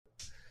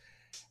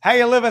How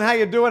you living? How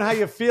you doing? How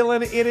you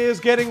feeling? It is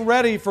getting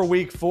ready for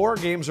week 4.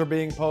 Games are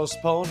being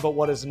postponed, but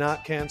what is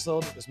not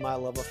canceled is my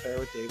love affair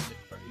with David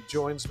Nickberg. He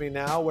joins me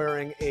now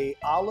wearing a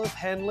Olive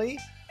Henley,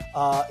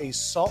 a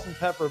salt and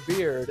pepper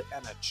beard,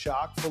 and a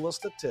chock full of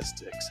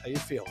statistics. How you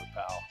feeling,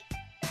 pal?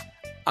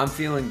 I'm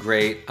feeling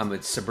great. I'm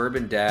a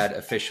suburban dad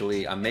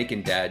officially. I'm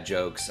making dad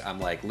jokes. I'm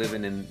like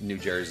living in New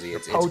Jersey.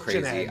 It's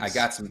crazy. Eggs. I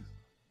got some.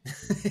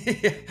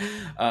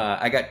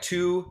 I got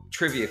 2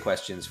 trivia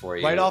questions for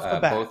you. Right off the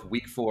bat. Both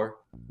week 4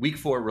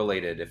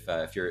 related.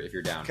 If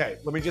you're down. Okay,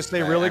 let me just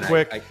say really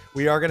quick.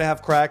 We are going to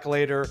have Crack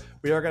later.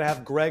 We are going to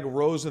have Gregg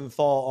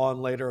Rosenthal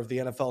on later of the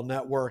NFL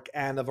Network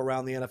and of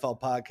Around the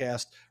NFL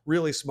podcast.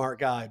 Really smart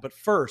guy. But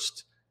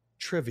first,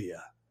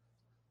 trivia.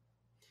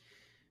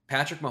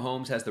 Patrick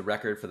Mahomes has the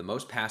record for the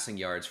most passing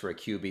yards for a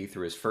QB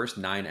through his first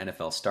 9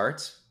 NFL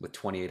starts with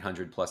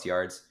 2,800 plus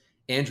yards.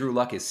 Andrew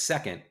Luck is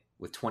second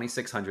with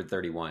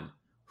 2,631.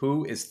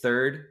 Who is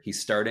third?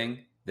 He's starting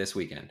this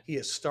weekend. He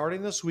is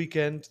starting this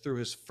weekend through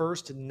his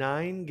first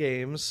 9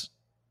 games.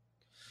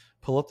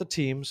 Pull up the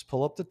teams.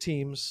 Pull up the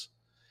teams.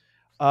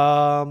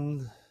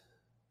 Can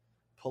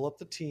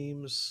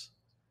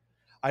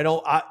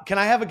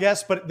I have a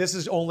guess? But this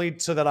is only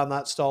so that I'm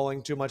not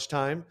stalling too much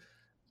time.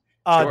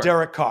 Sure.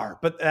 Derek Carr.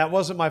 But that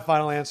wasn't my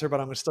final answer, but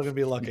I'm still going to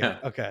be looking. Yeah.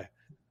 Okay.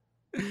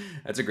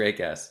 That's a great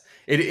guess.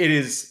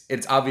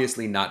 It's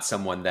obviously not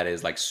someone that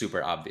is like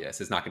super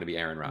obvious. It's not going to be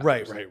Aaron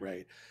Rodgers.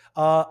 Right.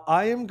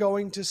 I am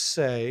going to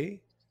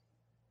say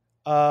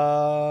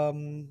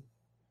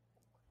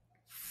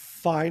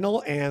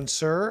final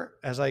answer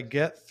as I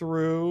get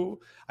through.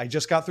 I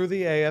just got through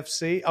the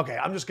AFC. Okay,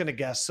 I'm just going to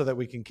guess so that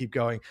we can keep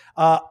going.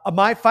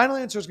 My final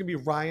answer is going to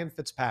be Ryan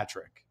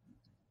Fitzpatrick.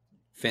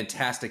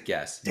 Fantastic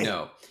guess. Damn.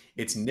 No,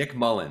 it's Nick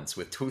Mullins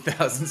with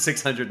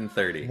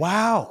 2,630.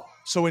 Wow.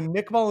 So in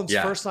Nick Mullins'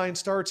 first 9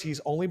 starts, he's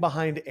only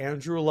behind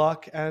Andrew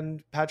Luck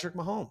and Patrick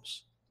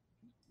Mahomes.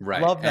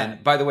 Right. Love that.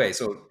 And by the way,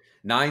 so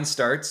 9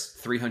 starts,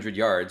 300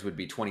 yards would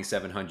be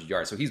 2,700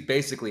 yards. So he's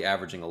basically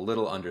averaging a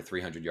little under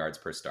 300 yards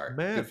per start.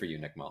 Man. Good for you,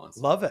 Nick Mullins.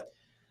 Love it.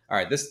 All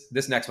right,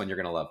 this next one you're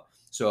going to love.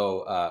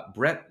 So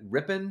Brett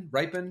Rippon,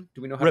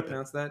 do we know how to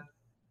pronounce that?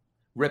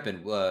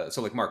 Rippon,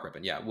 so like Mark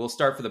Rippon, will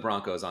start for the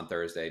Broncos on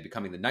Thursday,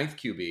 becoming the 9th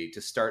QB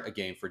to start a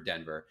game for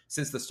Denver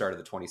since the start of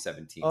the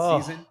 2017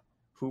 season.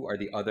 Who are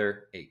the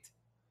other 8?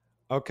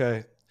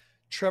 Okay.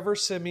 Trevor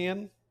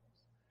Siemian.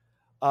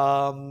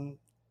 The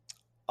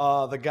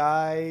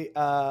guy.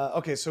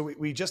 Okay, so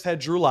we just had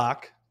Drew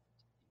Lock.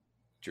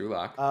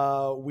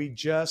 We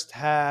just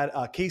had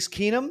Case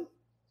Keenum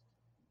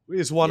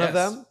is one of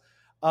them.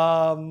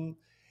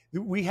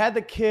 We had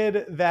the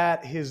kid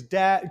that his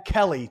dad,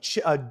 Kelly.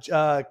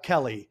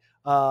 Kelly.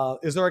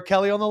 Is there a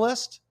Kelly on the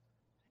list?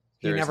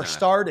 He never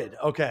started.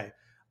 Okay.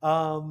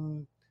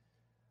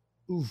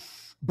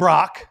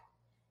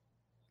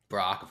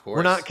 Brock, of course.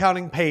 We're not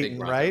counting Peyton,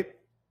 right?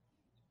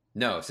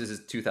 No, this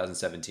is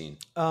 2017.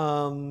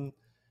 The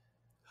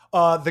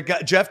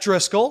guy, Jeff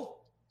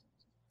Driscoll.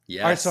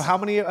 Yes. All right, so how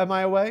many am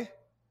I away?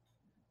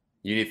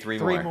 You need 3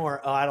 more. 3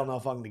 more. Oh, I don't know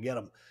if I'm going to get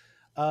them.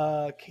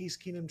 Case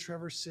Keenum,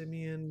 Trevor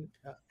Siemian.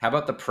 How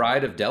about the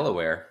pride of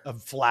Delaware?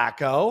 Of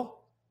Flacco.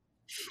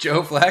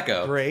 Joe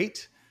Flacco.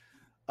 Great.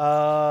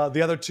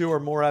 The other 2 are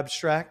more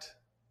abstract.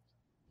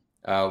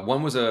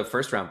 One was a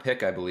first-round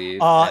pick, I believe.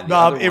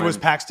 It was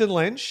Paxton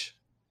Lynch.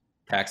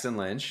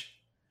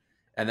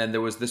 And then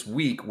there was this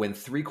week when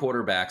 3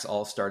 quarterbacks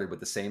all started with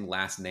the same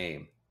last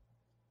name.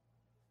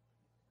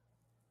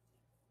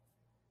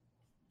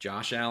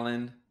 Josh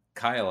Allen,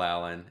 Kyle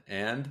Allen,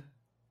 and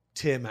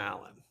Tim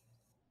Allen.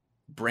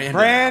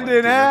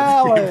 Brandon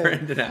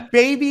Allen.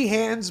 Baby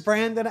hands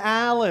Brandon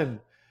Allen.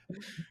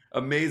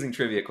 Amazing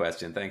trivia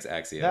question. Thanks,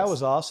 Axios. That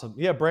was awesome.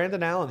 Yeah,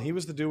 Brandon Allen. He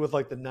was the dude with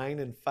like the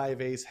 9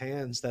 5/8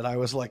 hands that I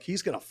was like,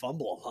 he's going to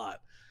fumble a lot.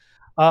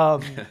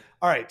 All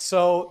right,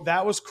 so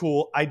that was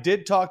cool. I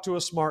did talk to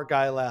a smart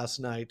guy last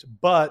night,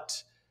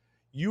 but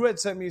you had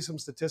sent me some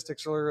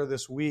statistics earlier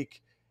this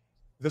week.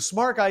 The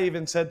smart guy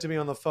even said to me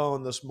on the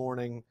phone this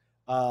morning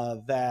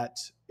that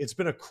it's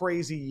been a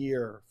crazy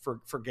year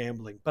for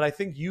gambling. But I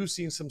think you've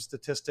seen some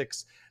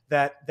statistics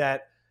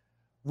that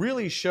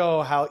really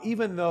show how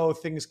even though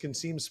things can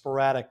seem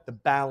sporadic, the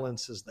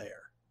balance is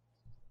there.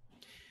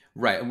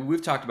 Right. And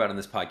we've talked about in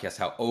this podcast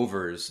how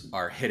overs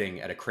are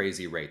hitting at a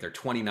crazy rate. They're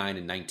 29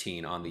 and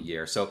 19 on the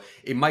year. So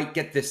it might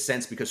get this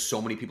sense because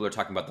so many people are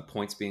talking about the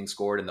points being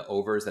scored and the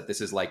overs that this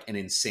is like an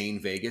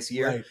insane Vegas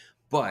year. Right.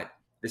 But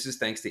this is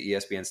thanks to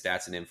ESPN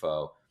stats and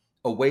info.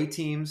 Away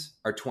teams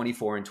are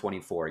 24 and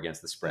 24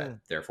 against the spread.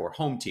 Therefore,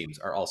 home teams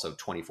are also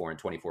 24 and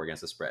 24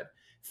 against the spread.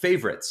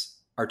 Favorites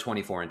are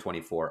 24 and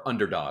 24.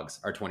 Underdogs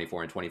are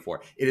 24 and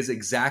 24. It is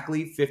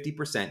exactly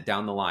 50%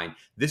 down the line.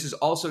 This is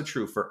also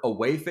true for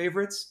away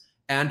favorites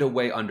and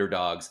away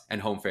underdogs and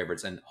home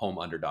favorites and home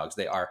underdogs.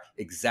 They are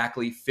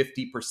exactly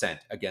 50%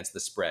 against the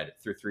spread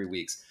through 3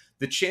 weeks.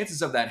 The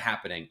chances of that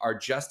happening are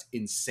just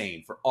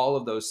insane for all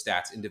of those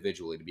stats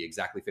individually to be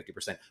exactly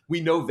 50%.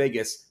 We know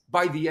Vegas,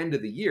 by the end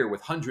of the year,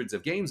 with hundreds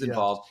of games Yes.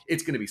 involved,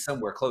 it's going to be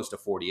somewhere close to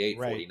 48,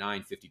 Right.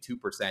 49,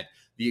 52%.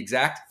 The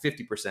exact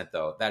 50%,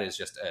 though, that is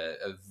just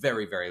a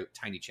very, very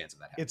tiny chance of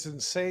that happening. It's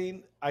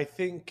insane. I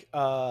think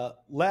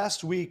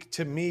last week,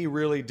 to me,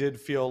 really did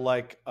feel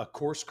like a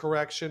course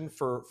correction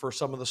for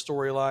some of the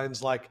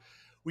storylines. Like,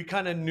 we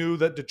kind of knew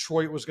that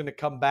Detroit was going to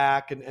come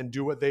back and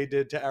do what they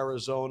did to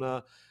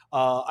Arizona.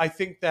 I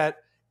think that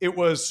it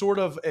was sort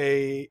of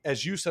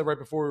as you said right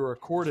before we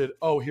recorded,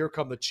 oh, here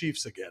come the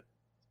Chiefs again.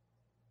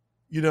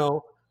 You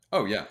know?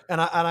 Oh, yeah. And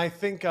I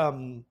think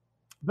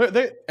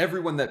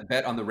everyone that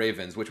bet on the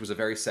Ravens, which was a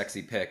very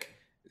sexy pick,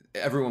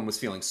 everyone was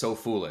feeling so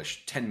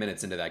foolish 10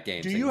 minutes into that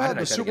game. Do saying, you "Why have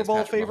did I the bet Super against Bowl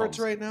Patrick favorites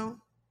Mahomes?" right now?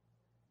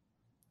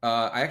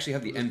 I actually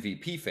have the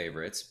MVP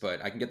favorites,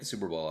 but I can get the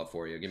Super Bowl up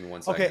for you. Give me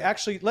 1 second. Okay,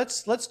 actually,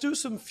 let's do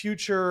some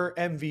future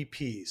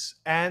MVPs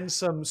and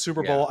some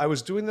Super Bowl. I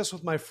was doing this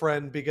with my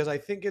friend because I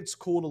think it's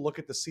cool to look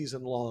at the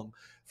season long.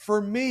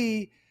 For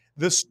me,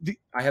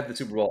 I have the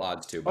Super Bowl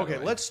odds too. By the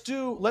way. let's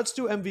do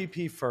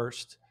MVP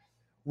first.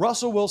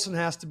 Russell Wilson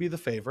has to be the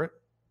favorite.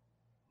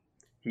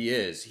 He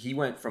is. He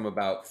went from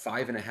about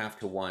 5.5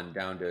 to 1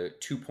 down to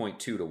 2.2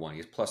 to 1.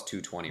 He's plus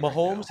 220. Mahomes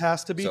right now.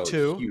 has to be so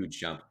 2. Huge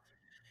jump.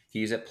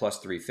 He's at plus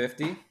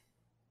 350.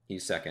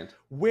 He's second.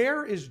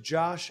 Where is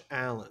Josh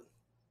Allen?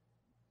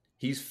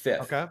 He's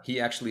 5th. Okay. He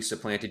actually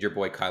supplanted your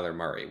boy Kyler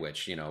Murray,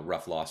 which,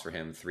 rough loss for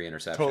him, 3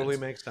 interceptions. Totally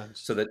makes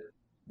sense. So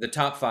the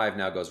top 5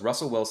 now goes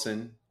Russell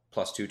Wilson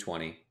plus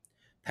 220,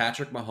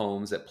 Patrick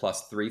Mahomes at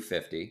plus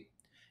 350,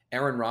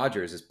 Aaron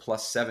Rodgers is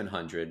plus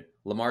 700,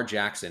 Lamar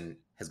Jackson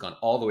has gone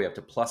all the way up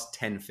to plus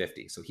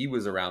 1050. So he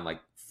was around like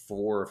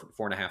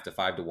 4.5 to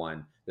 5 to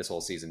 1 this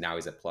whole season. Now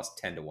he's at plus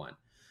 10 to 1.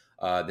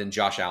 Then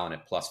Josh Allen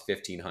at plus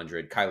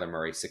 1,500, Kyler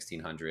Murray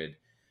 1,600,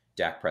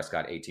 Dak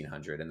Prescott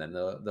 1,800, and then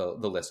the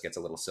list gets a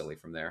little silly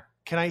from there.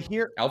 Can I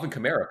hear Alvin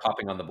Kamara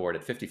popping on the board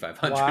at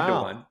 5,500 to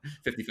 1,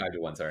 55 to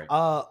 1? Sorry.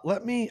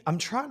 I'm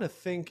trying to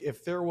think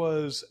if there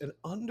was an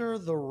under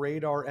the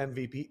radar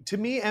MVP. To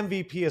me,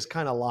 MVP is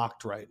kind of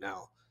locked right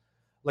now.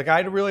 Like, I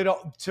really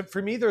don't.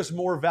 For me, there's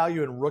more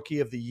value in Rookie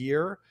of the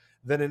Year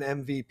than an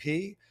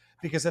MVP.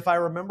 Because if I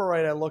remember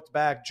right, I looked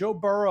back, Joe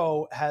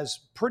Burrow has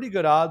pretty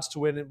good odds to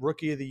win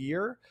Rookie of the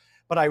Year,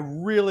 but I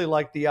really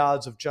like the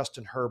odds of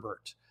Justin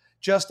Herbert.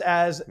 Just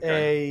as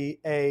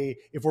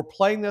if we're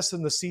playing this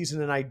in the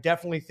season, and I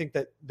definitely think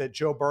that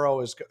Joe Burrow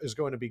is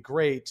going to be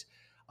great,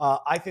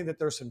 I think that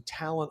there's some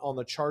talent on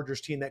the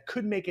Chargers team that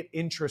could make it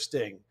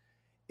interesting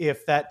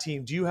if that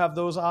team. Do you have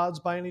those odds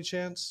by any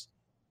chance?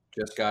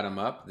 Just got him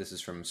up. This is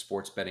from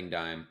Sports Betting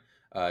Dime.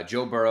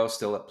 Joe Burrow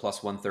still at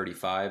plus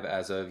 135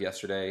 as of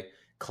yesterday.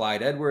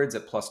 Clyde Edwards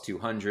at plus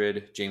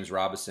 200, James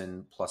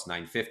Robinson plus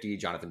 950,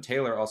 Jonathan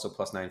Taylor also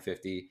plus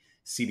 950,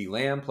 CeeDee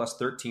Lamb plus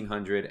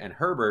 1,300, and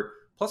Herbert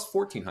plus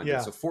 1,400. Yeah.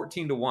 So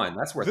 14 to 1.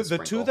 That's worth the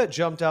two that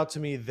jumped out to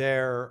me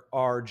there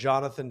are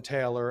Jonathan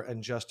Taylor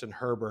and Justin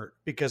Herbert,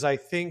 because I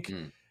think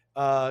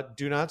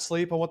do not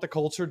sleep on what the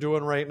Colts are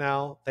doing right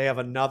now. They have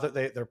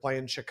they're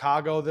playing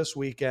Chicago this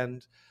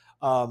weekend.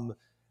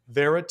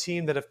 They're a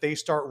team that if they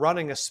start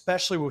running,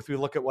 especially if we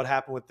look at what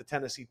happened with the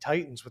Tennessee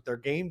Titans with their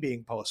game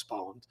being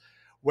postponed,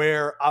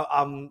 where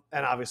and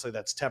obviously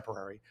that's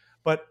temporary,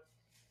 but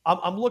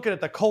I'm looking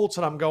at the Colts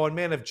and I'm going,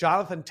 man, if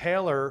Jonathan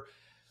Taylor,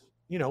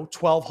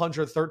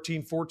 1,200,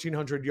 1,300,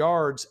 1,400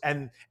 yards,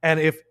 and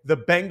if the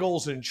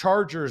Bengals and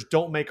Chargers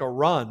don't make a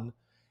run,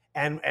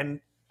 and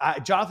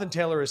Jonathan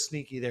Taylor is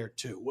sneaky there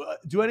too.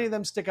 Do any of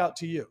them stick out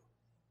to you?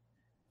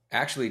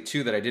 Actually,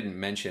 two that I didn't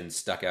mention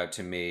stuck out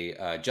to me.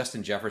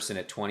 Justin Jefferson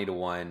at 20 to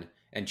 1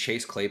 and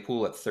Chase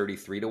Claypool at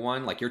 33 to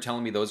 1. Like, you're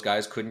telling me those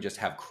guys couldn't just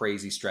have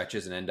crazy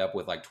stretches and end up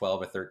with like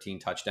 12 or 13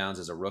 touchdowns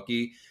as a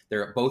rookie?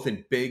 They're both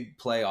in big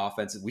play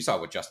offenses. We saw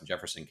what Justin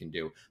Jefferson can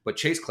do. But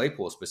Chase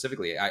Claypool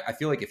specifically, I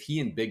feel like if he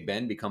and Big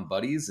Ben become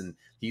buddies and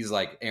he's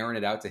like airing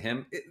it out to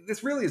him,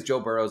 this really is Joe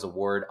Burrow's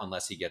award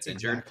unless he gets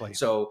injured. Exactly.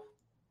 So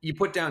you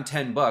put down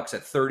 $10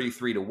 at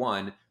 33 to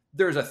 1.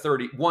 There's a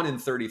 1 in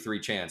 33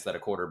 chance that a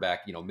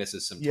quarterback,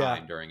 misses some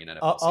time during an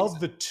NFL season. Of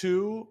the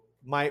two,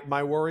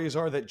 my worries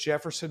are that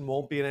Jefferson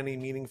won't be in any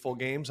meaningful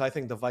games. I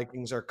think the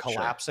Vikings are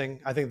collapsing.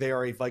 Sure. I think they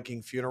are a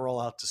Viking funeral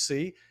out to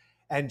sea.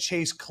 And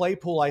Chase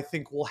Claypool, I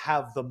think, will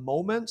have the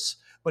moments,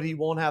 but he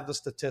won't have the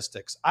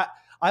statistics.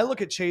 I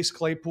look at Chase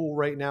Claypool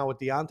right now with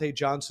Deontay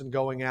Johnson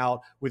going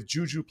out, with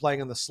Juju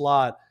playing in the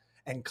slot,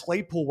 and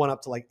Claypool went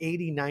up to like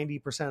 80,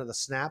 90% of the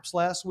snaps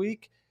last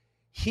week.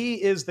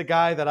 He is the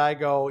guy that I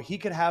go, he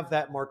could have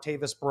that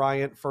Martavis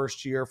Bryant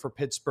first year for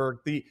Pittsburgh,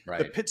 the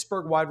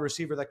Pittsburgh wide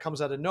receiver that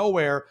comes out of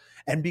nowhere.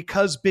 And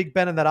because Big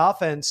Ben in that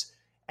offense,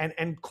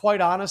 and quite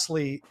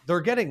honestly,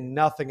 they're getting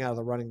nothing out of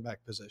the running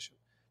back position.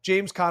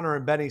 James Conner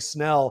and Benny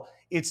Snell,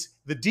 it's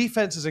the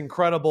defense is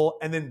incredible.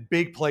 And then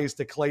big plays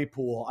to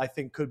Claypool, I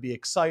think could be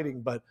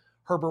exciting, but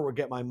Herbert would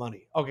get my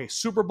money. Okay,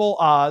 Super Bowl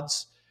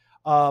odds.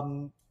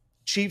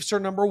 Chiefs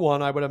are number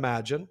 1, I would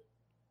imagine.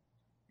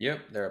 Yep,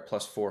 they're at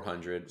plus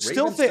 400.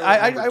 Still Ravens think still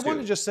at number I want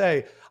to two. just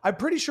say I'm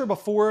pretty sure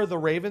before the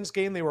Ravens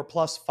game they were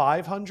plus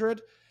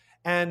 500,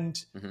 and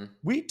Mm-hmm.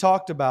 we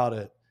talked about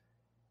it.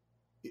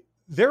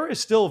 There is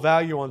still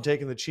value on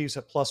taking the Chiefs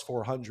at plus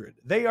 400.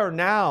 They are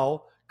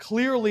now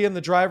clearly in the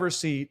driver's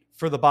seat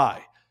for the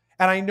bye,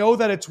 and I know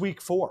that it's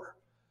week 4,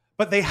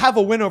 but they have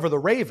a win over the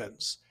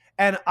Ravens.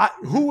 And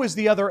Mm-hmm. who is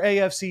the other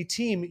AFC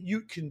team?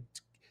 You can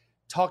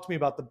talk to me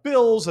about the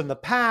Bills and the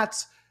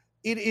Pats.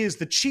 It is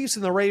the Chiefs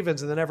and the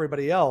Ravens and then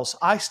everybody else.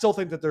 I still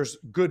think that there's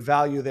good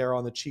value there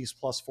on the Chiefs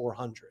plus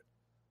 400.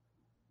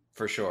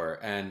 For sure.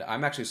 And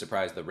I'm actually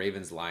surprised the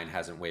Ravens line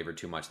hasn't wavered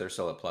too much. They're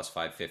still at plus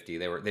 550.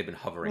 They've been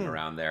hovering Hmm.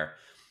 around there.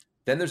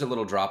 Then there's a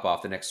little drop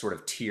off. The next sort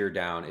of tier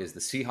down is the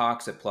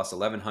Seahawks at plus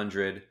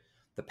 1100,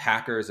 the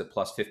Packers at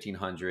plus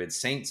 1500,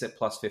 Saints at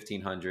plus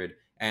 1500,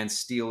 and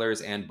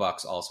Steelers and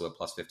Bucks also at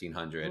plus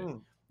 1500. Hmm.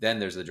 Then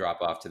there's the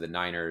drop off to the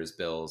Niners,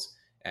 Bills,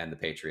 and the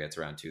Patriots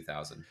around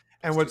 2000.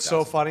 And what's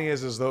so funny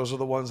is those are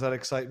the ones that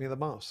excite me the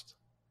most.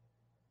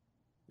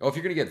 Oh, if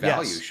you're going to get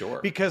value, Yes, sure.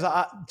 because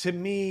to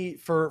me,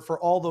 for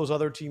all those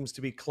other teams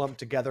to be clumped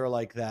together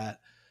like that,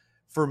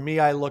 for me,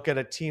 I look at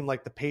a team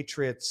like the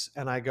Patriots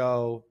and I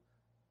go,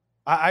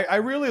 I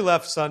really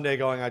left Sunday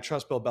going, I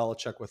trust Bill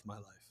Belichick with my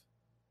life.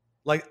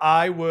 Like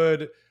I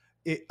would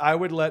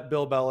let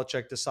Bill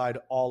Belichick decide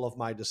all of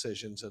my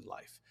decisions in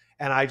life.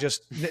 And I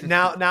just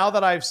now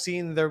that I've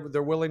seen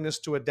their willingness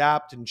to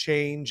adapt and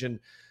change, and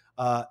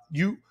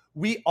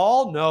we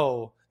all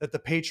know that the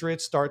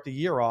Patriots start the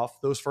year off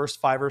those first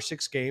 5 or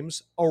 6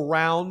 games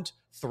around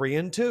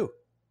 3-2.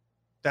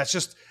 That's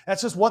just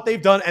what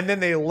they've done, and then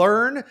they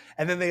learn,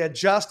 and then they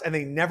adjust, and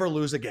they never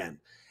lose again.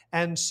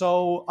 And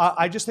so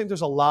I just think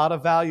there's a lot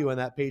of value in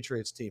that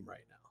Patriots team right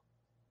now.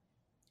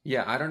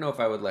 Yeah, I don't know if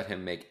I would let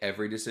him make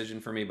every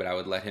decision for me, but I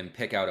would let him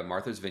pick out a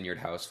Martha's Vineyard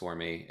house for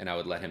me, and I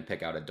would let him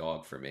pick out a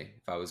dog for me.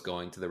 If I was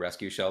going to the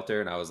rescue shelter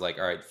and I was like,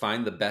 all right,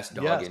 find the best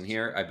dog in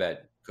here, I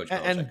bet Coach Belichick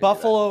And could do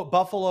that.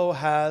 Buffalo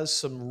has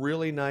some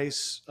really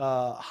nice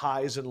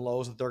highs and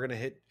lows that they're going to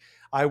hit.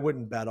 I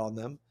wouldn't bet on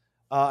them.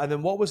 And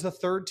then what was the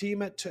third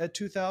team at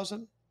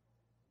 2000?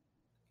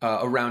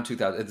 Around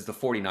 2000, it's the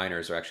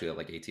 49ers are actually at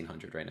like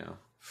 1800 right now.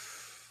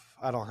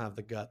 I don't have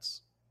the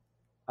guts.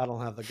 I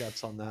don't have the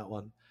guts on that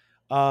one.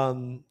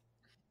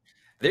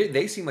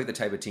 They seem like the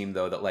type of team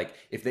though that like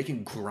if they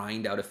can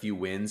grind out a few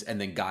wins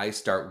and then guys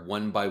start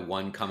one by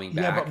one coming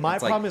back. Yeah, but my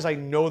it's problem like, is I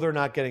know they're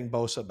not getting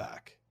Bosa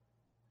back.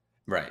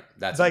 right.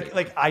 That's a big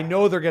Like one. I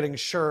know they're getting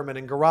Sherman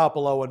and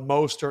Garoppolo and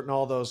Mostert and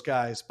all those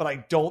guys, but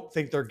I don't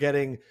think they're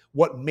getting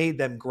what made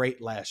them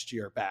great last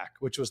year back,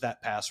 which was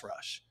that pass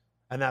rush.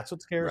 And that's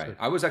what scares me. Right.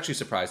 I was actually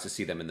surprised to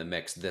see them in the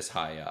mix this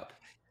high up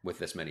with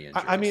this many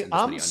injuries I mean, and this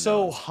I'm many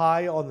so unknowns.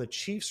 high on the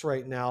Chiefs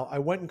right now. I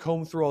went and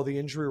combed through all the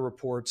injury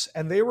reports,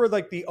 and they were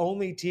like the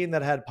only team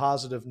that had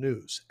positive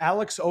news.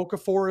 Alex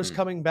Okafor is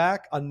coming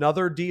back,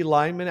 another D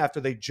lineman after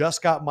they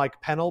just got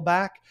Mike Pennell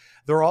back.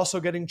 They're also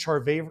getting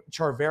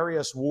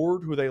Charvarius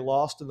Ward, who they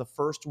lost in the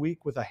first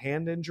week with a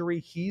hand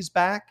injury. He's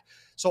back.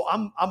 So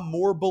I'm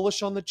more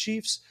bullish on the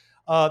Chiefs.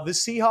 The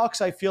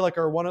Seahawks, I feel like,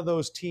 are one of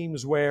those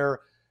teams where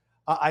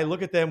I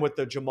look at them with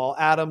the Jamal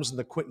Adams and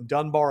the Quentin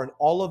Dunbar and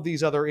all of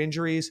these other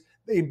injuries.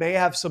 They may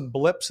have some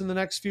blips in the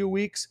next few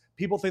weeks.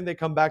 People think they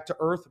come back to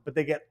earth, but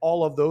they get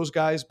all of those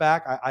guys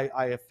back.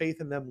 I have faith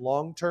in them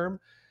long term.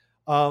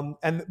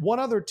 And one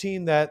other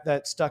team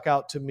that stuck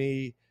out to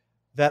me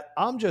that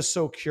I'm just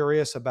so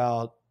curious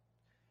about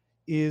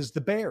is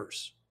the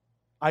Bears.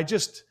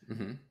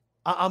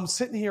 I'm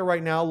sitting here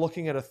right now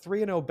looking at a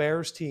 3-0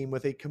 Bears team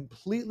with a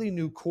completely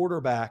new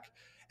quarterback.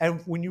 And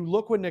when you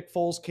look when Nick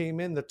Foles came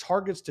in, the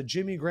targets to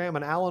Jimmy Graham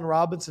and Allen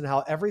Robinson,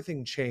 how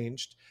everything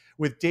changed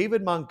with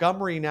David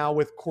Montgomery now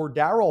with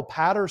Cordarrelle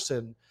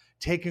Patterson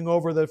taking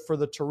over for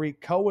the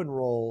Tariq Cohen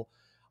role.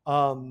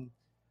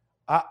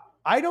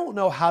 I don't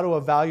know how to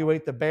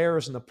evaluate the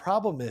Bears, and the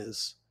problem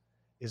is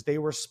they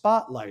were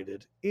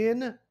spotlighted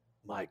in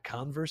my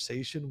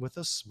conversation with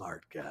a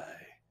smart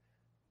guy.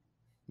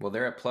 Well,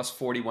 they're at plus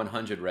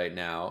 4,100 right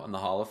now on the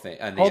Hall of Fame.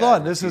 Hold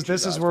on, this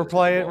is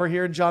we're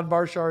hearing John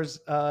Barshar's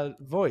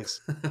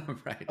voice.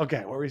 Right. Okay,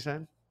 what were you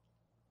saying?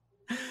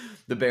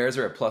 The Bears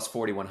are at plus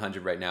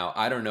 4,100 right now.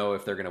 I don't know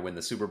if they're going to win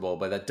the Super Bowl,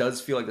 but that does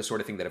feel like the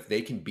sort of thing that if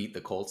they can beat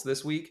the Colts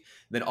this week,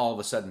 then all of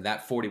a sudden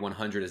that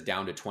 4,100 is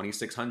down to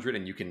 2,600,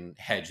 and you can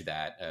hedge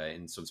that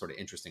in some sort of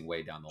interesting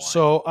way down the line.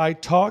 So I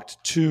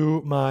talked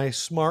to my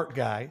smart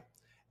guy,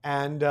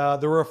 and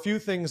there were a few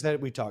things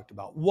that we talked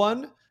about.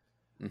 One,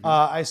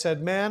 I said,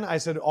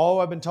 all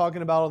I've been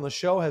talking about on the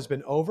show has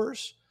been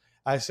overs.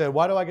 I said,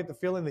 why do I get the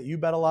feeling that you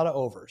bet a lot of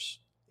overs?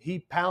 He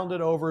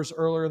pounded overs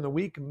earlier in the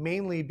week,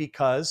 mainly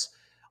because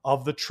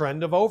of the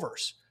trend of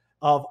overs,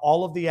 of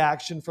all of the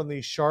action from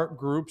these sharp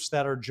groups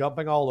that are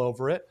jumping all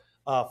over it.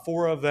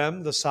 4 of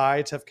them, the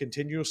sides have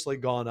continuously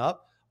gone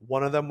up.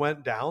 1 of them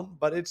went down,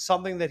 but it's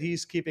something that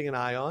he's keeping an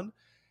eye on.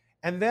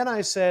 And then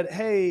I said,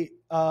 hey,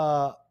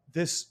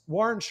 this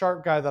Warren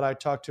Sharp guy that I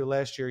talked to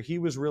last year, he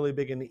was really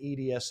big into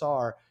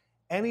EDSR.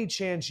 Any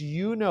chance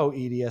you know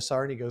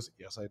EDSR? And he goes,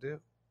 yes, I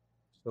do.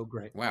 So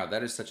great. Wow,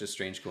 that is such a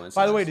strange By the way,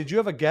 coincidence. did you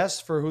have a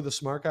guess for who the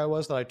smart guy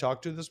was that I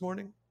talked to this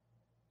morning?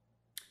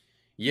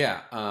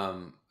 Yeah,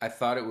 I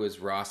thought it was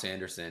Ross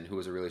Anderson, who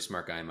was a really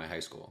smart guy in my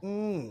high school.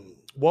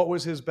 What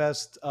was his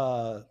best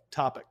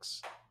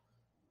topics?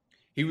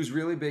 He was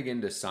really big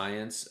into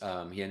science.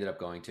 He ended up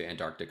going to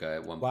Antarctica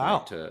at one point Wow.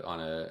 to on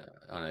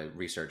a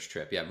research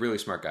trip. Yeah, really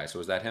smart guy. So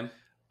was that him?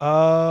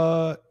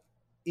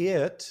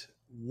 It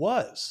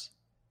was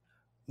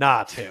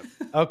not him.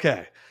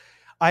 Okay.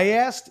 I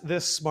asked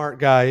this smart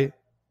guy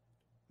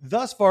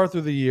thus far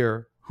through the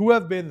year who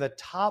have been the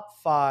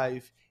top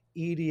 5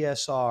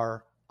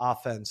 EDSR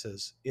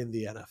offenses in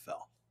the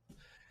NFL.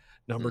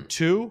 Number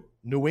 2,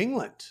 New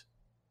England.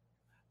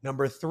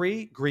 Number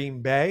 3,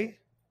 Green Bay.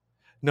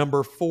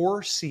 Number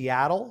 4,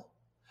 Seattle.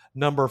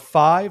 Number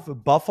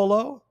 5,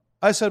 Buffalo.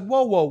 I said,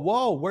 whoa, whoa,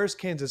 whoa, where's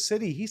Kansas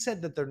City? He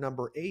said that they're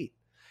number 8.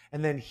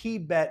 And then he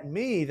bet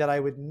me that I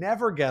would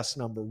never guess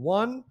number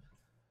 1.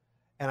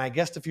 And I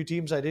guessed a few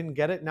teams. I didn't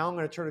get it. Now I'm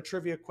going to turn a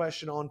trivia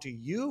question on to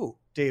you,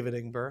 David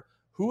Ingber.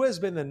 Who has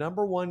been the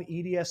number 1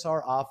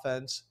 EDSR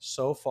offense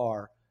so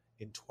far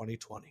in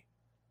 2020?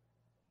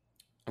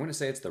 I'm going to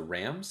say it's the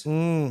Rams.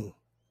 It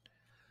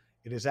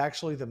is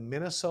actually the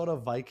Minnesota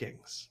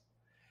Vikings.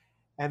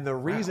 And the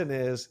reason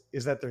is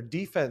that their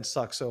defense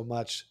sucks so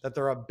much that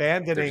they're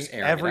abandoning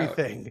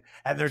everything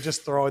and they're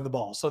just throwing the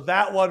ball. So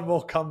that one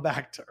will come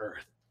back to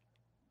earth.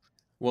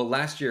 Well,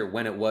 last year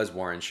when it was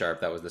Warren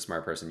Sharp, that was the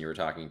smart person you were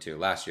talking to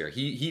last year.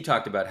 He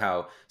talked about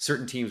how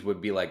certain teams would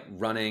be like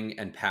running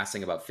and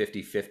passing about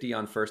 50-50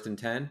 on 1st and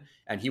 10.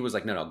 And he was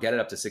like, no, get it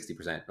up to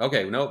 60%.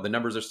 Okay, no, the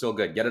numbers are still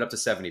good. Get it up to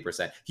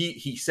 70%.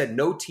 He said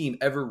no team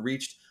ever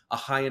reached a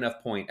high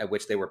enough point at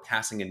which they were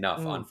passing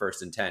enough on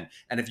 1st and 10.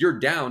 And if you're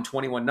down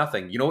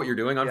 21-0, you know what you're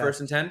doing on 1st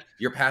and 10?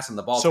 You're passing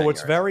the ball. So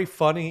what's very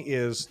funny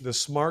is the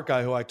smart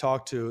guy who I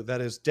talked to that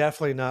is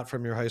definitely not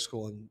from your high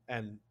school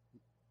and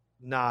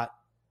not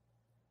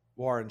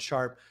Warren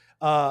Sharp.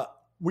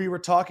 We were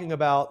talking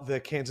about the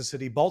Kansas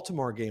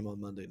City-Baltimore game on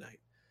Monday night.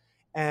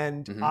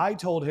 And I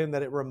told him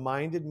that it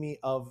reminded me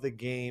of the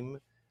game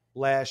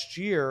last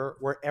year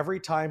where every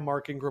time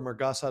Mark Ingram or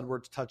Gus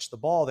Edwards touched the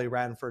ball, they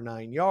ran for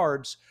 9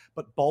 yards,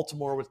 but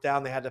Baltimore was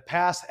down. They had to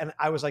pass. And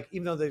I was like,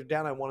 even though they were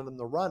down, I wanted them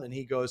to run. And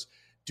he goes,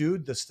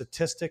 dude, the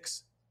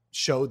statistics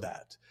show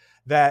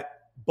that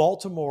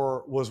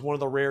Baltimore was one of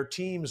the rare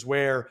teams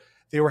where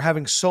they were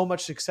having so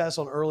much success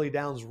on early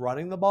downs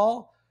running the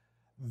ball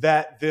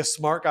that this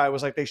smart guy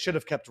was like, they should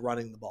have kept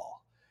running the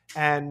ball.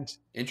 And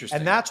interesting.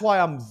 And that's why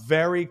I'm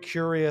very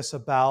curious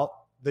about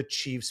the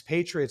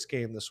Chiefs-Patriots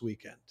game this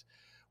weekend.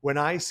 When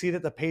I see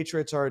that the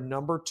Patriots are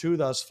number 2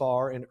 thus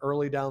far in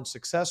early down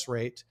success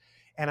rate,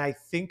 and I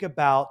think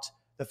about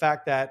the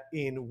fact that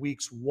in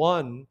weeks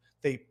 1,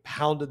 they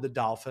pounded the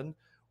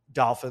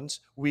Dolphins.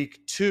 Week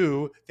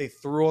 2, they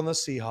threw on the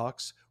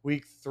Seahawks.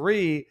 Week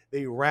 3,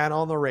 they ran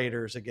on the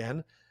Raiders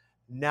again.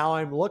 Now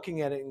I'm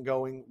looking at it and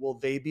going, will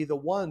they be the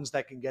ones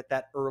that can get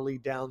that early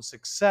down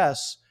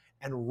success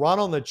and run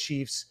on the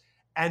Chiefs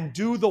and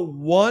do the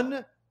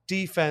one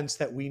defense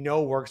that we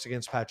know works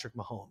against Patrick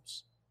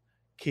Mahomes?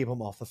 Keep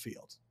him off the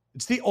field.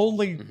 It's the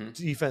only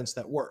defense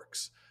that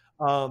works.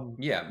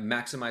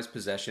 Maximize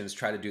possessions,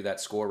 try to do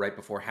that score right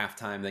before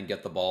halftime, then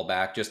get the ball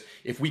back. Just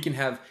if we can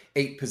have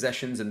 8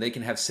 possessions and they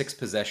can have 6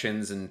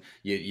 possessions and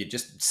you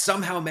just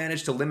somehow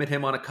manage to limit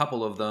him on a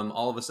couple of them,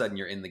 all of a sudden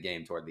you're in the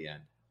game toward the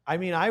end. I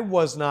mean, I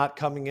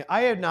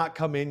had not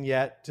come in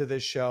yet to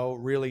this show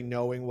really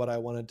knowing what I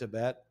wanted to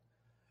bet,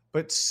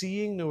 but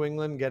seeing New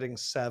England getting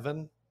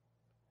 7,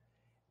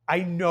 I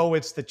know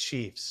it's the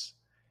Chiefs,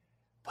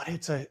 but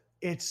it's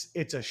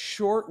a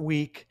short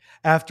week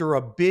after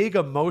a big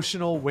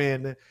emotional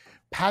win.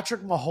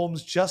 Patrick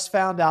Mahomes just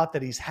found out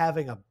that he's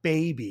having a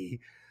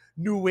baby.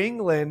 New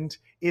England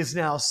is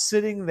now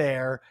sitting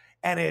there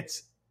and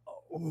it's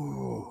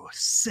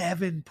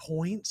 7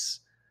 points.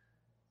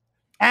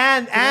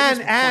 And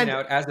point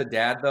out, as a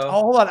dad, though.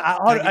 Hold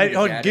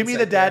on. Give me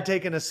the dad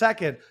take in a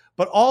second.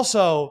 But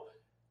also,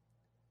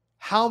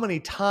 how many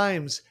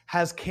times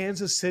has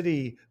Kansas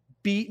City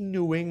beaten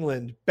New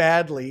England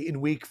badly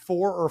in week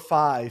 4 or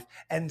 5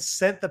 and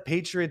sent the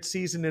Patriots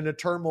season into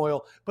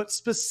turmoil, but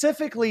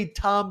specifically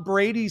Tom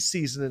Brady's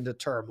season into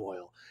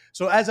turmoil?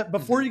 So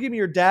before you give me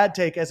your dad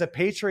take, as a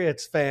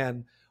Patriots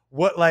fan,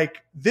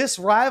 this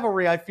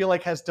rivalry, I feel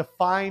like, has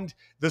defined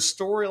the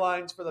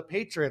storylines for the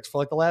Patriots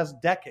for the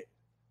last decade.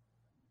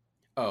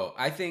 Oh,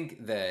 I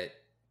think that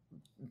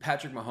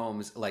Patrick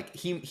Mahomes,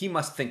 he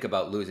must think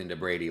about losing to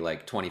Brady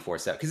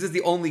 24/7 because he's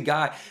the only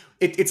guy.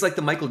 It's like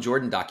the Michael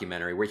Jordan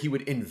documentary where he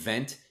would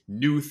invent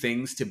new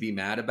things to be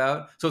mad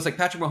about. So it's like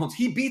Patrick Mahomes,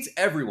 he beats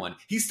everyone.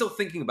 He's still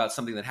thinking about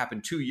something that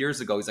happened 2 years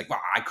ago. He's like, wow,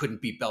 I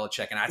couldn't beat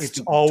Belichick, and that's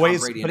stupid Tom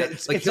Brady. But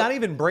it's not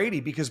even Brady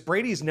because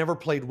Brady's never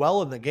played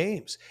well in the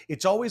games.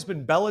 It's always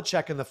been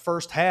Belichick in the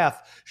first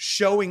half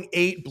showing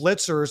 8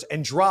 blitzers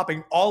and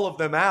dropping all of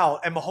them out,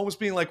 and Mahomes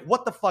being like,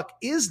 what the fuck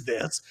is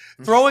this?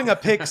 Throwing a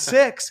pick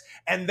 6,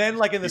 and then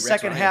in the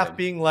second half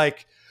being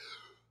like,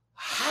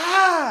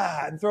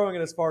 and throwing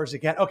it as far as he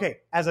can. Okay,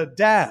 as a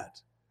dad,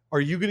 are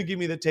you going to give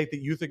me the take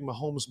that you think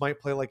Mahomes might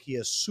play like he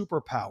has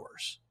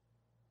superpowers?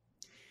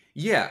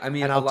 Yeah, I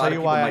mean, And a I'll tell lot of you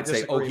people why I might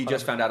say, "Oh, disagree. he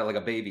just found out like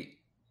a baby."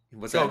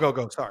 What's Go, that? go,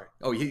 go. Sorry.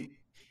 Oh, he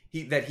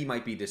that he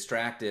might be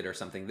distracted or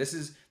something.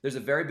 There's a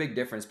very big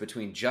difference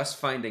between just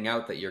finding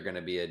out that you're going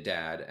to be a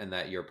dad and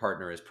that your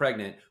partner is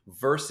pregnant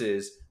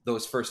versus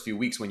those first few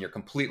weeks when you're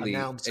completely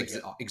Announcing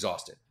it.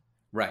 exhausted.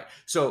 Right.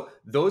 So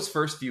those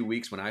first few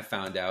weeks when I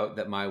found out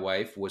that my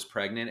wife was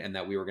pregnant and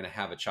that we were going to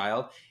have a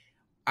child,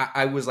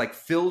 I was like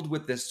filled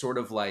with this sort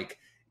of like,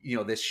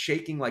 this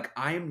shaking, like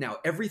I am now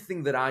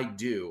everything that I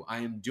do, I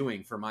am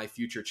doing for my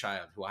future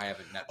child who I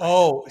haven't met right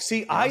Oh, now.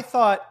 see, I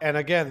thought, and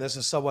again, this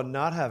is someone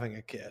not having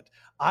a kid.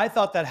 I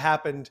thought that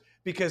happened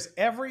because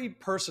every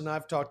person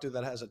I've talked to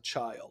that has a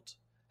child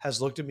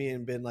has looked at me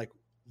and been like,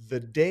 the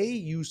day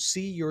you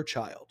see your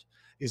child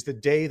is the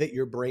day that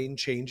your brain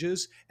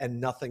changes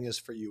and nothing is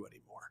for you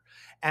anymore.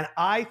 And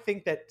I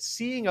think that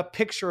seeing a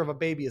picture of a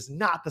baby is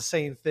not the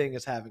same thing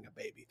as having a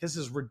baby. This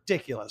is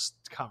ridiculous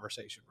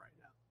conversation right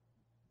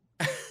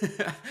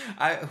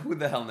now. Who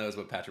the hell knows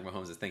what Patrick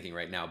Mahomes is thinking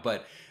right now?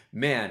 But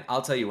man,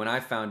 I'll tell you, when I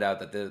found out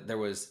that there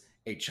was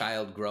a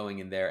child growing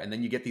in there, and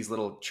then you get these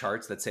little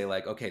charts that say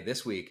like, okay,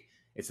 this week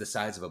it's the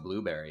size of a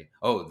blueberry.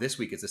 Oh, this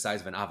week it's the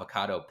size of an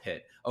avocado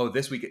pit. Oh,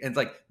 this week, and it's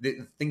like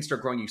things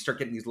start growing. You start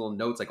getting these little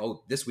notes like,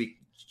 oh, this week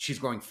she's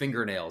growing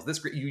fingernails.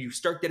 You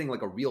start getting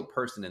like a real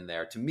person in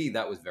there. To me,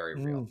 that was very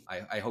real.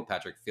 I hope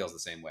Patrick feels the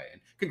same way.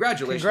 And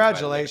congratulations,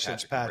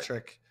 Congratulations,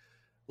 Patrick.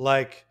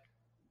 Like,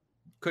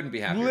 couldn't be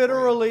happier.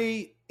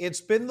 Literally,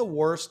 it's been the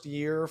worst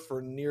year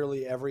for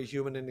nearly every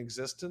human in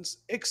existence,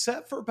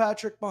 except for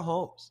Patrick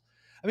Mahomes.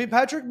 I mean,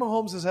 Patrick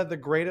Mahomes has had the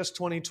greatest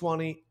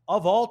 2020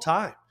 of all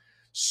time.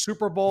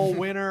 Super Bowl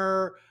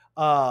winner,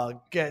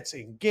 gets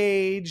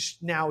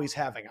engaged. Now he's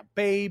having a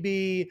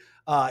baby.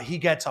 He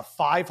gets a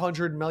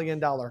 $500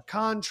 million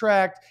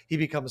contract. He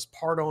becomes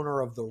part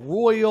owner of the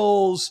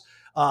Royals.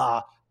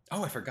 Oh,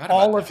 I forgot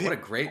about that. What a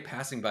great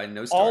passing by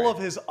no story. All of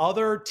his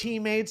other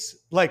teammates,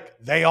 like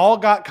they all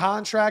got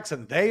contracts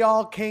and they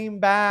all came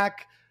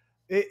back.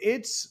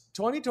 It's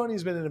 2020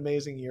 has been an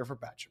amazing year for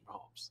Patrick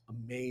Mahomes.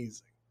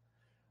 Amazing.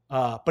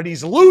 But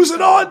he's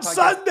losing on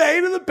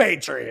Sunday to the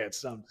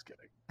Patriots. No, I'm just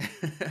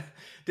kidding.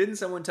 Didn't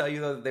someone tell you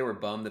though that they were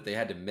bummed that they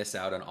had to miss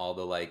out on all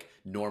the like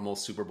normal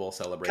Super Bowl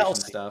celebration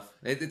stuff?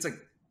 It's like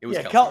it was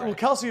Kelsey, right?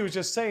 Kelsey was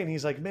just saying,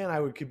 he's like,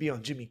 man, could be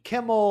on Jimmy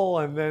Kimmel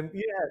and then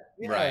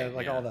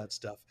all that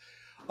stuff.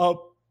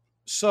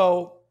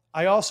 So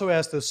I also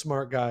asked this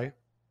smart guy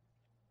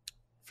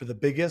for the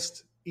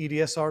biggest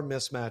EDSR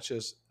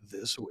mismatches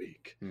this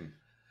week.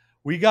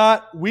 We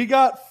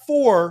got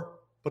 4,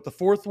 but the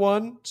fourth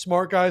one,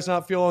 smart guy's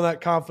not feeling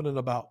that confident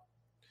about.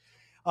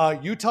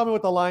 You tell me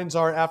what the lines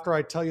are after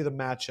I tell you the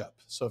matchup.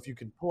 So if you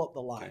can pull up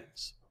the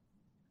lines.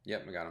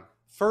 Yep, we got them.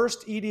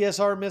 First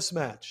EDSR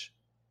mismatch.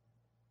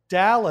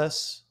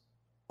 Dallas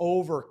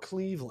over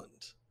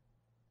Cleveland.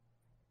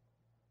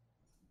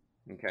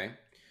 Okay.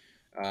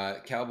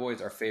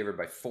 Cowboys are favored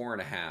by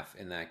 4.5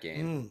 in that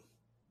game.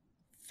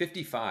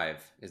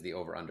 55 is the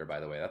over-under, by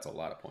the way. That's a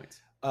lot of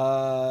points.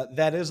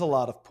 That is a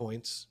lot of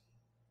points.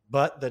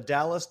 But the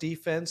Dallas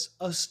defense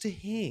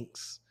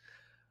stinks.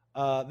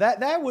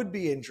 That would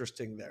be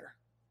interesting there.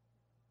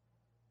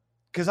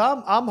 Because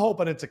I'm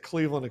hoping it's a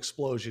Cleveland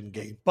explosion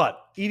game. But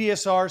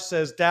EDSR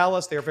says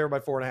Dallas, they are favored by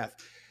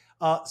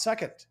 4.5.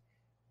 Second,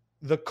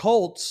 the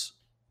Colts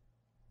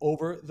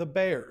over the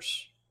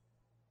Bears.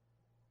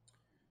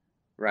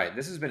 Right.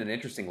 This has been an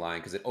interesting line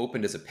because it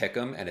opened as a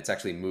pick'em and it's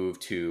actually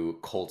moved to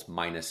Colts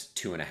minus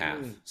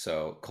 2.5.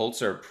 So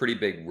Colts are pretty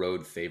big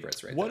road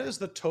favorites right What there. is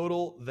the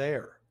total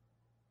there?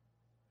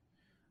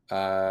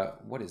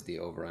 What is the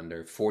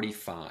over-under?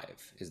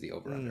 45 is the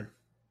over-under.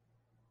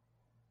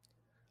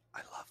 I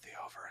love the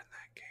over in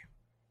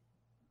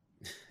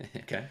that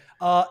game. Okay.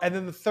 And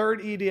then the third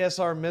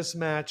EDSR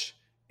mismatch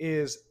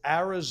is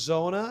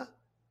Arizona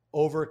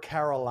over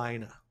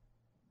Carolina.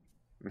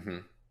 Mm-hmm.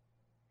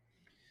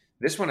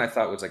 This one I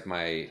thought was like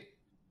my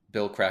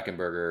Bill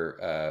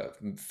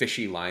Krackomberger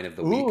fishy line of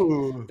the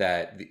week.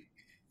 That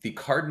the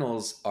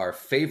Cardinals are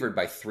favored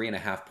by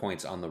 3.5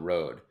 points on the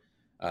road.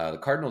 The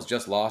Cardinals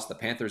just lost. The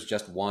Panthers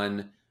just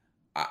won.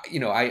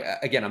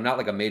 I'm not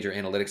like a major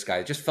analytics guy.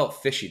 It just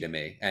felt fishy to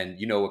me. And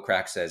you know what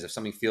Crack says: if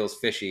something feels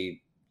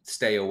fishy,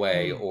 stay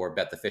away or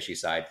bet the fishy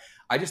side.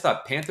 I just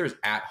thought Panthers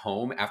at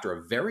home after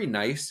a very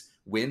nice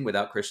win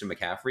without Christian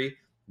McCaffrey.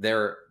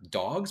 They're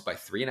dogs by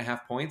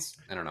 3.5 points.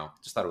 I don't know.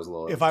 Just thought it was a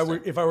little. If I were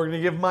going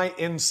to give my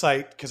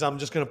insight, because I'm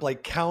just going to play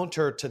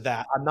counter to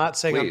that. I'm not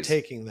saying I'm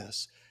taking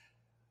this.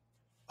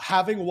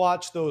 Having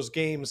watched those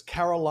games,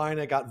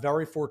 Carolina got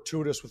very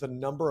fortuitous with a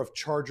number of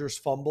Chargers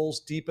fumbles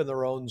deep in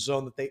their own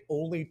zone that they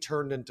only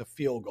turned into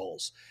field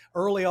goals.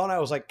 Early on, I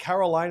was like,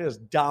 Carolina is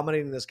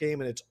dominating this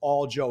game, and it's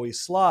all Joey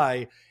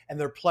Sly, and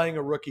they're playing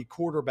a rookie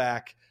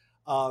quarterback.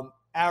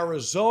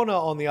 Arizona,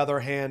 on the other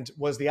hand,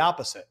 was the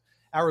opposite.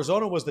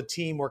 Arizona was the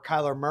team where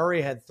Kyler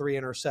Murray had 3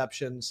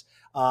 interceptions,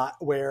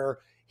 where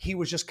he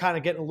was just kind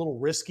of getting a little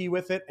risky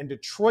with it, and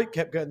Detroit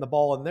kept getting the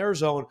ball in their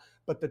zone,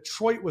 but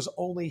Detroit was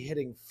only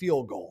hitting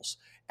field goals.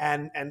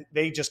 and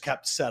they just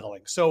kept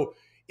settling. So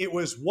it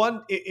was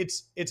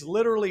it's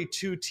literally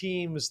two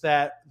teams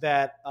that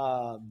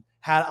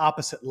had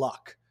opposite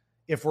luck,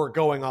 if we're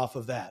going off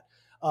of that.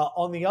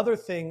 On the other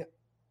thing,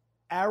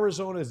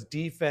 Arizona's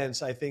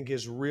defense, I think,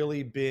 has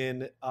really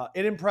been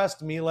it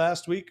impressed me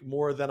last week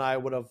more than I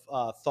would have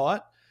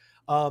thought.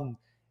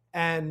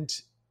 And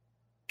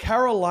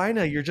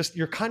Carolina,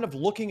 you're kind of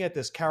looking at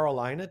this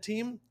Carolina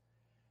team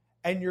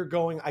and you're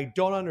going, I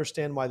don't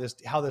understand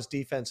how this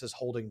defense is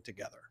holding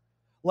together.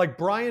 Like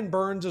Brian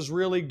Burns is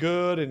really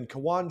good and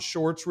Kawan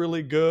Short's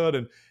really good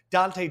and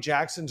Dante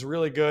Jackson's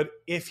really good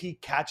if he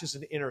catches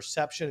an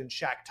interception, and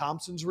Shaq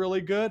Thompson's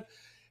really good.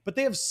 But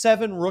they have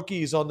 7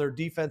 rookies on their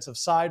defensive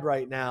side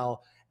right now,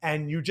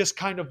 and you just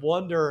kind of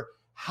wonder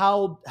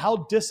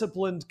how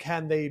disciplined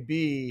can they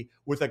be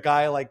with a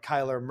guy like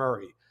Kyler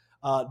Murray.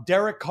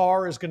 Derek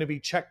Carr is going to be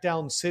check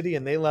down city,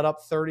 and they let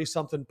up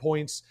 30-something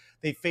points.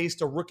 They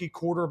faced a rookie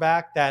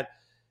quarterback that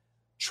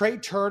Trey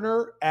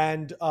Turner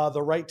and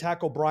the right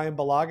tackle Brian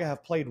Balaga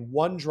have played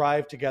one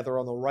drive together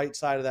on the right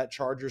side of that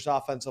Chargers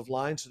offensive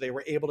line, so they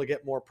were able to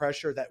get more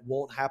pressure. That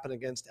won't happen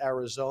against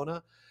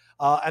Arizona.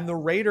 And the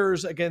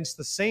Raiders against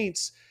the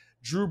Saints,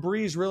 Drew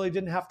Brees really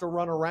didn't have to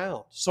run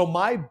around. So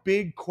my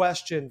big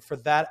question for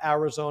that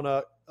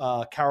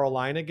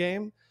Arizona-Carolina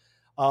game,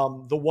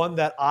 the one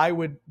that I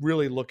would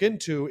really look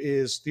into,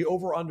 is the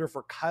over-under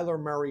for Kyler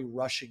Murray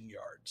rushing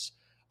yards.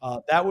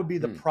 That would be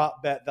the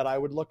prop bet that I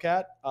would look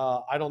at.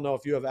 I don't know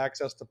if you have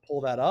access to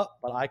pull that up,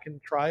 but I can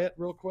try it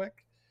real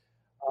quick.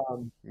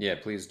 Yeah,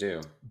 please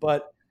do.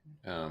 But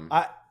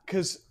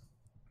because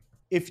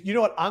if you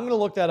know what, I'm going to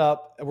look that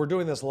up. We're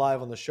doing this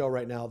live on the show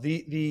right now.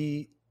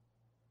 The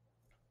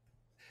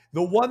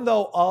one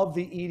though of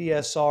the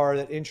EDSR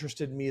that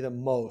interested me the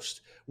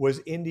most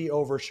was Indy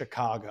over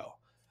Chicago,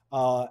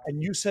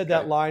 and you said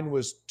that line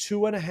was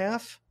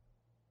 2.5.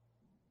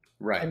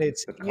 Right. And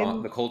it's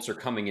the Colts are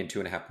coming in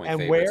 2.5 point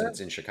favorites. Where? And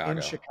it's in Chicago.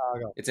 In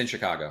Chicago. It's in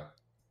Chicago.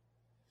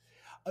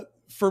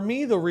 For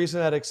me, the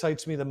reason that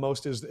excites me the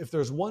most is if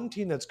there's one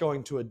team that's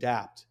going to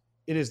adapt,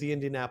 it is the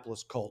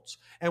Indianapolis Colts.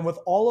 And with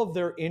all of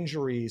their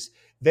injuries,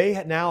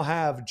 they now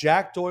have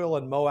Jack Doyle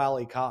and Mo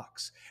Alley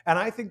Cox. And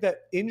I think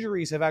that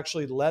injuries have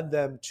actually led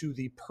them to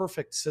the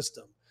perfect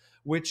system,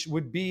 which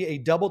would be a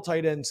double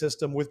tight end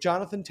system with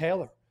Jonathan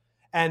Taylor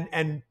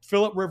and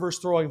Phillip Rivers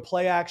throwing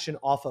play action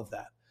off of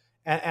that.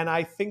 And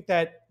I think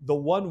that the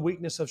one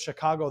weakness of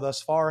Chicago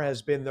thus far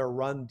has been their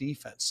run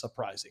defense,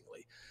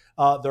 surprisingly.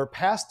 Their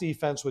pass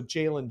defense with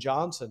Jalen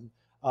Johnson,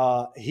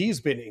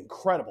 he's been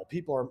incredible.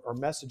 People are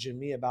messaging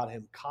me about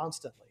him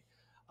constantly.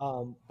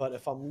 But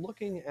if I'm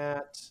looking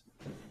at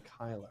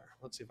Kyler,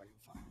 let's see if I can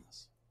find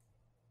this.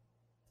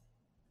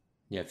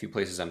 Yeah, a few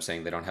places I'm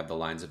saying they don't have the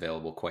lines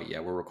available quite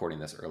yet. We're recording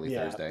this early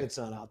Thursday. It's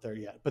not out there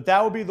yet. But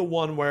that would be the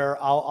one where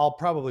I'll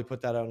probably put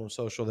that out on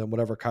social then,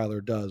 whatever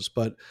Kyler does.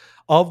 But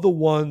of the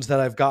ones that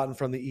I've gotten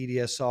from the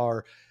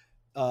EDSR,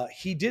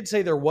 he did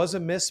say there was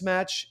a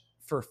mismatch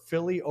for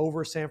Philly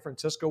over San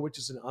Francisco, which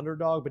is an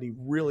underdog, but he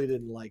really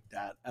didn't like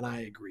that. And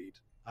I agreed.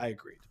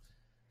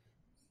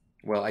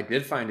 Well, I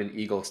did find an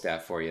Eagle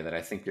stat for you that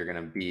I think you're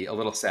going to be a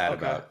little sad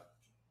about.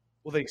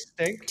 Well, they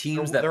stink.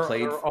 Teams that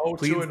played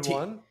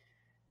 0-2-1.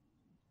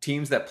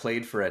 Teams that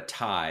played for a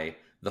tie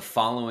the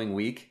following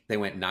week, they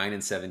went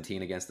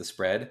 9-17 against the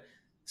spread.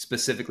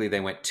 Specifically, they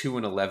went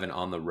 2-11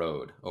 on the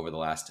road over the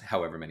last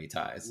however many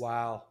ties.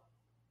 Wow.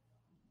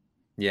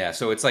 Yeah,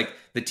 so it's like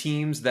the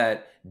teams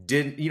that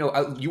didn't,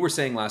 you were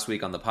saying last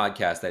week on the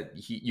podcast that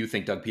you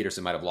think Doug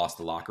Peterson might have lost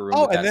the locker room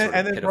with that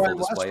sort of pitiful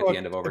display at the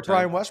end of overtime.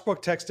 Brian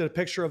Westbrook texted a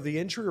picture of the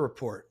injury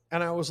report,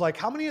 and I was like,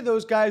 how many of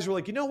those guys were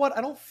like, you know what,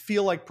 I don't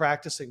feel like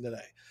practicing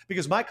today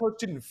because my coach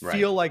didn't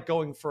feel like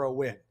going for a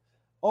win.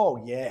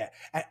 Oh, yeah.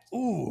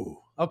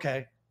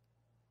 Okay.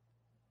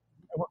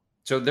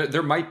 So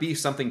there might be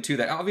something to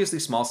that. Obviously,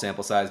 small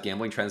sample size,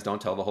 gambling trends don't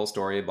tell the whole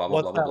story, blah,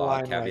 blah, blah, blah,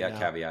 blah.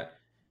 Caveat.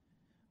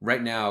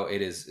 Right now,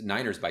 it is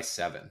Niners by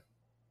 7.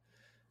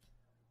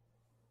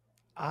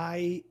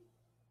 I'm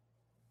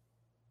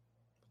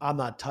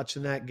not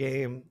touching that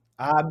game.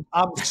 I'm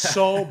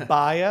so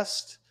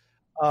biased.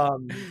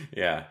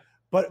 Yeah.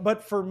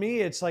 But for me,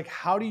 it's like,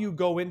 how do you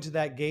go into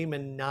that game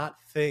and not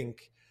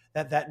think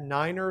that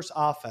Niners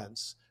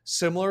offense,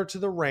 similar to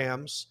the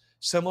Rams,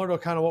 similar to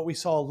kind of what we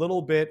saw a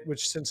little bit with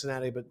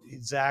Cincinnati, but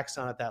Zach's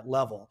not at that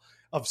level,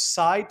 of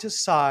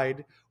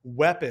side-to-side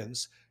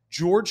weapons.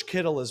 George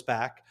Kittle is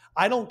back.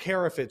 I don't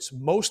care if it's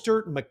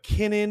Mostert,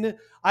 McKinnon.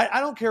 I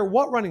don't care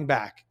what running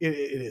back it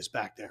is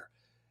back there.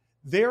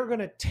 They're going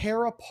to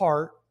tear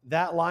apart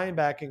that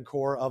linebacking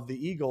core of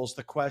the Eagles.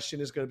 The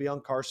question is going to be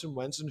on Carson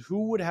Wentz, and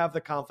who would have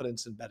the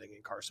confidence in betting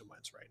in Carson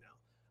Wentz right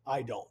now?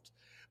 I don't.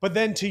 But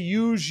then to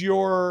use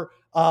your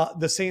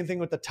the same thing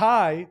with the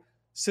tie,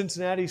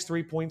 Cincinnati's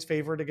 3 points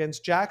favored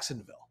against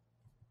Jacksonville.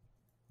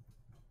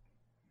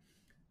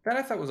 That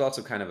I thought was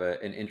also kind of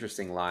an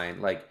interesting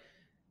line. Like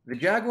the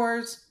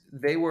Jaguars,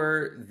 they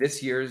were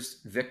this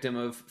year's victim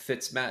of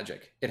Fitz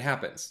magic. It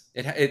happens.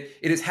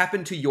 It has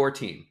happened to your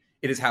team.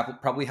 It has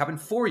probably happened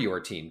for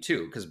your team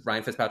too, because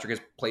Ryan Fitzpatrick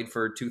has played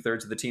for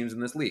 2/3 of the teams in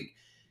this league.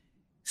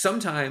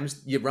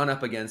 sometimes you run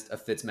up against a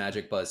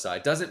Fitzmagic buzzsaw.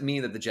 It doesn't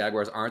mean that the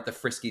Jaguars aren't the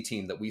frisky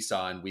team that we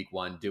saw in week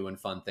 1 doing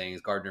fun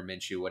things, Gardner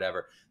Minshew,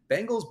 whatever.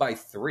 Bengals by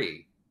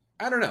 3.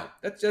 I don't know.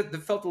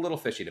 That felt a little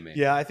fishy to me.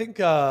 Yeah, I think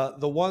the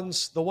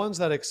ones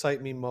that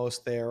excite me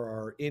most there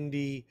are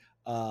Indy.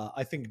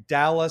 I think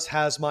Dallas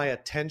has my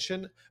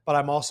attention, but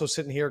I'm also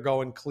sitting here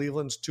going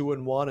Cleveland's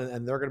 2-1,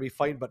 and they're going to be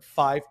fighting but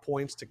 5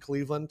 points to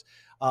Cleveland.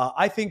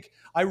 I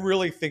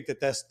really think that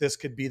this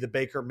could be the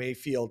Baker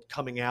Mayfield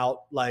coming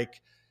out.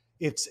 Like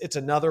it's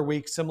another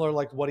week similar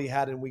like what he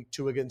had in week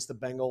 2 against the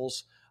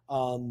Bengals.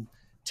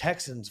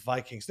 Texans,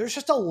 Vikings. There's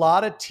just a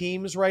lot of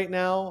teams right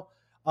now.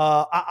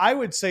 I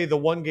would say the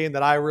one game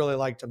that I really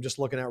liked, I'm just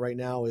looking at right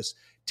now, is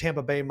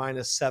Tampa Bay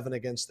 -7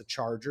 against the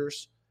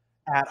Chargers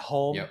at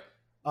home. Yep.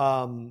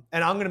 And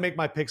I'm going to make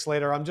my picks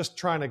later. I'm just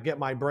trying to get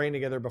my brain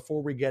together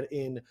before we get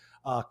in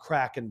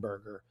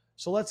Krackomberger.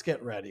 So let's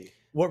get ready.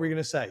 What were you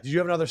going to say? Did you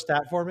have another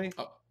stat for me?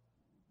 Oh,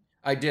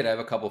 I did. I have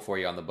a couple for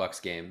you on the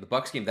Bucs game. The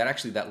Bucs game,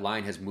 that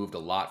line has moved a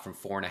lot from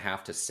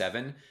 4.5 to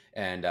 7.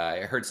 And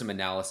I heard some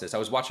analysis. I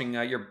was watching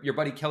your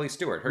buddy Kelly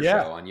Stewart, her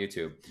show on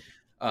YouTube.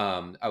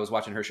 I was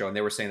watching her show, and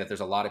they were saying that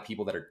there's a lot of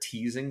people that are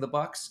teasing the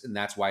Bucs, and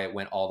that's why it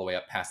went all the way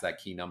up past that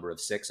key number of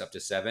 6 up to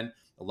 7.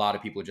 A lot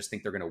of people just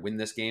think they're going to win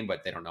this game,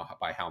 but they don't know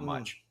by how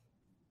much.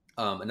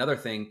 Another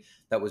thing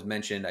that was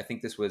mentioned, I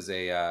think this was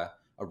a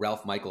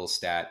Ralph Michaels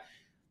stat.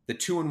 The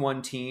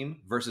 2-1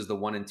 team versus the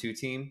 1-2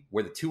 team,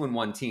 where the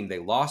 2-1 team, they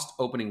lost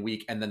opening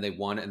week and then they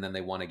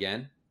won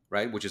again,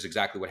 right? Which is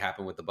exactly what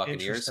happened with the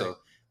Buccaneers. So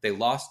they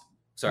lost.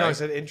 Sorry, no, I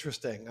said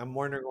interesting. I'm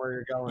wondering where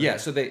you're going. Yeah,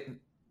 so the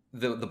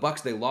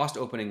Bucs, they lost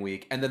opening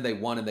week and then they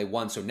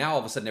won. So now all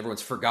of a sudden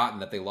everyone's forgotten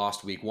that they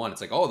lost week 1.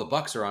 It's like, oh, the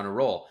Bucs are on a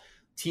roll.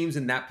 Teams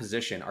in that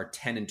position are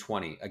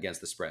 10-20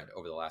 against the spread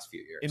over the last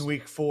few years. In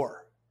week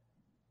 4.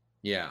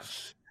 Yeah.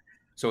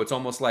 So it's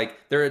almost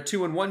like they're a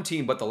 2-1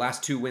 team, but the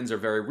last 2 wins are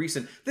very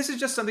recent. This is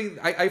just something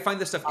I find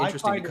this stuff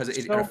interesting because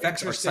it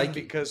affects our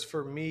psyche. Because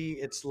for me,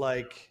 it's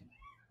like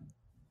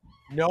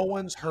no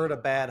one's heard a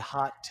bad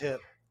hot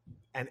tip,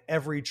 and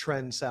every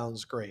trend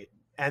sounds great,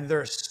 and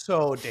they're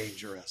so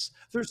dangerous.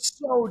 They're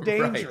so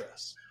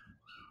dangerous.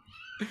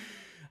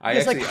 Right.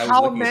 It's like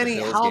how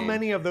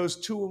many of those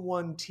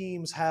 2-1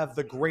 teams have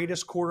the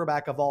greatest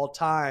quarterback of all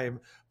time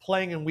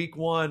playing in week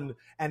 1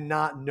 and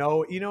not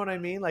know? You know what I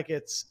mean? Like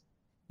it's.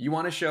 You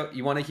want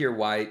to hear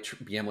why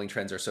gambling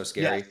trends are so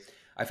scary? Yes.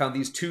 I found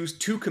these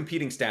two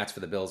competing stats for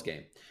the Bills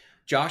game.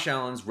 Josh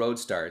Allen's road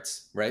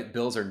starts, right?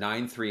 Bills are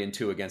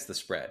 9-3-2 against the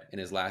spread in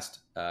his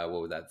last,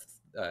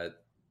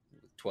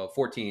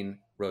 14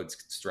 road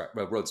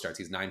starts.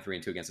 He's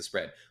 9-3-2 against the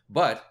spread.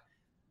 But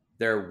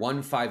they're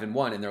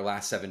 1-5-1 in their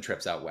last 7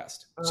 trips out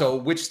west. So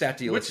which stat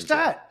do you listen to? Which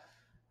stat?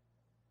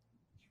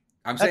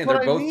 I'm saying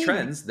they're both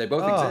trends. They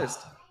both exist.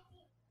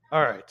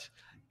 All right.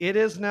 It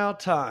is now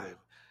time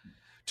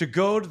to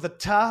go to the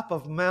top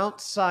of Mount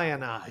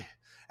Sinai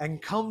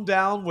and come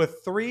down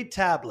with 3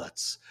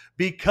 tablets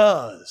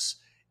because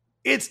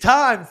it's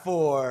time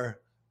for...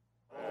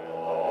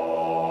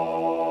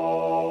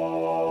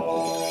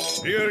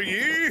 Hear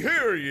ye,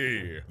 hear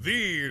ye.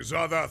 These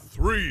are the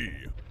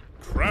 3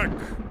 Crack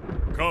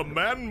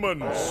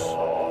Commandments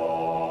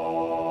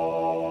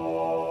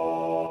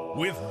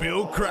with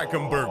Bill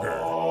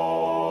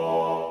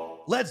Krackomberger.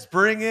 Let's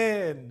bring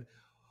in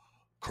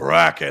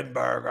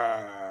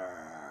Krackomberger.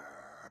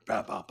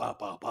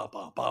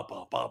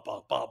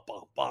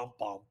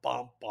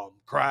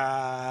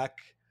 Crack.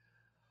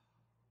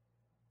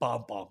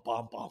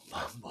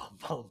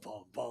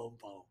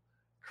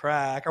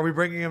 Crack. Are we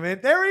bringing him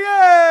in? There he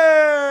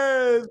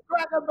is!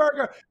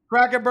 Krackomberger.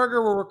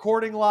 Krackomberger, we're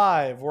recording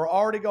live. We're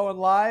already going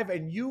live,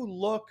 and you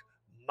look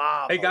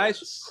marvelous. Hey,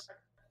 guys.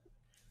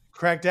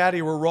 Crack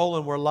Daddy, we're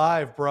rolling. We're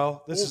live,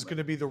 bro. This is going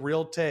to be the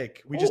real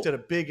take. We just did a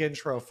big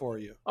intro for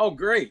you. Oh,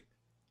 great.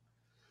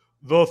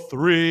 The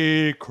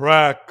 3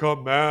 Crack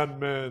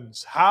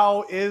Commandments.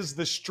 How is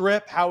the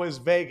Strip? How is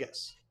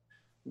Vegas?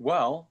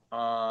 Well,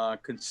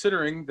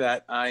 considering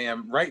that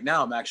right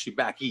now I'm actually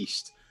back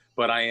east,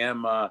 but I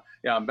am,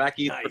 I'm back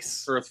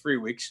east for 3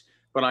 weeks,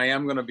 but I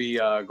am going to be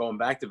going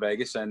back to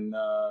Vegas, and,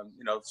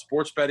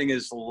 sports betting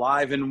is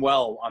alive and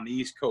well on the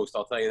East Coast.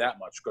 I'll tell you that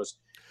much, because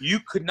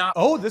you could not.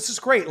 Oh, this is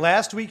great.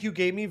 Last week you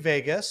gave me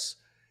Vegas.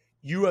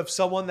 You have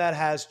someone that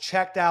has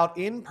checked out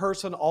in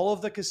person all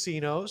of the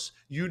casinos.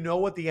 You know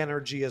what the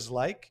energy is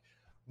like.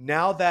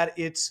 Now that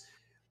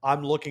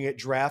I'm looking at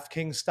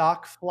DraftKings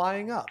stock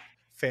flying up,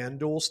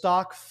 FanDuel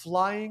stock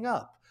flying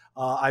up.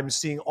 I'm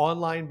seeing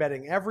online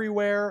betting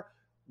everywhere.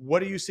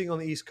 What are you seeing on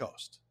the East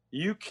Coast?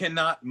 You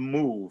cannot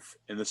move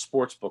in the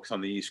sports books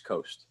on the East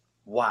Coast.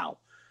 Wow.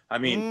 I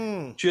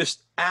mean,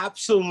 just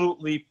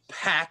absolutely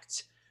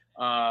packed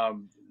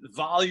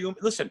volume.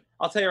 Listen,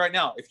 I'll tell you right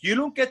now, if you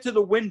don't get to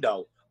the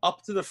window,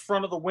 up to the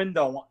front of the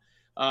window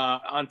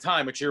on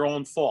time, it's your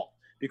own fault,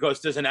 because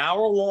there's an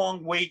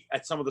hour-long wait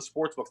at some of the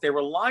sports books. They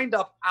were lined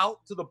up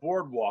out to the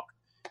boardwalk,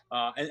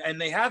 and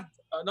they have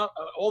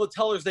all the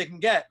tellers they can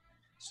get.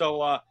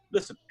 So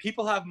listen,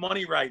 people have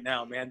money right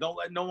now, man. Don't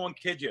let no one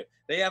kid you.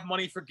 They have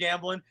money for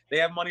gambling. They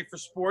have money for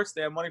sports.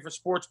 They have money for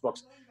sports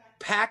books.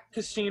 Packed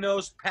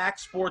casinos, packed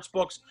sports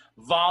books,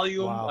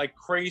 volume like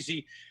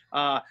crazy.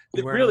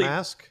 Wearing a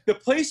mask? A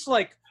place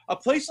like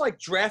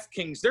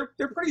DraftKings,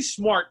 they're pretty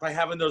smart by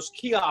having those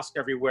kiosks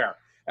everywhere.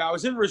 I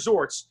was in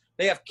resorts.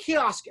 They have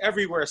kiosks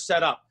everywhere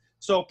set up.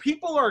 So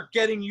people are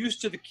getting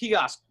used to the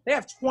kiosk. They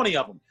have 20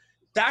 of them.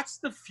 That's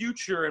the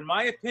future, in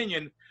my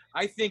opinion.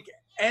 I think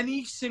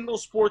any single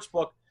sports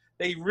book,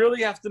 they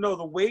really have to know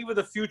the wave of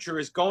the future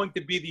is going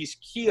to be these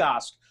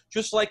kiosks,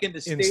 just like in the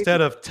stadiums.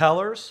 Instead of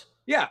tellers?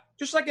 Yeah,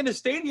 just like in the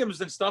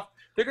stadiums and stuff,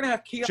 they're going to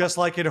have kiosks. Just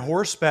like in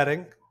horse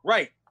betting.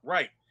 Right.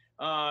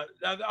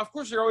 Of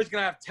course, they're always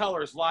going to have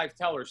tellers, live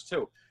tellers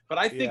too. But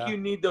I think you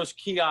need those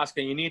kiosks,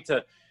 and you need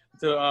to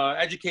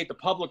educate the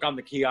public on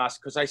the kiosks,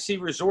 because I see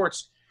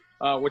resorts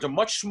with a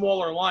much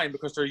smaller line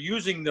because they're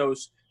using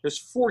those. There's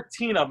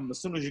 14 of them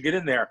as soon as you get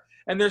in there.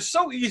 And they're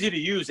so easy to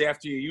use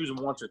after you use them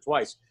once or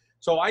twice.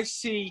 So I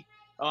see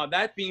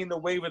that being the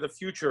wave of the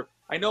future.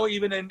 I know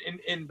even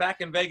in back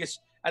in Vegas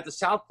at the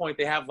South Point,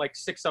 they have like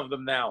 6 of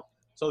them now.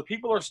 So the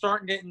people are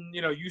starting getting,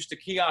 used to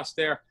kiosks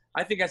there.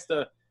 I think that's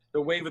the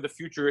wave of the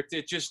future.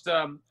 It's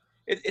going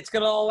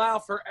to allow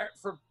for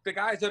the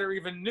guys that are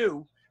even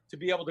new to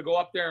be able to go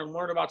up there and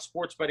learn about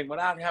sports betting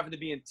without having to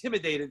be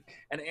intimidated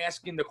and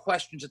asking the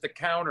questions at the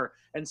counter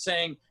and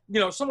saying,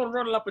 someone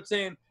running up and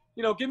saying,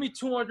 give me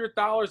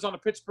 $200 on the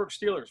Pittsburgh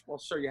Steelers. Well,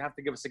 sir, you have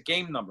to give us a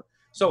game number.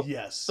 So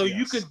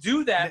you could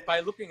do that by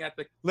looking at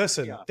the.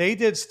 Listen, they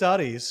did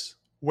studies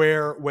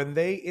where when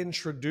they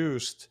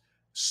introduced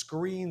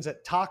screens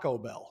at Taco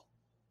Bell,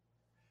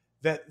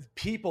 that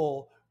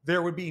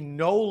there would be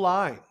no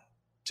line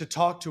to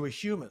talk to a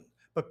human,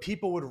 but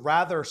people would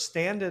rather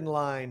stand in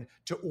line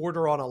to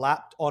order on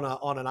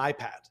an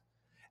iPad.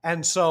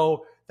 And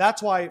so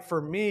that's why,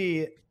 for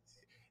me,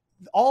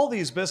 all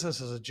these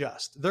businesses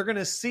adjust. They're going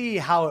to see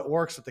how it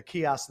works with the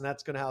kiosks, and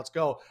that's going to how it's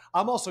go.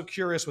 I'm also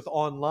curious with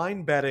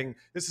online betting.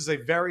 This is I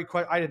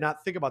did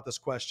not think about this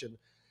question.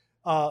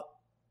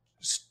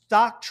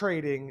 Stock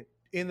trading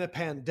in the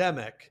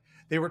pandemic,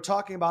 they were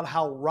talking about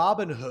how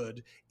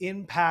Robinhood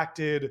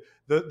impacted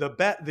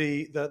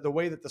the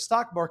way that the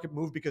stock market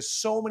moved, because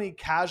so many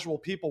casual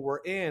people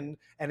were in,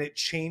 and it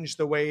changed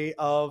the way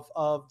of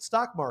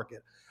stock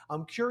market.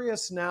 I'm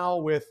curious now,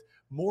 with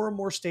more and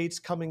more states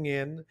coming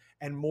in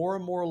and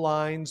more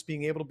lines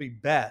being able to be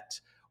bet,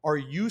 are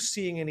you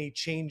seeing any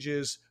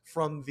changes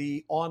from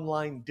the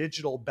online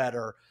digital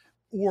bettor,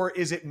 or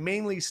is it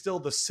mainly still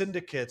the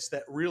syndicates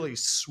that really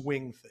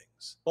swing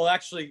things? Well,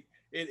 actually,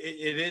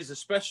 it is,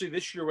 especially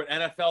this year with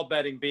NFL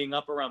betting being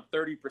up around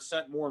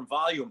 30% more in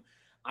volume.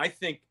 I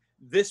think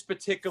this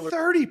particular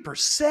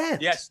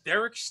 30%. Yes,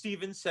 Derek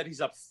Stevens said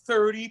he's up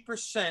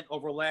 30%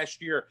 over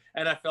last year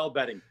NFL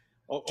betting.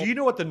 Do you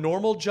know what the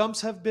normal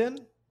jumps have been?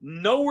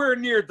 Nowhere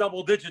near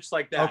double digits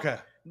like that. Okay.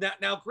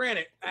 Now,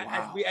 granted,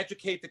 as we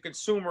educate the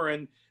consumer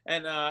and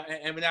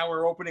now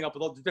we're opening up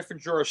all the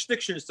different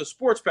jurisdictions to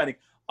sports betting,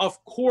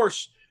 of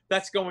course,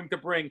 that's going to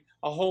bring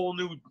a whole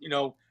new,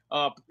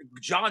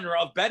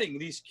 genre of betting.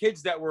 These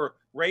kids that were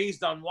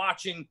raised on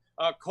watching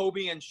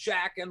Kobe and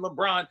Shaq and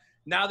LeBron,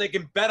 now they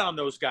can bet on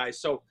those guys.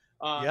 So,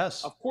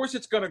 yes, of course,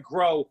 it's going to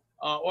grow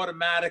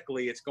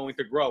automatically. It's going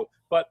to grow,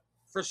 but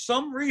for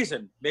some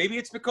reason, maybe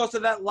it's because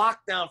of that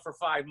lockdown for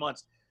 5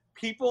 months,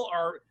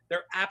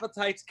 their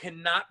appetites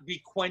cannot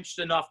be quenched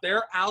enough.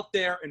 They're out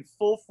there in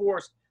full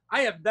force.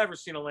 I have never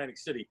seen Atlantic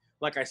City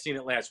like I seen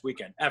it last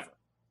weekend, ever.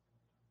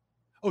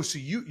 Oh, so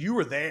you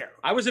were there.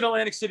 I was in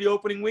Atlantic City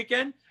opening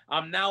weekend.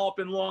 I'm now up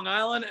in Long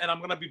Island, and I'm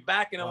going to be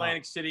back in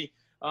Atlantic City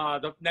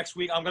the next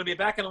week. I'm going to be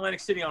back in Atlantic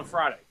City on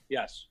Friday.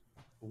 Yes.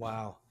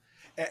 Wow.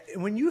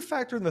 When you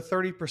factor in the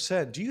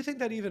 30%, do you think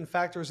that even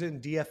factors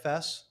in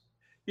DFS?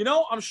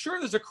 I'm sure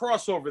there's a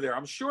crossover there.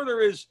 I'm sure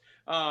there is.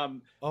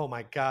 Oh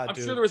my God, I'm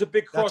sure there was a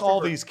big crossover. That's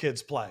all these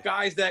kids play.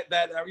 Guys that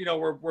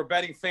were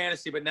betting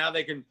fantasy, but now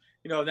they can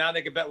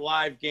bet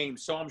live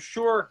games. So I'm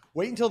sure.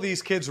 Wait until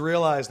these kids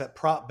realize that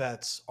prop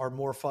bets are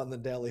more fun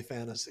than daily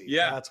fantasy.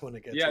 Yeah, that's when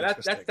it gets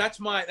interesting.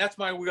 That's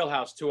my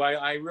wheelhouse too.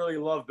 I really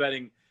love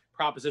betting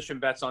proposition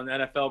bets on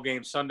NFL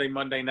games Sunday,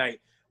 Monday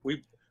night.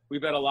 We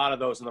bet a lot of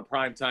those in the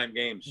primetime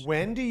games.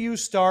 When do you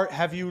start?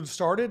 Have you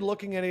started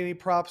looking at any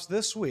props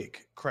this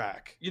week,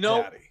 Crack?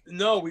 Daddy?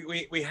 No,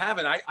 we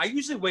haven't. I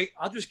usually wait.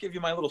 I'll just give you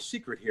my little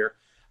secret here.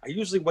 I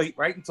usually wait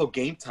right until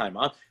game time.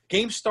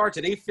 Game starts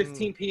at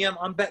 8:15 p.m.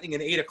 I'm betting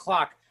at 8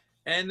 o'clock,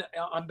 and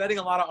I'm betting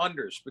a lot of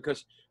unders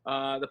because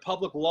the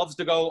public loves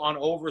to go on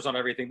overs on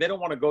everything. They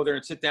don't want to go there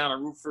and sit down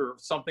and root for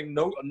something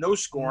no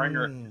scoring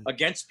or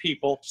against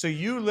people. So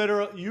you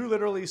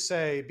literally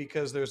say,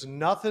 because there's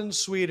nothing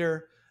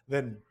sweeter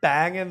than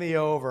banging the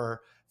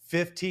over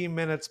 15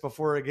 minutes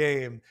before a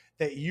game,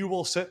 that you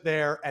will sit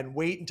there and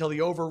wait until the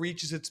over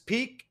reaches its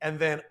peak and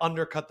then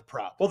undercut the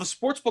prop. Well, the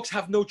sports books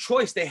have no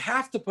choice. They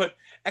have to put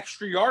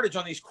extra yardage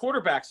on these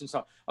quarterbacks and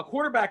stuff. A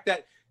quarterback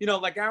that,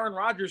 like Aaron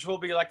Rodgers will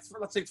be like,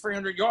 let's say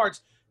 300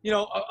 yards,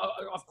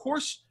 of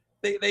course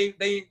they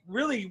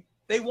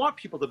they want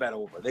people to bet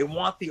over. They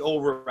want the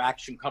over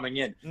action coming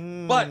in.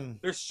 But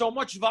there's so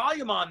much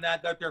volume on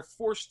that they're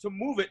forced to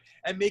move it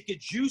and make it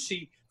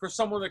juicy for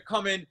someone to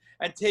come in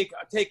and take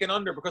an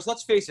under. Because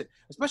let's face it,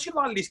 especially a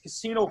lot of these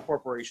casino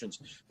corporations,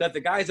 that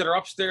the guys that are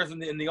upstairs in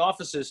the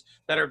offices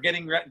that are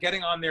getting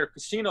on their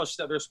casino,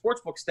 their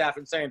sportsbook staff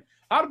and saying,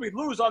 how did we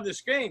lose on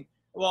this game?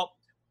 Well,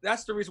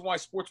 that's the reason why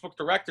sportsbook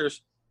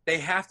directors, they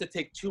have to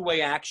take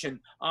two-way action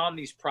on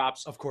these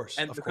props. Of course.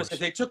 Because if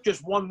they took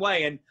just one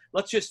way, and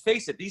let's just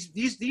face it,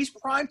 these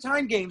prime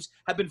time games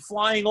have been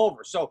flying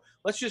over. So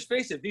let's just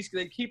face it,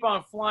 they keep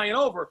on flying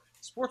over.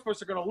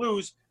 Sportsbooks are going to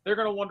lose. They're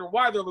going to wonder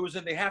why they're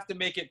losing. They have to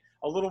make it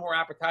a little more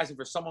appetizing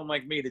for someone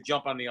like me to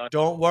jump on the under.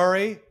 Don't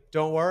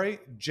worry.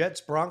 Jets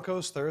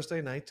Broncos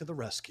Thursday night to the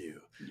rescue.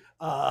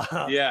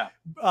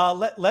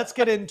 Let's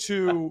get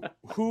into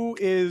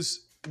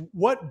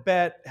what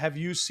bet have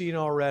you seen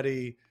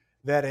already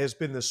that has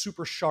been the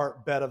super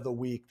sharp bet of the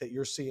week that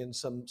you're seeing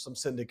some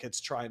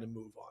syndicates trying to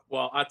move on?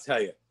 Well, I'll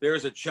tell you,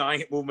 there's a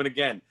giant movement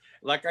again.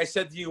 Like I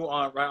said to you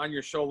right on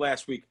your show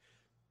last week,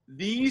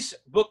 these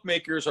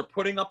bookmakers are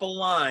putting up a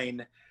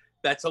line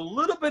that's a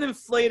little bit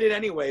inflated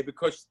anyway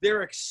because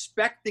they're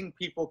expecting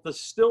people to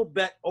still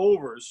bet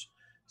overs.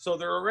 So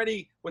they're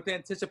already, with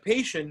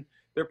anticipation,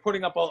 they're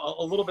putting up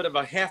a little bit of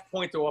a half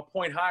point to a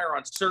point higher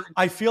on certain.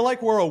 I feel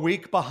like we're a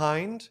week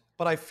behind,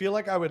 but I feel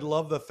like I would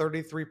love the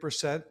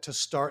 33% to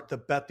start the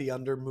bet the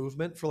under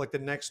movement for like the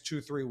next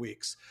 2-3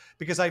 weeks,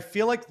 because I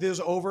feel like those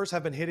overs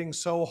have been hitting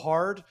so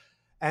hard.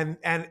 And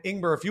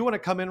Ingber, if you want to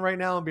come in right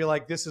now and be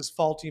like, this is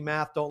faulty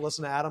math, don't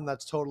listen to Adam,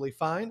 that's totally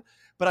fine.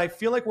 But I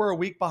feel like we're a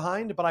week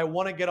behind, but I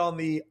want to get on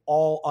the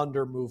all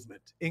under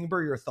movement.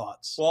 Ingber, your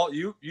thoughts? Well,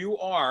 you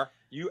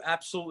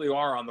absolutely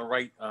are on the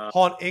right.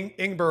 Hold on,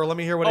 Ingber, let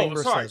me hear what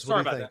Ingber says.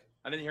 Sorry about that.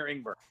 I didn't hear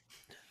Ingber.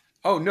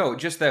 Oh, no,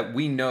 just that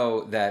we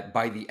know that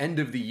by the end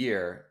of the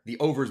year, the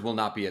overs will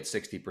not be at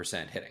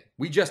 60% hitting.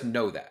 We just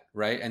know that,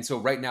 right? And so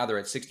right now they're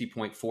at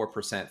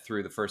 60.4%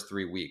 through the first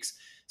 3 weeks.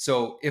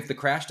 So if the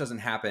crash doesn't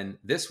happen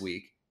this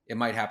week, it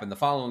might happen the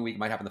following week,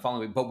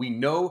 but we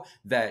know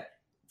that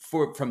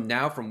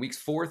from weeks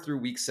 4 through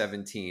week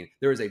 17,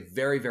 there is a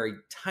very, very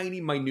tiny,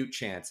 minute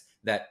chance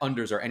that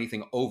unders are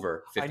anything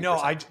over 50%. I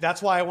know.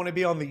 That's why I want to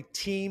be on the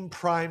team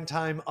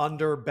primetime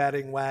under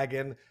betting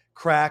wagon.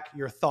 Crack,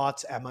 your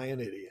thoughts. Am I an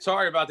idiot?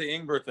 Sorry about the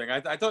Ingber thing.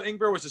 I thought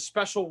Ingber was a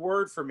special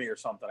word for me or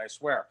something. I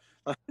swear.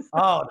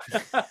 Oh,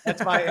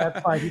 that's my.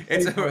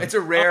 It's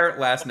a rare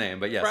last name,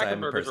 but yes, I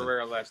am a person. Krackomberger is a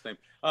rare last name.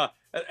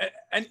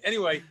 And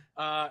anyway,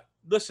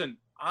 listen,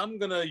 I'm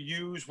gonna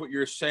use what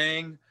you're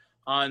saying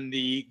on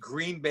the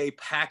Green Bay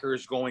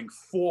Packers going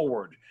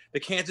forward, the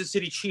Kansas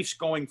City Chiefs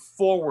going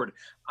forward.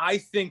 I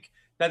think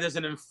that is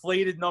an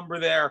inflated number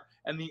there,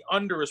 and the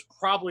under is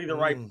probably the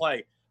right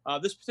play.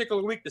 This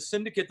particular week, the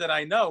syndicate that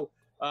I know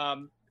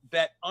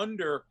bet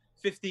under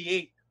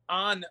 58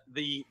 on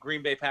the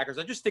Green Bay Packers.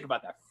 I just think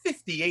about that,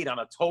 58 on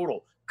a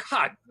total.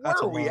 God, where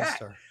are we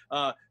at?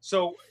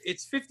 So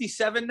it's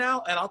 57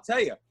 now, and I'll tell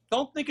you,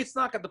 don't think it's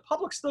not going to – the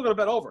public's still going to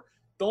bet over.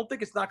 Don't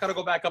think it's not going to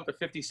go back up to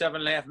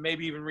 57.5,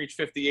 maybe even reach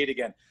 58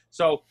 again.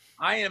 So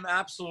I am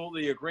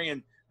absolutely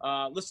agreeing.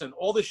 Listen,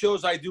 all the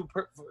shows I do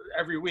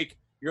every week,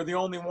 you're the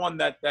only one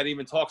that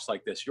even talks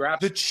like this. You're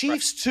absolutely the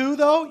Chiefs right. Too,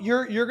 though.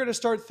 You're going to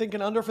start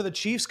thinking under for the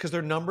Chiefs because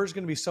their number is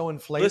going to be so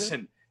inflated.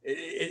 Listen,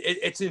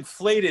 it's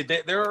inflated.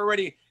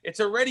 It's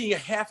already a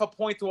half a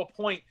point to a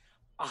point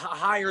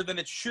higher than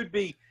it should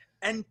be,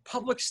 and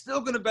public's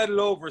still going to bet it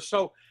over.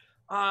 So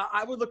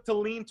I would look to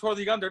lean toward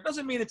the under. It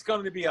doesn't mean it's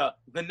going to be a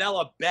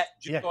vanilla bet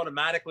just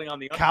automatically on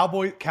the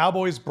under.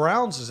 Cowboys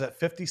Browns is at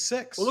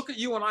 56. Well, look at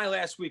you and I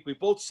last week. We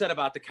both said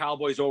about the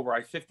Cowboys over.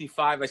 I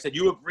 55. I said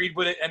you agreed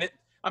with it, and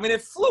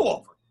it flew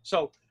over.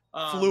 So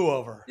flew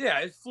over. Yeah,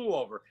 it flew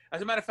over.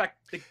 As a matter of fact,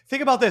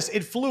 think about this: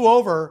 it flew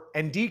over,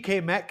 and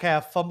DK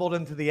Metcalf fumbled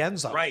into the end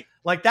zone. Right,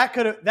 like that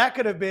could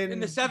have been in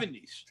the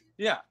 70s.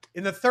 Yeah,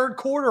 in the third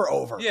quarter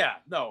over. Yeah,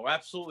 no,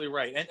 absolutely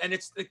right. And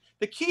it's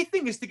the key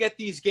thing is to get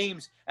these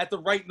games at the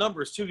right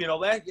numbers too. You know,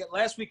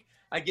 last week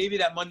I gave you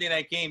that Monday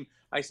night game.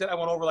 I said I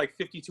went over like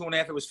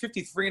 52.5. It was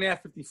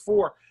 53.5,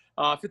 54,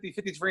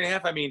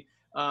 53.5. I mean,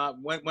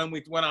 when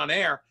we went on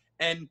air,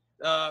 and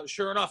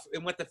sure enough,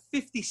 it went to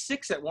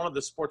 56 at one of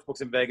the sports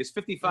books in Vegas,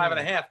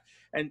 55.5,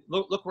 and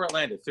look where it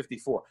landed,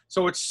 54.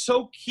 So it's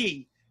so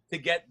key to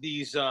get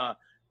these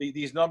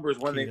numbers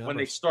when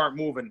they start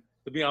moving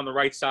to be on the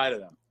right side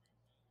of them.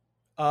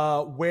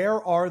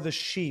 Where are the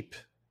sheep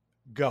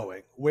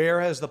going? Where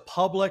has the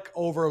public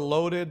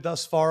overloaded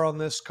thus far on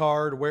this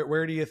card?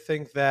 Where do you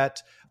think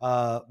that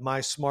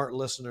my smart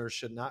listeners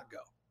should not go?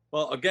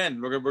 Well, again,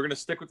 we're going to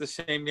stick with the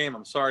same game.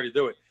 I'm sorry to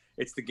do it.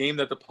 It's the game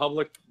that the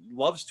public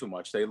loves too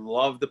much. They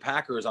love the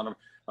Packers on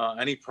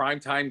any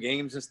primetime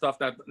games and stuff.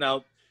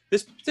 Now,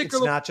 this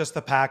particular, it's not just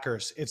the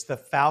Packers. It's the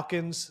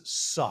Falcons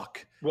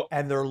suck,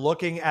 and they're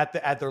looking at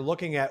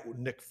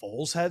Nick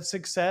Foles had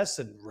success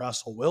and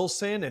Russell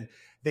Wilson, and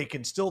they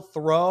can still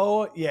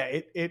throw.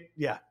 Yeah,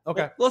 okay.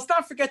 Well, let's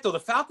not forget though, the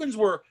Falcons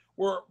were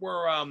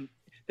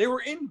they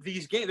were in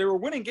these games. They were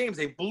winning games.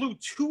 They blew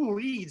 2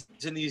 leads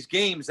in these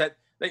games that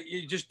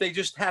They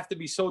just have to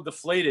be so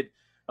deflated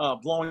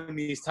blowing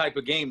these type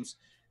of games.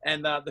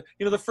 And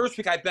the first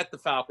week I bet the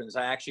Falcons.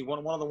 I actually one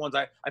of the ones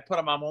I put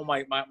them on all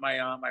my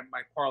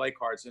parlay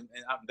cards out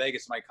in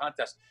Vegas, my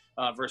contest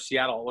versus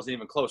Seattle. It wasn't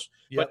even close.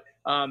 Yep.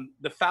 But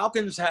the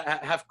Falcons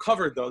have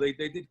covered, though. They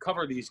did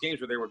cover these games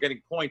where they were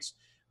getting points.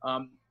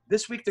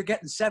 This week they're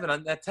getting 7.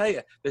 I tell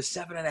you, there's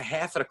 7.5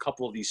 at a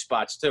couple of these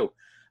spots too.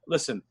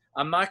 Listen,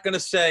 I'm not going to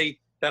say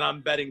that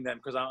I'm betting them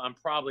because I'm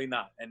probably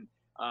not. And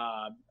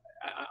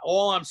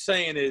all I'm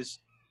saying is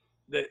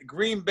that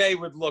Green Bay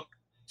would look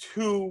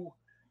too.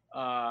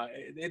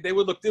 It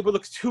would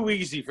look too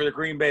easy for the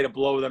Green Bay to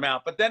blow them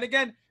out. But then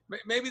again,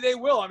 maybe they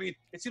will. I mean,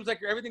 it seems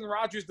like everything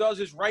Rodgers does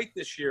is right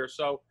this year.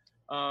 So,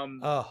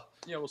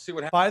 we'll see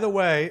what happens. By the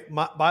way,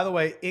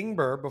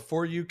 Ingber,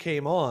 before you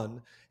came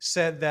on,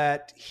 said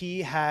that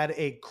he had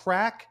a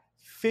crack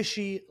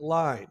fishy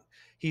line.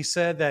 He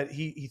said that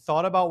he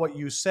thought about what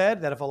you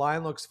said, that if a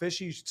line looks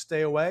fishy, you should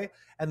stay away.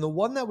 And the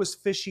one that was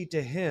fishy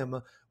to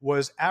him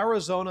was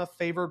Arizona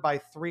favored by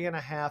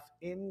 3.5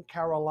 in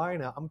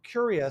Carolina. I'm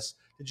curious,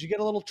 did you get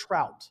a little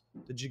trout?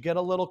 Did you get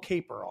a little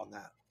caper on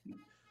that?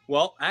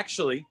 Well,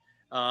 actually,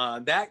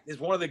 that is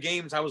one of the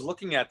games I was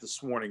looking at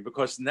this morning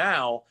because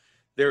now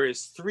there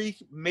is 3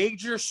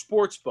 major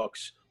sports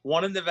books,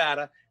 one in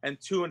Nevada and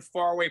 2 in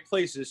faraway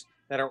places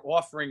that are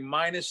offering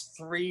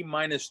 -3,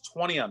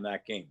 -20 on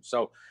that game.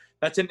 So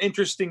that's an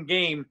interesting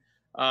game,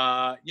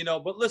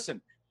 but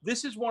listen,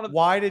 this is one of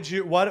Why did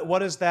you, what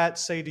does that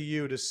say to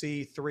you to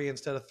see 3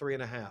 instead of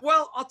 3.5?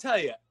 Well, I'll tell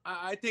you,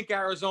 I think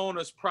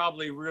Arizona's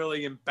probably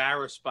really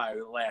embarrassed by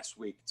it last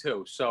week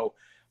too. So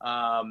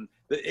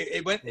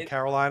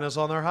Carolina's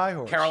on their high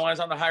horse. Carolina's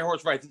on the high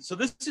horse, right? So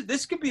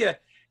this could be an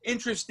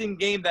interesting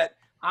game that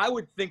I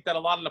would think that a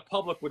lot of the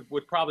public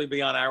would probably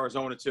be on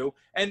Arizona too.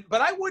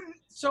 But I wouldn't.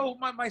 So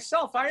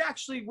myself, I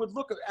actually would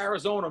look at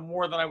Arizona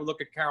more than I would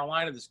look at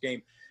Carolina this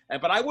game.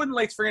 But I wouldn't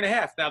lay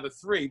 3.5. Now the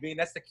 3, being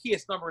that's the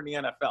keyest number in the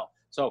NFL.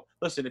 So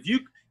listen, if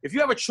you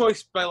have a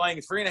choice by laying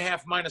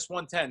 3.5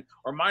 -110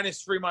 or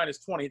 -3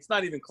 -20, it's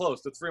not even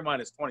close. The 3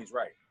 -20 is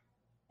right.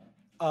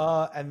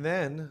 And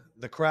then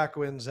the Crack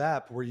Wins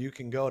app, where you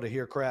can go to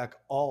hear Crack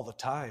all the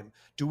time.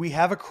 Do we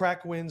have a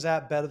Crack Wins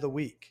app bet of the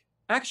week?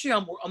 Actually,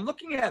 I'm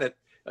looking at it.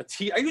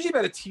 I usually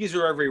bet a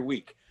teaser every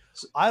week.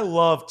 I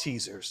love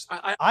teasers.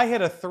 I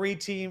hit a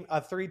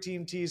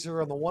three-team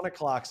teaser on the 1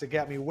 o'clocks that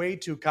got me way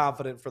too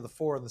confident for the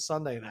 4 on the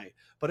Sunday night,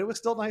 but it was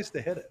still nice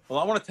to hit it. Well,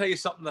 I want to tell you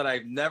something that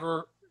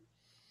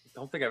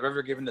don't think I've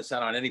ever given this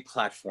out on any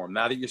platform.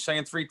 Now that you're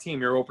saying 3-team,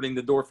 you're opening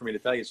the door for me to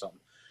tell you something.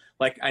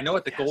 Like I know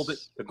at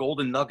the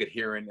Golden Nugget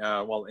here in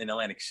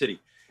Atlantic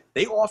City,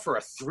 they offer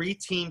a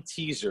 3-team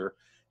teaser.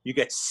 You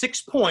get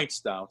 6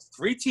 points now.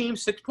 3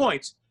 teams, 6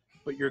 points.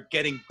 But you're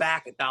getting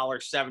back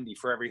 $1.70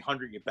 for every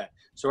 100 you bet.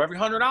 So every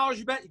 $100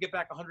 you bet, you get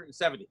back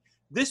 170.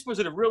 This was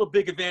a real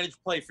big advantage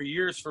play for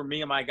years for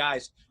me and my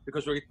guys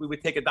because we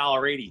would take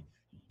 $1.80.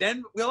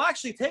 Then we'll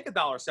actually take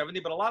 $1.70,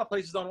 but a lot of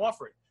places don't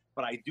offer it.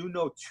 But I do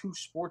know 2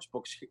 sports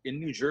books in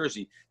New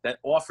Jersey that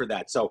offer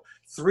that. So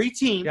 3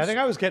 teams. Yeah, I think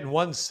I was getting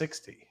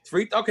 160.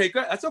 3. Okay,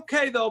 good. That's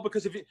okay though,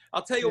 because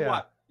I'll tell you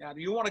what. Now,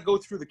 you want to go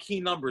through the key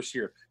numbers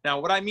here. Now,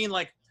 what I mean,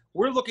 like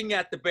we're looking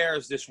at the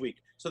Bears this week.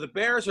 So the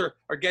Bears are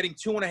getting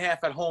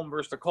 2.5 at home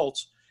versus the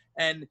Colts.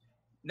 And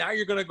now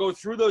you're going to go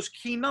through those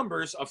key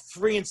numbers of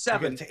 3 and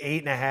 7 to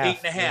 8.5.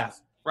 8.5. Yeah.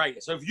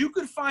 Right. So if you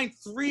could find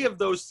 3 of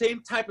those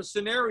same type of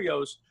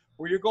scenarios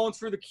where you're going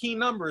through the key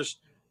numbers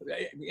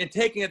and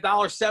taking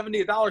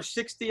 $1.70,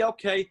 $1.60,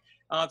 okay,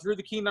 through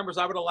the key numbers,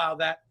 I would allow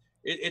that.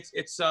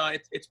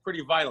 It's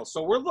pretty vital.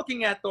 So we're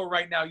looking at though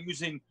right now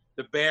using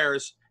the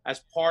Bears as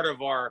part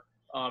of our.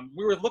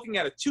 We were looking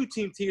at a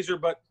 2-team teaser,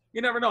 but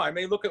you never know. I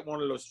may look at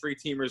one of those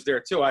 3-teamers there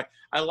too.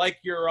 I like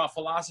your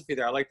philosophy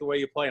there. I like the way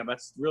you play them.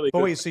 That's really good.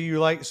 But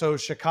wait, so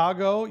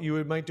Chicago,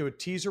 you might do a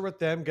teaser with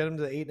them, get them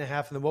to the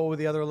 8.5, and then what would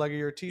the other leg of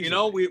your teaser? You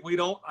know, we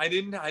don't. I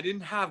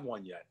didn't have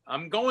one yet.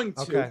 I'm going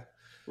to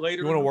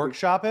later. You want to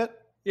workshop it?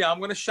 Yeah, I'm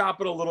going to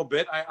shop it a little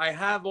bit. I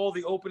have all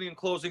the opening and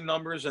closing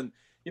numbers, and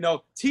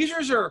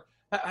teasers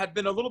have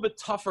been a little bit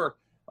tougher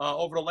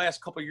over the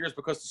last couple of years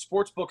because the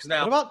sports books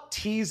now.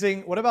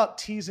 What about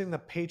teasing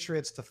the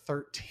Patriots to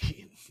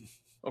 13?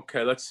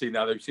 Okay, let's see.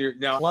 Now there's here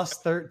now plus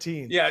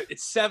 13. Yeah,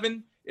 it's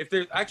 7. If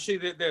there's actually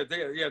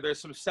there's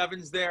some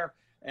 7s there.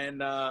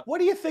 And what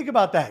do you think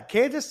about that?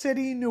 Kansas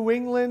City, New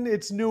England.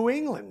 It's New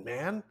England,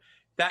 man.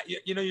 That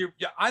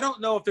I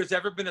don't know if there's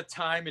ever been a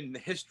time in the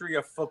history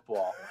of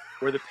football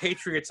where the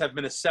Patriots have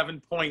been a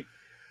 7-point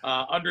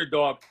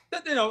underdog.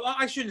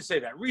 I shouldn't say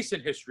that.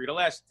 Recent history, the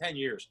last 10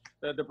 years,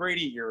 the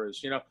Brady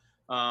eras.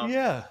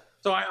 Yeah.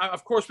 So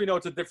of course we know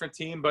it's a different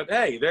team, but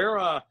hey,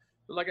 they're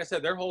like I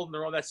said, they're holding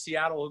their own. That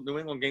Seattle New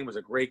England game was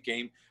a great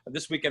game.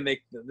 This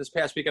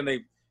past weekend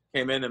they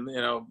came in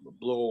and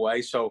blew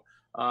away. So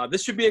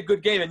this should be a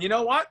good game. And you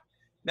know what?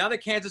 Now that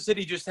Kansas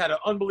City just had an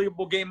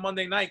unbelievable game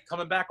Monday night,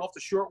 coming back off the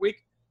short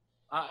week,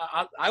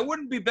 I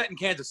wouldn't be betting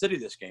Kansas City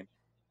this game.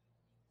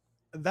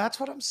 That's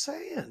what I'm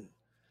saying.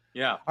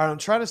 Yeah. All right, I'm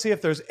trying to see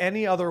if there's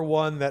any other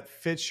one that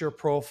fits your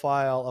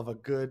profile of a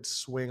good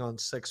swing on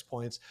 6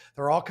 points.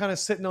 They're all kind of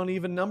sitting on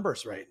even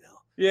numbers right now.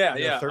 Yeah,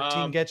 You know, yeah.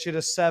 13 gets you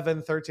to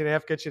 7,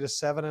 13.5 gets you to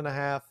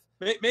 7.5.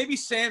 Maybe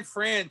San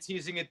Fran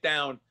teasing it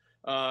down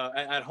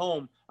at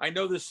home. I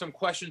know there's some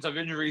questions of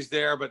injuries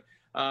there, but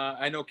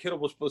I know Kittle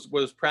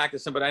was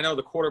practicing, but I know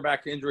the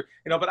quarterback injury.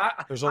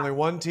 But there's only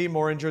one team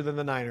more injured than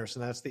the Niners,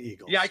 and that's the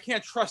Eagles. Yeah, I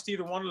can't trust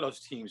either one of those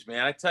teams,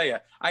 man. I tell you,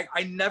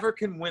 I never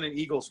can win an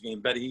Eagles game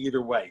betting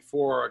either way,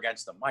 for or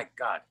against them. My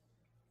God.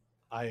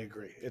 I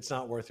agree. It's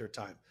not worth your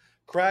time.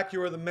 Crack,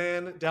 you are the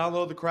man.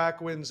 Download the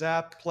Crack Wins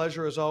app.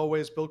 Pleasure as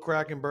always. Bill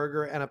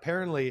Krackomberger. And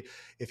apparently,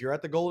 if you're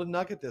at the Golden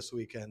Nugget this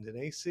weekend in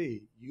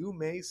AC, you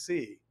may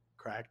see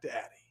Crack Daddy.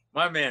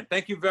 My man,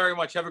 thank you very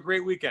much. Have a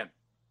great weekend.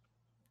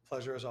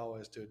 Pleasure as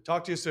always, dude.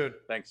 Talk to you soon.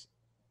 Thanks.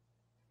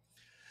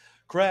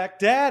 Crack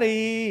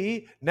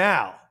Daddy.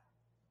 Now,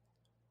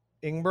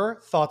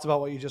 Ingber, thoughts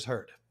about what you just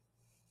heard?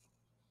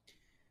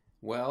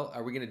 Well,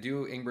 are we going to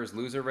do Ingber's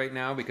loser right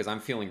now? Because I'm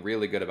feeling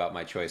really good about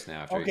my choice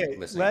now after listening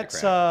let's,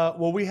 to Crack.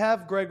 Well, we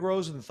have Gregg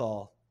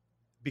Rosenthal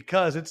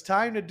because it's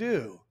time to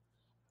do.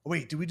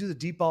 Wait, do we do the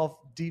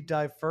deep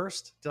dive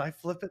first? Did I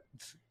flip it?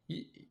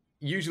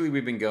 Usually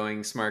we've been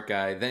going smart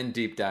guy, then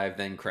deep dive,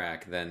 then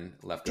Crack, then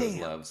Lefkoe's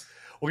loves.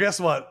 Well, guess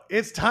what?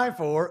 It's time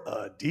for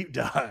a deep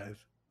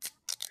dive.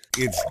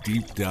 It's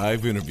deep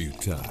dive interview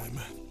time.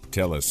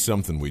 Tell us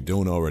something we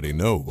don't already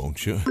know,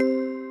 won't you?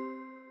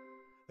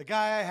 The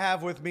guy I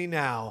have with me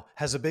now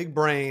has a big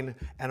brain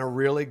and a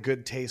really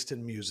good taste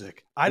in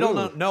music. I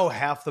don't know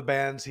half the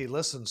bands he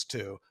listens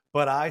to,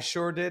 but I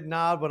sure did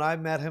nod when I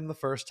met him the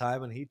first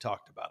time and he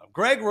talked about them.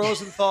 Gregg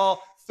Rosenthal,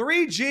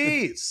 3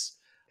 Gs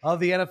of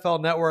the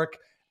NFL Network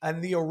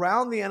and the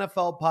Around the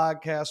NFL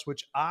podcast,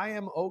 which I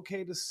am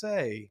okay to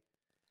say,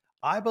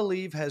 I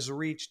believe has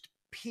reached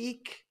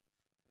peak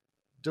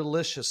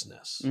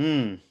deliciousness.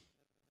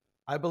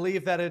 I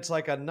believe that it's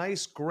like a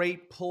nice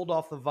grape pulled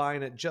off the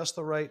vine at just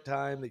the right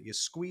time that you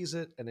squeeze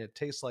it and it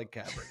tastes like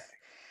Cabernet.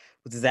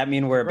 Does that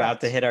mean we're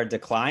about to hit our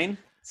decline?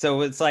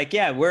 So it's like,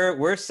 yeah,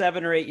 we're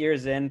 7 or 8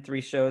 years in,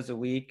 3 shows a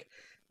week,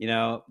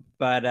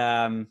 but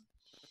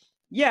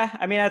yeah,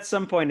 I mean, at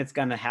some point it's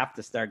going to have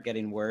to start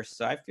getting worse.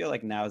 So I feel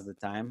like now is the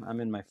time.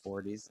 I'm in my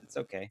 40s. It's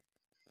okay.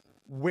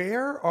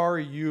 Where are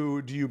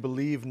you, do you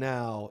believe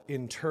now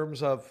in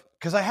terms of,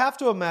 because I have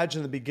to imagine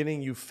in the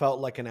beginning you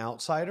felt like an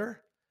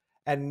outsider.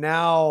 And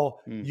now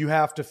you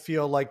have to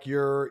feel like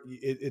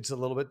it's a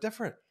little bit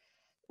different.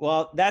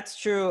 Well, that's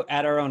true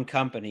at our own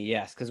company,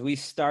 yes, because we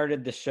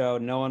started the show.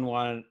 No one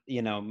wanted,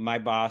 my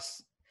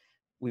boss,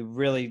 we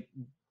really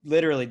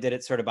literally did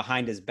it sort of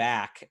behind his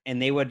back.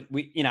 And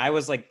I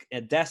was like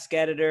a desk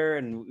editor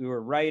and we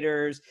were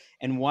writers.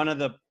 And one of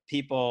the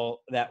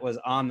people that was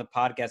on the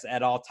podcast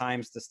at all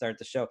times to start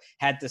the show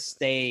had to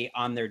stay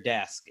on their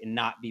desk and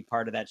not be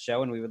part of that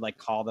show. And we would like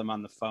call them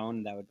on the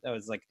phone. That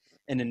was like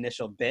an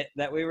initial bit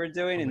that we were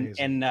doing.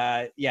 Amazing.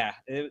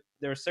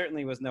 There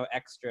certainly was no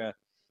extra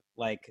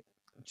like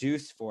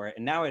juice for it.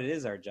 And now it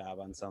is our job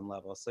on some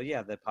level. So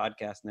yeah, the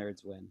podcast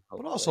nerds win.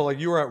 Hopefully. But also like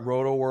you were at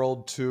Roto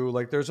World too.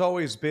 Like there's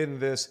always been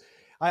this,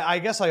 I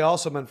guess I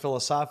also meant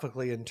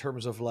philosophically in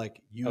terms of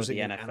like using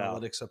an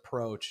analytics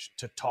approach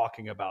to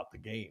talking about the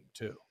game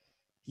too.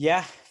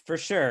 Yeah, for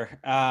sure.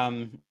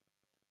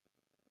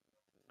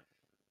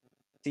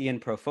 In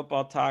Pro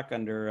Football Talk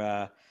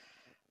under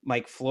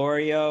Mike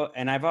Florio,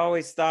 and I've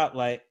always thought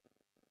like,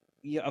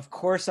 of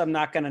course I'm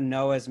not going to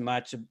know as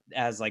much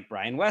as like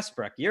Brian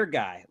Westbrook, your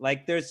guy.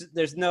 Like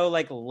there's no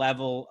like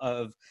level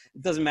of,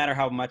 it doesn't matter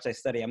how much I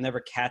study, I'm never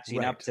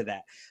catching up to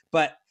that.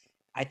 But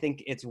I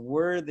think it's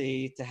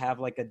worthy to have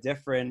like a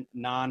different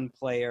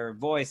non-player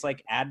voice,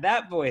 like add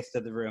that voice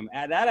to the room.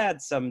 That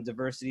adds some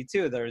diversity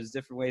too. There's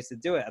different ways to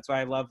do it. That's why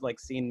I love like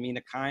seeing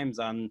Mina Kimes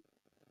on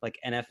like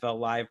NFL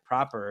Live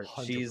proper.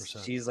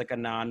 100%. She's like a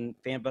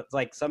non-fan, but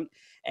like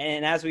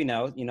and as we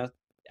know,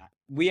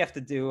 we have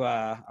to do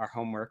our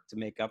homework to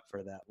make up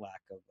for that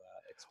lack of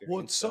experience.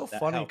 Well, it's so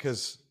funny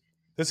because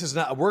this is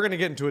not, we're going to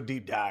get into a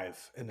deep dive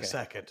in a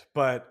second,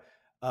 but,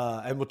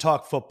 and we'll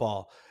talk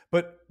football.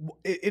 But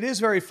it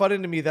is very funny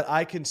to me that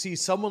I can see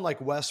someone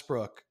like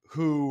Westbrook,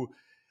 who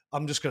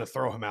I'm just going to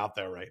throw him out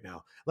there right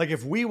now. Like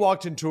if we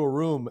walked into a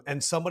room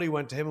and somebody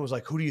went to him and was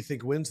like, who do you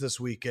think wins this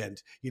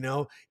weekend?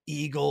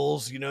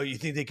 Eagles, you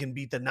think they can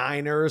beat the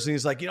Niners? And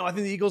he's like, I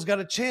think the Eagles got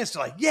a chance.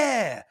 They're like,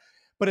 yeah.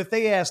 But if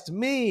they asked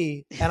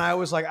me and I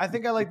was like, I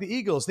think I like the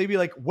Eagles, they'd be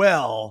like,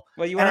 well,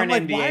 you are an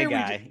NBA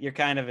guy. You're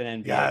kind of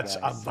an NBA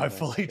guy. I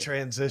fully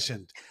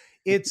transitioned.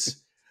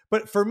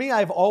 But for me,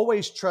 I've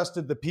always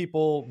trusted the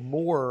people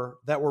more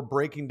that were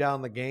breaking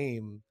down the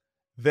game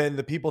than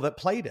the people that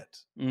played it.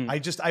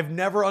 I've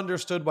never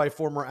understood why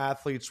former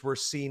athletes were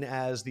seen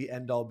as the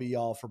end all be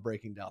all for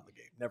breaking down the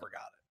game. Never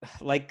got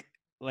it.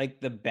 Like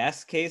the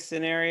best case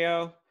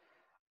scenario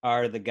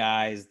are the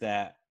guys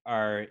that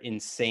are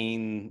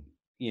insane,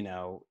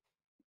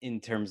 in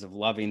terms of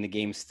loving the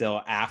game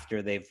still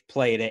after they've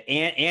played it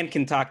and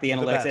can talk the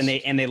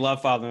analytics and they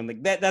love following.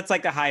 Like that's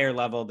like a higher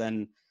level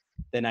than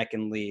then I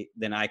can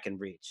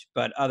reach.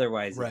 But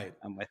otherwise, yeah, Right.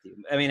 I'm with you.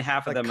 I mean,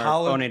 half of Like them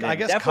are phoning it in. I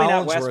guess Definitely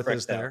not Collinsworth Westbrook,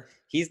 is though. there.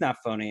 He's not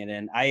phoning it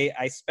in.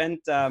 I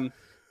spent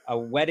a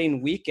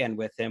wedding weekend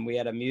with him. We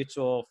had a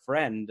mutual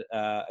friend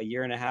a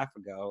year and a half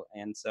ago,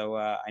 and so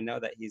I know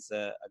that he's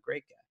a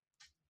great guy.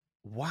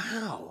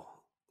 Wow.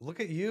 Look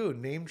at you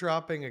name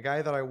dropping a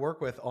guy that I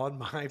work with on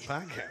my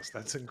podcast.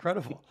 That's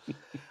incredible.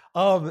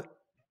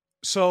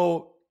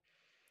 So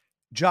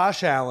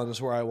Josh Allen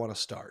is where I want to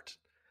start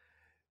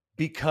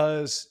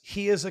because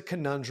he is a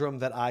conundrum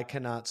that I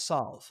cannot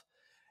solve.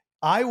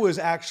 I was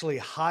actually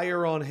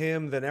higher on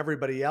him than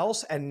everybody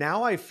else. And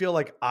now I feel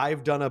like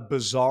I've done a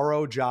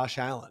bizarro Josh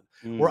Allen,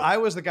 where I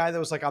was the guy that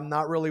was like, I'm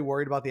not really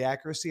worried about the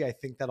accuracy. I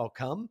think that'll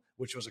come,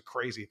 which was a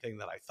crazy thing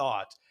that I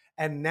thought.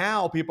 And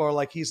now people are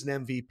like, he's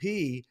an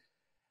MVP.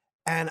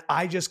 And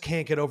I just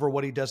can't get over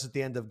what he does at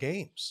the end of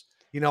games.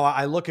 You know,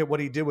 I look at what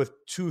he did with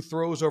 2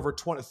 throws over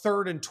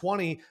 3rd and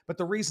 20, but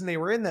the reason they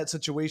were in that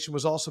situation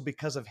was also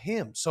because of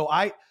him. So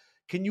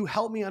can you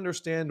help me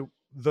understand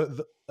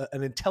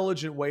an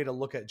intelligent way to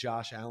look at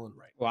Josh Allen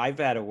right now? Well, I've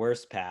had a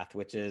worse path,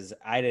 which is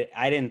I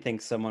didn't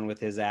think someone with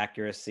his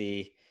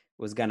accuracy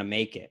was going to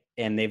make it,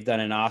 and they've done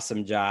an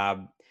awesome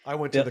job. I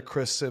went to the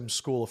Chris Sims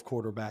School of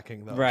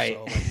Quarterbacking, though, right?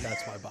 So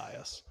that's my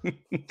bias.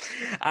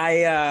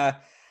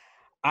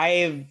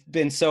 I've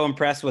been so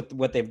impressed with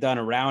what they've done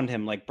around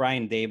him. Like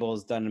Brian Dable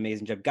has done an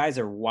amazing job. Guys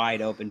are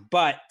wide open,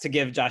 but to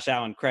give Josh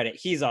Allen credit,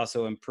 he's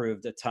also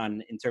improved a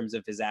ton in terms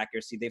of his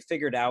accuracy. They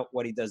figured out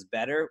what he does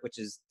better, which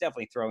is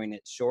definitely throwing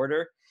it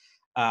shorter.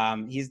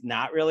 He's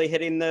not really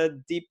hitting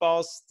the deep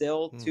balls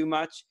still too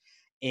much.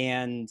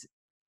 And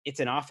it's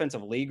an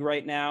offensive league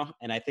right now.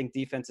 And I think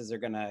defenses are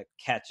going to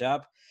catch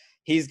up.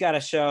 He's got to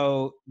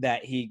show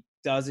that he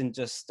doesn't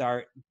just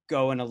start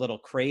going a little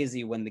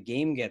crazy when the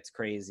game gets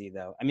crazy,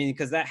 though. I mean,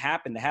 because that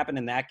happened. It happened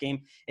in that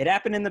game. It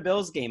happened in the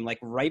Bills game, like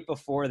right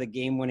before the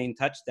game-winning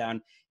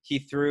touchdown. He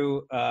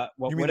threw what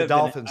would have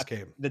been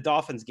the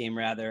Dolphins game,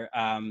 rather.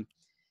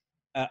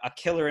 A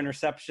killer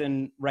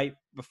interception right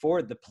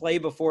before the play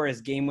before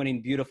his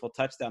game-winning beautiful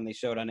touchdown they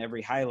showed on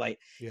every highlight.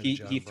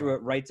 He threw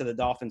it right to the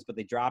Dolphins, but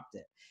they dropped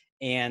it.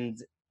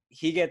 And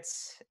he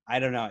gets, I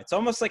don't know, it's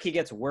almost like he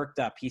gets worked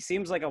up. He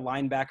seems like a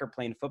linebacker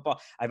playing football.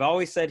 I've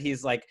always said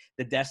he's like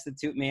the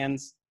destitute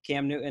man's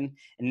Cam Newton,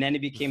 and then he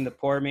became the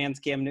poor man's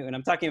Cam Newton.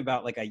 I'm talking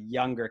about like a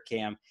younger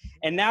Cam.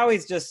 And now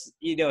he's just,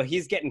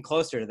 he's getting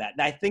closer to that.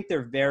 I think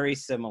they're very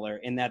similar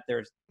in that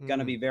they're going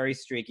to be very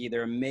streaky.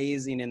 They're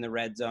amazing in the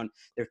red zone.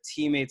 Their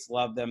teammates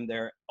love them.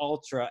 They're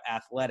ultra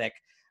athletic.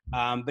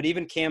 But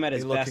even Cam at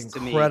his best to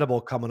me.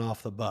 Incredible coming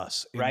off the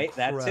bus. Right?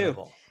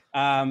 Incredible.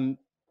 That too.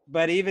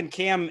 But even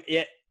Cam,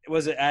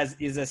 is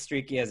as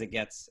streaky as it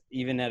gets,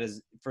 even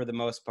for the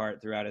most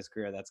part throughout his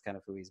career. That's kind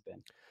of who he's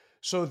been.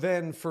 So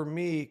then for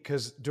me,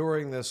 because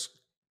during this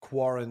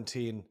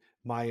quarantine,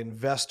 my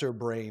investor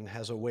brain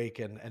has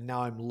awakened, and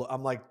now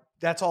I'm like,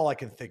 that's all I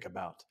can think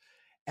about.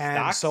 And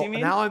stocks, so you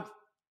mean? now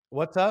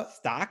what's up?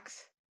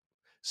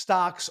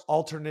 Stocks,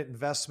 alternate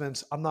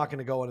investments. I'm not going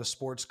to go into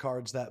sports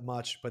cards that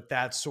much, but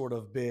that's sort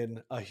of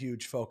been a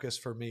huge focus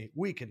for me.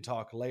 We can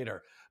talk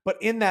later. But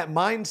in that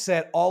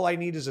mindset, all I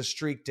need is a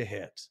streak to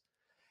hit.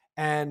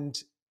 And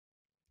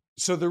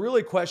so the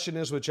really question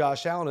is with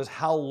Josh Allen is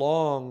how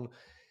long,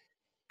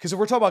 because if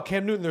we're talking about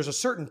Cam Newton, there's a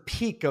certain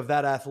peak of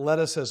that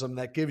athleticism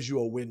that gives you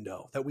a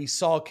window that we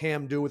saw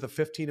Cam do with a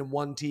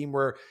 15-1 team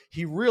where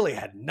he really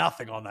had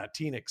nothing on that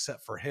team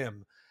except for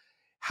him.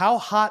 How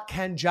hot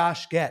can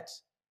Josh get?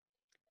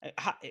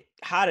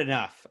 Hot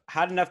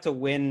enough to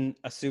win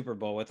a Super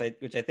Bowl, which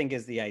I think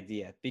is the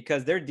idea,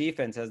 because their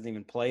defense hasn't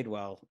even played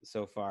well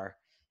so far.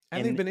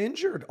 And they've been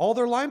injured. All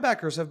their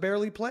linebackers have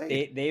barely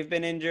played. They've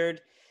been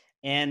injured,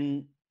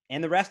 and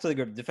the rest of the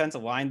group,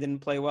 defensive line didn't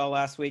play well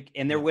last week,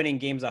 and they're winning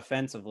games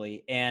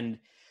offensively. And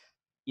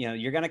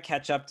you're going to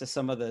catch up to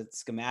some of the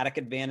schematic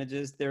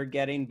advantages they're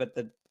getting, but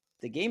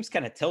the game's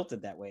kind of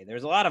tilted that way.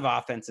 There's a lot of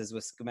offenses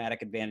with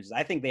schematic advantages.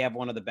 I think they have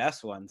one of the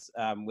best ones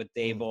with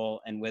Dable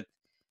and with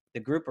the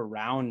group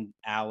around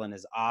Allen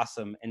is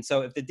awesome. And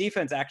so if the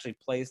defense actually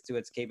plays to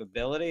its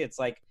capability, it's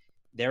like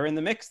they're in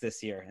the mix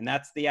this year. And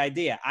that's the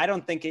idea. I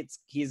don't think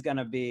he's going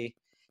to be,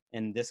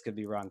 and this could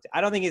be wrong too,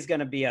 I don't think he's going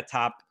to be a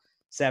top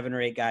 7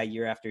 or 8 guy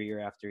year after year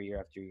after year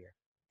after year.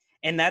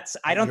 And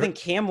I don't think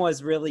Cam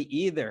was really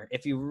either.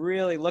 If you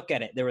really look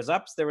at it, there was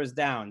ups, there was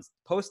downs.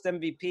 Post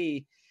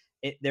MVP,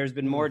 there's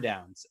been more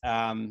downs.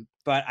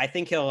 But I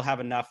think he'll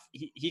have enough.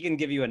 He can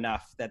give you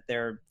enough that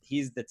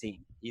he's the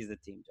team. He's the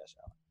team, Josh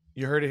Allen.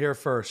 You heard it here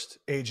first.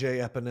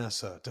 AJ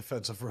Epinesa,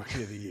 Defensive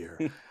Rookie of the Year.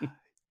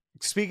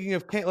 Speaking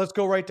of Cam, let's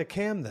go right to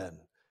Cam then.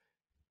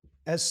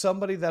 As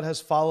somebody that has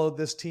followed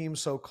this team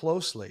so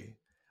closely,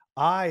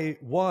 I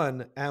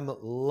am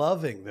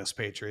loving this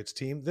Patriots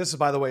team. This,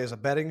 by the way, is a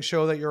betting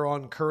show that you're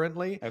on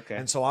currently. Okay.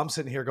 And so I'm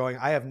sitting here going,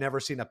 I have never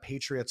seen a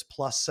Patriots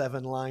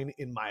 +7 line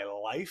in my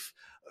life.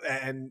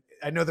 And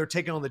I know they're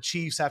taking on the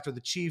Chiefs after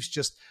the Chiefs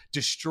just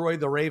destroyed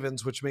the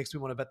Ravens, which makes me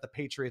want to bet the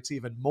Patriots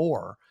even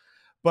more.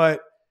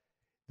 But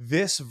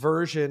this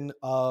version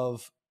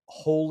of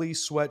holy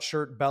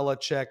sweatshirt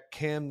Belichick,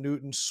 Cam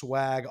Newton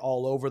swag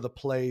all over the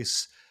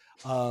place,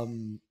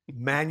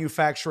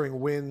 manufacturing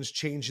wins,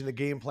 changing the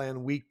game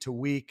plan week to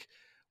week.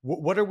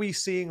 What are we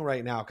seeing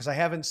right now? Because I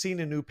haven't seen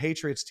a new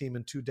Patriots team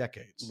in 2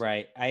 decades.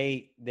 Right.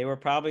 They were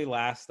probably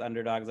last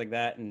underdogs like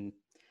that in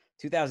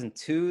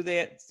 2002. They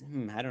had,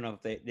 I don't know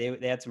if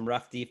they had some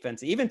rough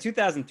defense. Even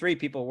 2003,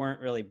 people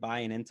weren't really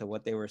buying into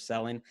what they were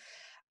selling.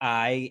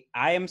 I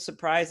am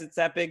surprised it's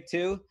that big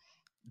too,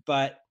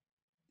 but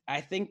I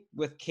think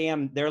with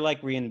Cam, they're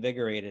like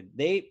reinvigorated.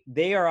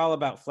 They are all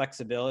about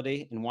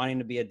flexibility and wanting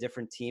to be a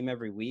different team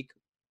every week.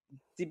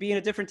 To be in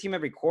a different team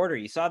every quarter.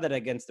 You saw that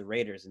against the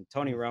Raiders, and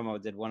Tony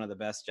Romo did one of the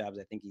best jobs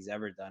I think he's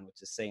ever done,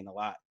 which is saying a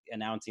lot,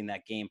 announcing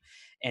that game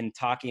and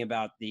talking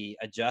about the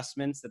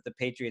adjustments that the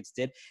Patriots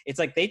did. It's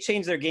like they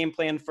changed their game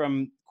plan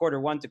from quarter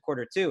 1 to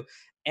quarter 2,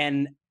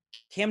 and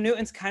Cam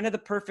Newton's kind of the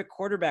perfect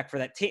quarterback for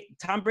that.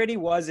 Tom Brady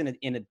was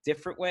in a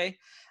different way,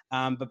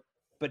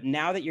 but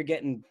now that you're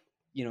getting,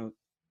 in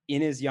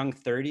his young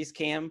 30s,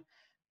 Cam,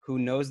 who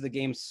knows the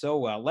game so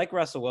well, like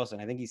Russell Wilson.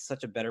 I think he's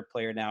such a better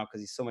player now because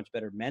he's so much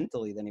better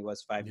mentally than he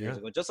was 5 years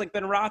ago, just like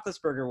Ben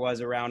Roethlisberger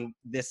was around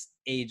this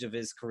age of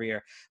his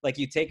career. Like,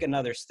 you take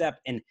another step,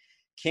 and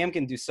Cam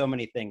can do so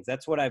many things.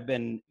 That's what I've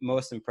been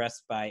most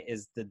impressed by,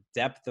 is the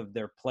depth of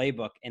their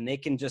playbook, and they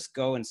can just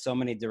go in so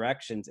many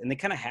directions, and they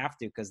kind of have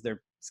to because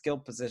their skill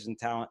position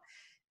talent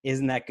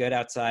isn't that good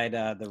outside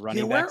the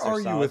running backs. Where are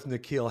you with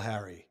N'Keal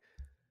Harry?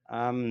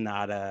 I'm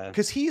not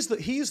because he's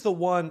the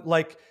one,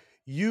 like,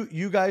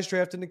 you guys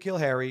drafted N'Keal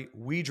Harry.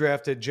 We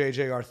drafted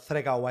JJ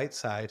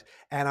Arcega-Whiteside,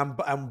 and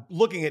I'm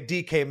looking at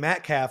DK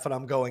Metcalf, and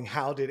I'm going,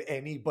 how did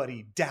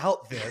anybody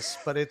doubt this?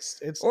 But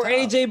it's or tough.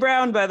 AJ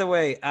Brown, by the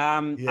way.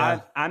 I'm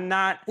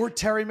not, or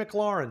Terry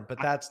McLaurin,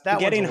 but that's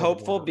getting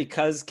hopeful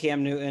because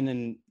Cam Newton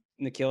and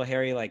N'Keal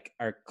Harry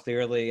are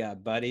clearly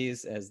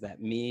buddies, as that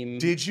meme.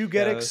 Did you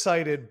get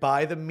excited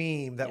by the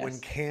meme that when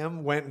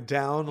Cam went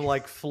down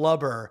like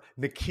flubber,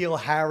 N'Keal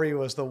Harry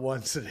was the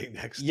one sitting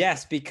next to him?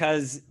 Yes,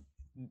 because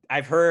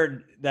I've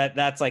heard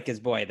that's like his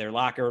boy. They're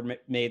locker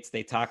mates.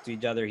 They talk to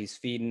each other. He's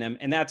feeding them,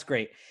 and that's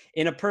great.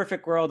 In a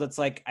perfect world, it's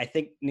like, I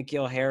think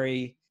N'Keal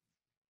Harry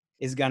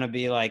is going to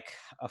be like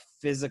a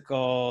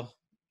physical,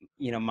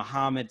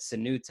 Mohamed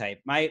Sanu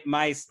type.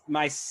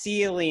 My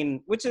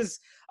ceiling, which is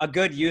a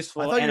good,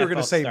 useful. I thought you were going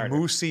to say starter.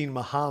 Muhsin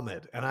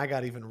Muhammad, and I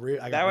got even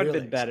real. That would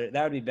be better.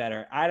 That would be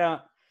better.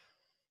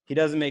 He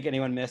doesn't make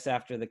anyone miss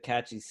after the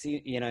catch. He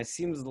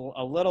seems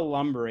a little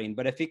lumbering,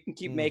 but if he can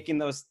keep making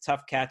those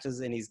tough catches,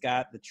 and he's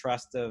got the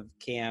trust of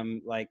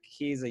Cam, like,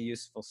 he's a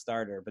useful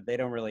starter. But they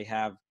don't really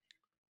have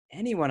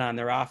anyone on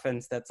their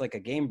offense that's like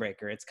a game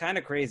breaker. It's kind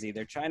of crazy.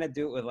 They're trying to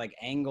do it with like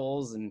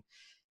angles and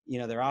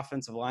their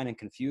offensive line and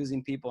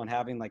confusing people and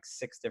having like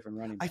 6 different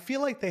running backs. I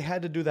feel like they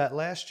had to do that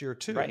last year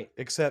too. Right.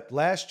 Except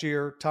last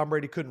year Tom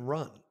Brady couldn't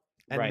run,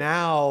 and right.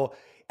 now,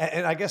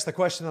 and I guess the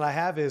question that I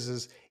have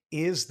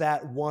is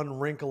that one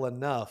wrinkle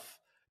enough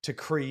to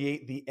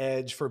create the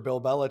edge for Bill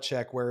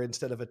Belichick, where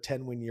instead of a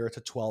 10-win year, it's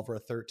a 12 or a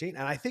 13?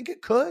 And I think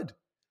it could.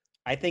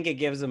 I think it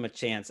gives them a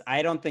chance.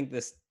 I don't think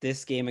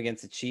this game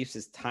against the Chiefs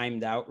is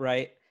timed out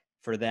right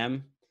for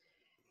them.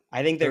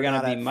 I think they're going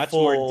to be much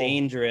more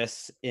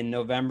dangerous in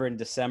November and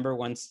December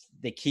once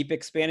they keep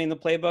expanding the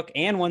playbook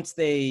and once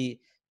they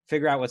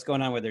figure out what's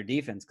going on with their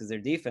defense, because their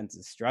defense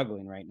is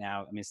struggling right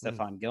now. I mean,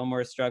 Stephon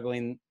Gilmore is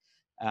struggling.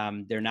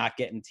 They're not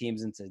getting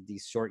teams into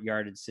these short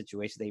yardage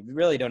situations. They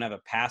really don't have a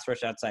pass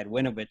rush outside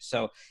Winovich.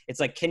 So it's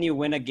like, can you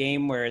win a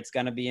game where it's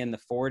going to be in the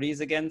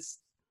 40s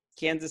against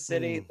Kansas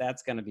City?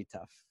 That's going to be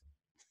tough.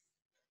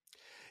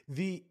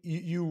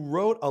 You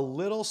wrote a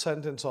little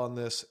sentence on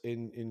this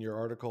in your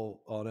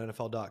article on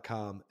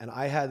NFL.com, and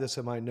I had this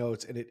in my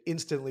notes, and it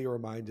instantly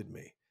reminded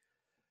me.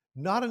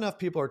 Not enough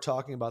people are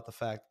talking about the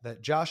fact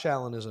that Josh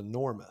Allen is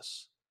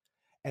enormous,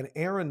 and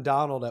Aaron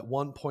Donald at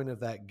one point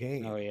of that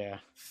game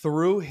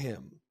threw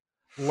him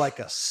like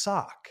a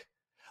sock.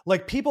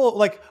 Like, people,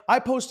 like, I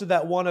posted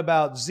that one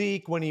about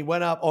Zeke when he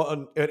went up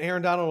on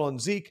Aaron Donald on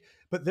Zeke,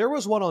 but there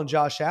was one on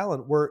Josh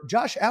Allen where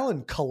Josh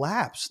Allen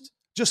collapsed.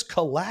 Just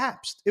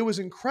collapsed. It was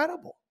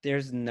incredible.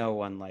 There's no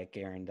one like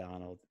Aaron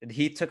Donald.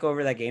 He took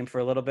over that game for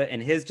a little bit,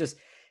 and his just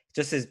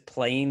his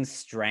playing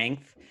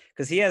strength,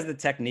 because he has the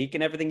technique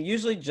and everything.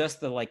 Usually just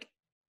the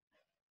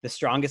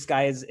strongest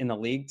guys in the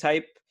league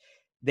type,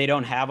 they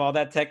don't have all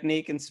that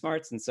technique and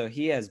smarts, and so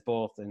he has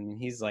both. And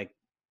he's like,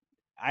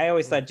 I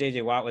always thought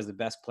JJ Watt was the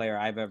best player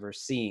I've ever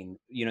seen,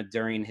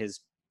 during his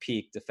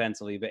peak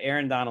defensively, but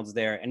Aaron Donald's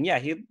there, and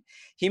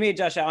he made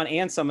Josh Allen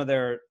and some of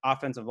their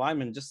offensive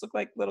linemen just look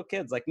like little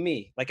kids, like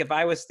me. Like, if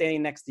I was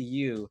standing next to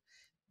you,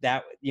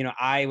 that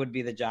I would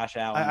be the Josh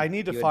Allen. I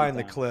need to find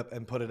the clip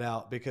and put it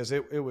out, because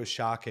it was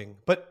shocking.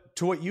 But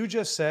to what you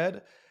just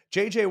said,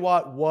 JJ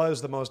Watt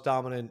was the most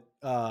dominant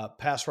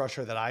pass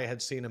rusher that I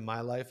had seen in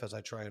my life, as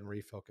I try and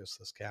refocus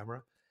this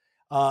camera.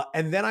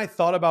 And then I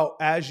thought about,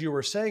 as you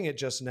were saying it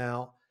just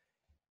now,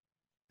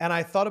 and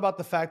I thought about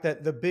the fact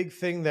that the big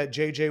thing that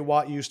J.J.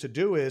 Watt used to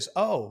do is,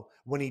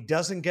 when he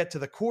doesn't get to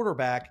the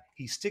quarterback,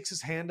 he sticks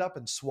his hand up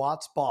and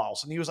swats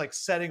balls. And he was like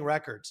setting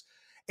records.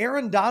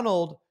 Aaron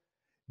Donald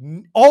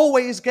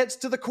always gets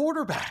to the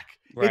quarterback.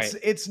 Right.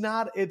 It's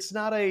not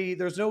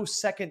there's no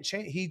second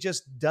chance. He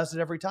just does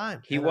it every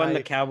time. He won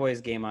the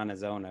Cowboys game on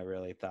his own, I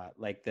really thought.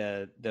 Like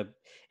and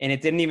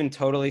it didn't even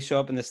totally show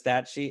up in the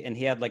stat sheet, and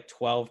he had like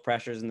 12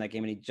 pressures in that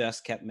game, and he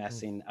just kept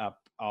messing up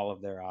all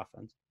of their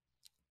offense.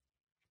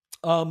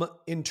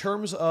 In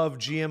terms of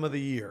GM of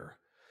the year,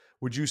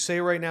 would you say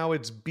right now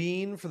it's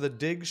Bean for the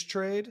Diggs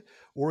trade,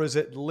 or is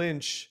it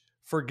Lynch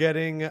for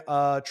getting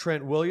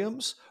Trent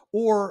Williams,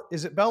 or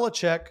is it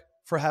Belichick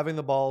for having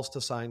the balls to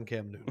sign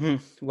Cam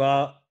Newton?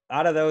 Well,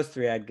 out of those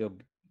three, I'd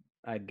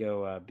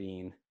go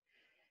Bean,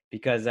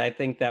 because I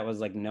think that was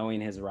like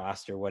knowing his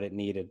roster, what it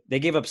needed. They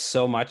gave up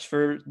so much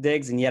for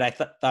Diggs, and yet I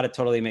thought it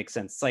totally makes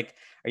sense. It's like,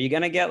 are you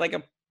going to get like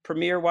a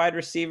premier wide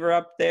receiver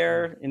up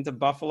there into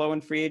Buffalo in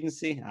free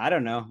agency? I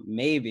don't know.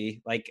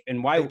 Maybe. Like,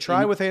 and why they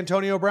try with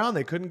Antonio Brown?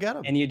 They couldn't get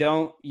him. And you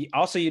don't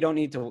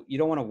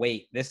want to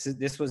wait.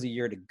 This was a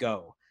year to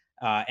go.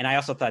 And I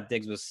also thought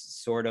Diggs was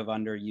sort of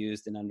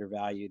underused and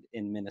undervalued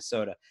in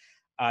Minnesota.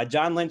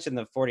 John Lynch and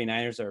the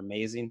 49ers are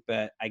amazing,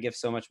 but I give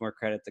so much more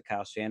credit to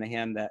Kyle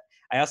Shanahan that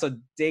I also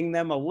ding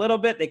them a little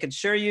bit. They could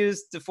sure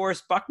use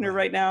DeForest Buckner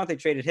right now. They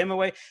traded him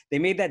away. They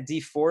made that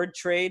D Ford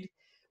trade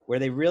where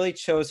they really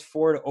chose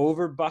Ford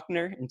over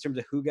Buckner in terms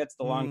of who gets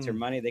the long-term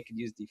money. They could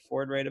use D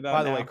Ford right about now.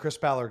 By the way, Chris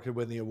Ballard could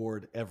win the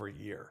award every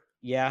year.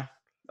 Yeah.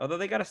 Although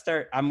they got to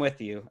start, I'm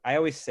with you. I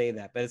always say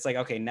that, but it's like,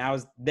 okay, now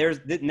is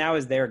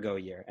their go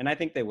year. And I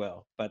think they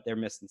will, but they're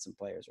missing some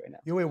players right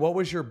now. What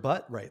was your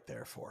butt right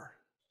there for?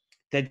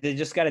 They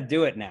just got to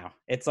do it now.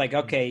 It's like,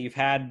 okay,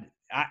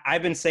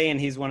 I've been saying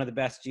he's one of the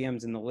best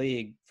GMs in the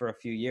league for a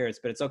few years,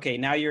 but it's okay.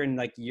 Now you're in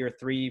like year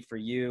 3 for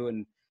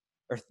you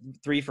or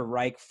 3 for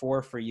Reich,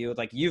 4 for you.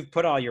 Like, you've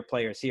put all your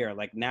players here.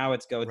 Like, now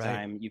it's go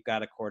time. You've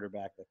got a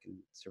quarterback that can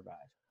survive.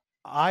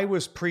 I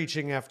was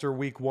preaching after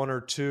week 1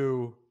 or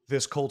 2,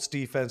 this Colts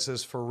defense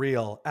is for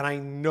real. And I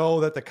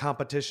know that the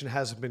competition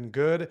hasn't been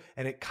good.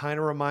 And it kind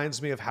of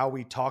reminds me of how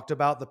we talked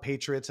about the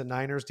Patriots and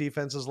Niners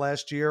defenses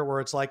last year,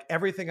 where it's like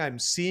everything I'm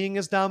seeing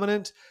is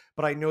dominant,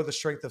 but I know the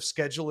strength of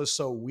schedule is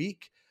so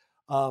weak.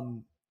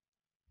 How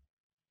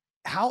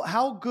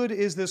good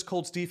is this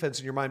Colts defense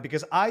in your mind?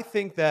 Because I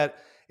think that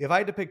if I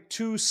had to pick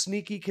 2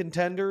 sneaky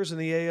contenders in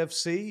the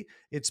AFC,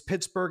 it's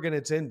Pittsburgh and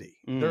it's Indy.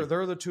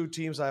 They're the 2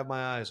 teams I have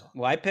my eyes on.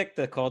 Well, I picked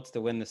the Colts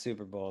to win the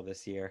Super Bowl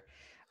this year.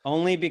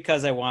 Only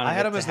because I wanted. I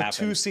had them as the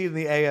 2 seed in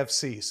the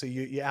AFC, so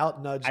you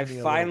out nudged me.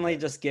 I've finally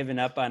just given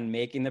up on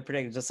making the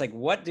prediction. Just like,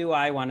 what do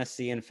I want to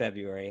see in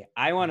February?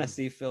 I want to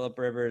see Phillip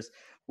Rivers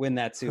win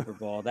that Super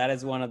Bowl. That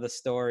is one of the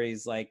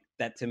stories like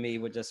that to me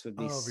would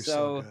be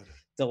so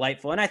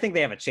delightful. And I think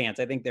they have a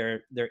chance. I think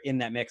they're in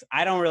that mix.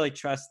 I don't really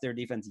trust their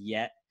defense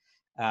yet.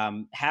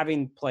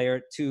 Having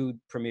 2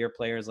 premier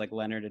players like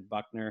Leonard and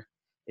Buckner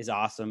is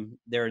awesome.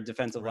 Their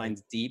defensive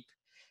line's deep,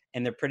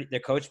 and they're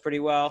coached pretty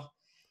well.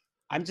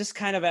 I'm just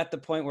kind of at the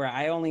point where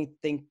I only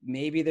think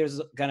maybe there's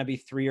going to be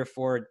 3 or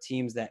 4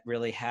 teams that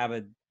really have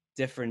a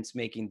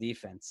difference-making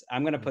defense.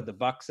 I'm going to put the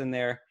Bucs in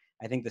there.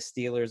 I think the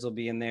Steelers will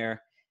be in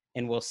there,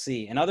 and we'll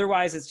see. And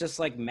otherwise, it's just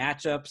like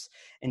matchups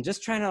and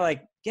just trying to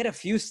like get a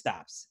few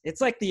stops.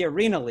 It's like the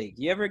Arena League.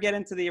 You ever get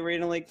into the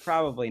Arena League?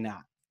 Probably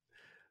not.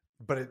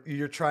 But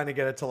you're trying to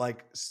get it to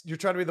you're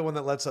trying to be the one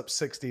that lets up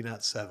 60,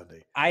 not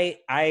 70.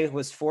 I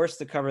was forced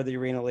to cover the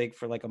Arena League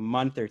for like a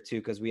month or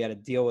 2 because we had a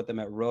deal with them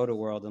at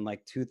Roto-World in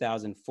like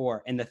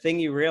 2004. And the thing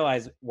you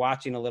realize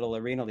watching a little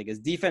Arena League is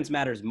defense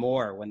matters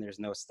more when there's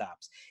no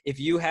stops.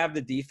 If you have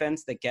the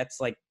defense that gets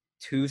like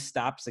 2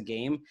 stops a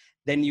game,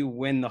 then you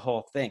win the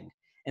whole thing.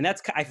 And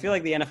I feel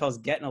like the NFL is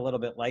getting a little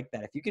bit like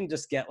that. If you can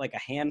just get like a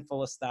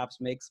handful of stops,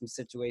 make some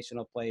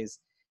situational plays,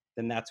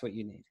 then that's what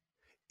you need.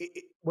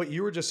 What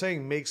you were just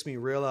saying makes me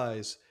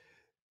realize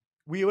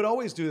we would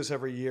always do this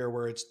every year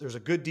where there's a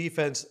good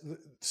defense.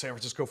 San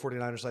Francisco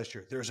 49ers last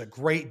year, there's a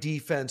great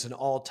defense, an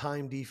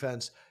all-time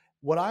defense.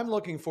 What I'm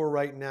looking for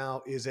right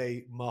now is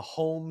a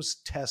Mahomes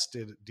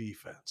tested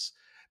defense,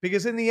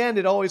 because in the end,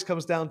 it always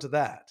comes down to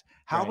that.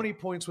 How many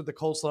points would the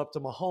Colts let up to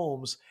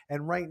Mahomes?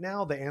 And right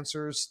now the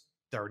answer is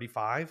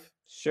 35,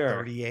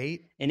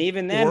 38. And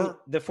even then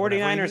the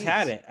 49ers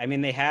had it. I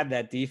mean, they had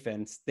that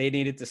defense. They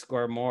needed to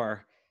score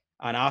more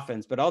on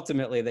offense, but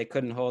ultimately they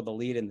couldn't hold the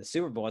lead in the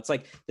Super Bowl. It's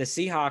like the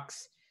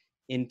Seahawks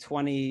in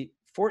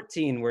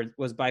 2014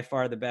 was by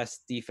far the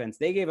best defense.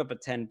 They gave up a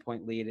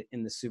 10-point lead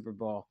in the Super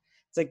Bowl.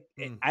 It's like,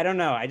 I don't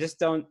know. I just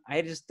don't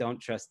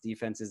trust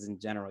defenses in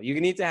general. You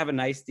need to have a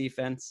nice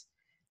defense.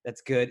 That's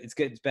good. It's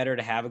good. It's better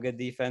to have a good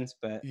defense,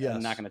 but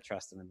I'm not going to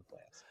trust them in the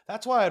playoffs.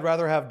 That's why I'd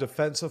rather have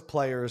defensive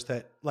players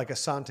that like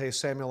Asante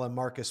Samuel and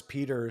Marcus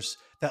Peters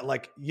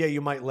that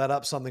you might let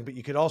up something, but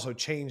you could also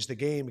change the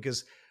game,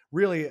 because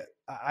really,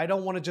 I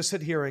don't want to just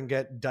sit here and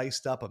get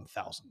diced up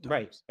 1,000 times.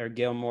 Right. Or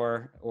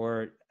Gilmore,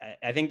 or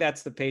I think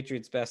that's the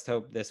Patriots' best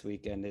hope this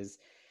weekend is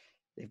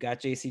they've got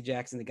J.C.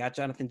 Jackson, they got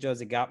Jonathan Jones,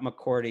 they got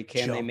McCourty.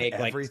 Can they make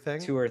everything?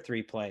 Like 2 or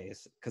 3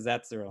 plays? Because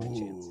that's their only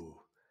chance.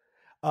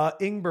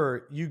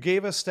 Ingber, you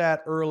gave a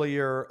stat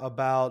earlier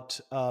about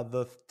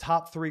the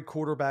top 3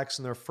 quarterbacks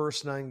in their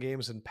first 9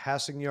 games in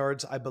passing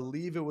yards. I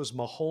believe it was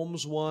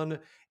Mahomes 1,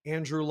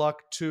 Andrew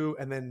Luck 2,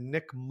 and then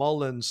Nick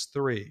Mullins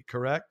 3,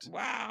 correct?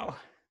 Wow.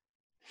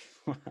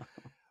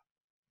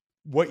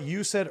 What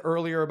you said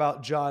earlier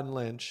about John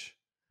Lynch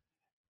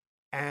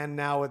and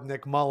now with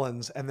Nick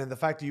Mullins, and then the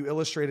fact that you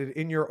illustrated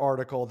in your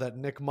article that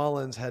Nick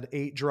Mullins had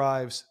 8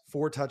 drives,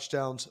 4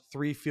 touchdowns,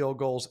 3 field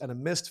goals, and a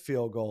missed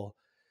field goal.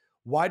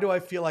 Why do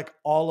I feel like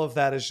all of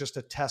that is just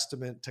a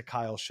testament to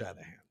Kyle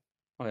Shanahan?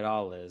 Well, it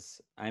all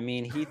is. I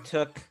mean, he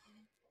took,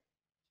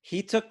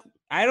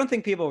 I don't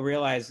think people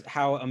realize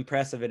how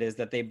impressive it is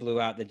that they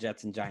blew out the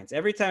Jets and Giants.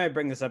 Every time I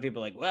bring this up,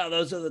 people are like, well,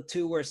 those are the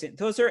 2 worst.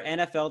 Those are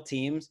NFL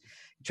teams.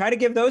 Try to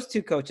give those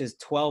 2 coaches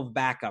 12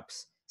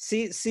 backups.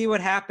 See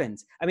what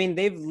happens. I mean,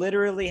 they've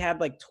literally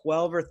had like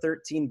 12 or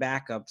 13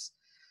 backups,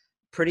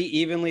 pretty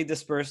evenly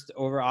dispersed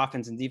over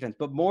offense and defense,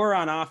 but more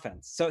on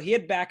offense. So he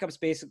had backups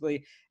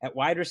basically at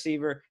wide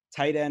receiver,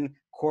 tight end,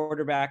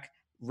 quarterback,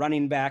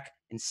 running back,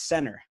 and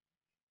center.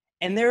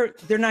 And they're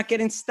not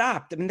getting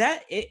stopped. I mean,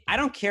 I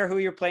don't care who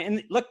you're playing.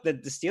 And look, the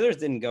Steelers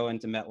didn't go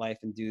into MetLife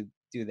and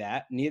do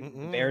that. Neither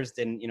the Bears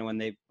didn't, when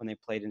they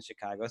played in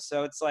Chicago.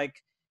 So it's like,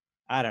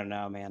 I don't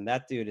know, man.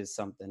 That dude is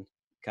something.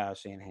 Kyle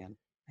Shanahan.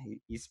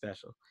 He's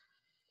special.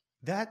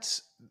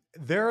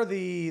 They're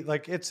the,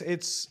 like, it's,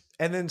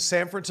 and then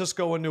San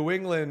Francisco and New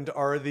England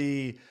are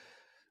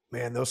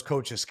those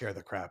coaches scare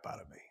the crap out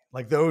of me.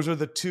 Like, those are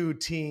the 2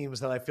 teams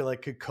that I feel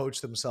like could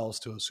coach themselves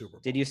to a Super Bowl.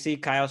 Did you see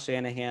Kyle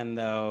Shanahan,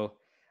 though,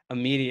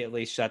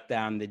 immediately shut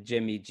down the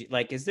Jimmy G?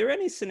 Like, is there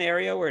any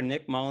scenario where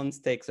Nick Mullins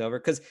takes over?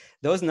 Because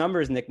those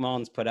numbers Nick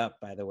Mullins put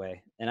up, by the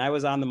way, and I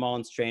was on the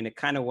Mullins train. It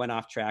kind of went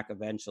off track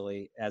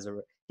eventually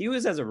he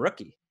was as a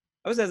rookie.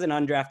 I was as an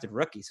undrafted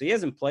rookie, so he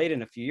hasn't played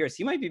in a few years.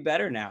 He might be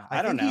better now.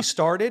 I don't know. He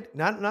started,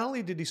 not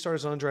only did he start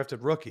as an undrafted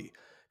rookie,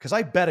 because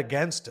I bet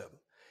against him,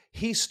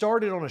 he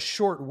started on a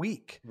short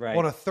week,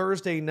 on a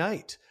Thursday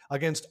night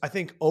against, I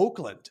think,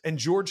 Oakland, and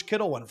George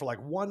Kittle went for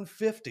like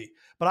 150.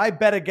 But I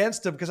bet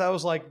against him because I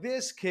was like,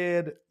 this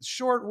kid,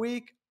 short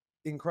week,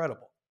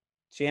 incredible.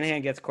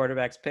 Shanahan gets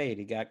quarterbacks paid.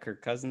 He got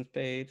Kirk Cousins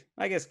paid.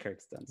 I guess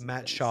Kirk's done some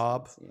Matt things.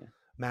 Schaub, Yeah.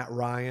 Matt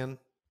Ryan,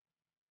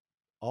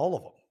 all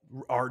of them.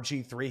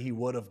 RG3, he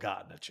would have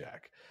gotten a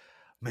check.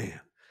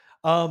 Man.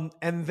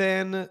 And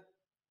then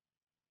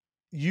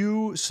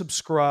you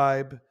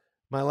subscribe.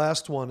 My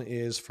last one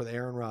is for the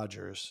Aaron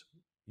Rodgers.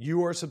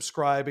 You are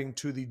subscribing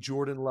to the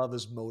Jordan Love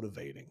is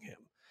motivating him.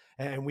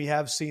 And we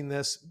have seen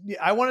this.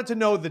 I wanted to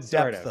know the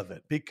depth of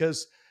it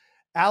because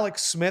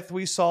Alex Smith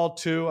we saw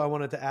too. I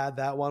wanted to add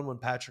that one when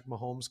Patrick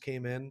Mahomes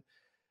came in.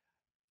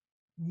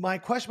 My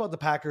question about the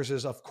Packers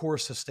is, of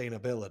course,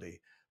 sustainability.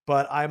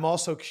 But I'm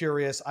also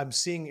curious. I'm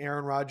seeing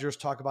Aaron Rodgers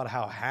talk about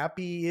how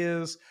happy he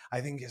is.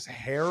 I think his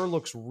hair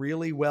looks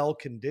really well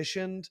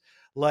conditioned.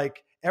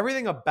 Like,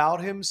 everything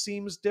about him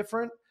seems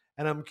different.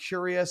 And I'm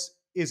curious,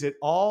 is it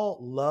all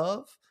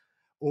love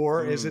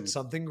or is it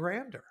something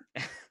grander?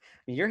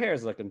 Your hair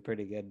is looking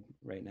pretty good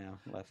right now,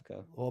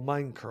 Lefkoe. Well,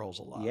 mine curls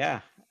a lot.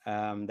 Yeah.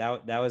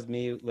 That was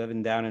me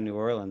living down in New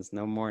Orleans.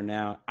 No more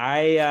now.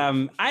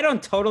 I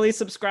don't totally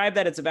subscribe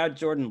that it's about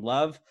Jordan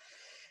Love.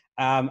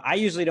 I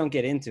usually don't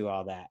get into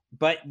all that,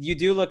 but you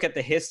do look at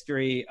the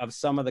history of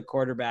some of the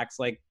quarterbacks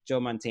like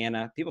Joe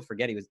Montana. People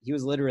forget he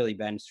was literally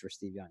benched for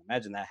Steve Young.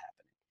 Imagine that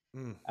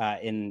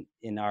happening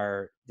in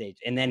our age.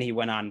 And then he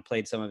went on and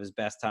played some of his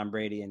best, Tom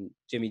Brady and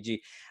Jimmy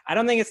G. I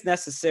don't think it's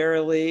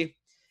necessarily,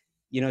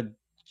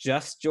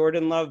 just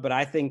Jordan Love, but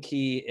I think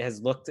he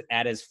has looked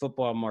at his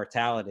football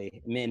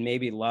mortality, and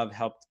maybe Love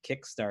helped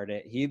kickstart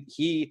it.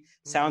 He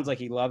sounds like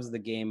he loves the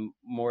game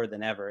more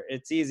than ever.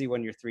 It's easy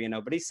when you're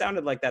 3-0, but he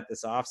sounded like that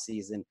this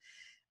offseason,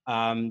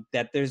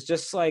 that there's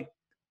just like,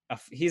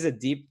 he's a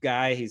deep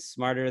guy. He's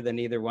smarter than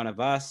either one of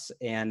us.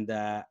 And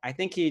I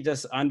think he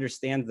just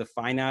understands the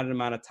finite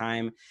amount of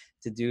time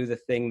to do the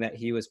thing that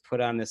he was put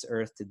on this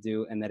earth to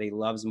do, and that he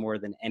loves more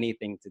than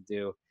anything to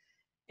do.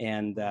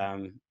 And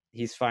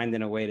he's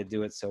finding a way to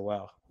do it so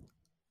well.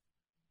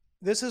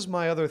 This is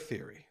my other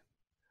theory.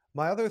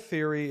 My other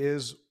theory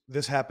is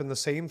this happened the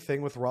same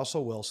thing with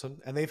Russell Wilson,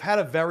 and they've had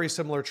a very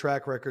similar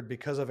track record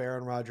because of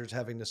Aaron Rodgers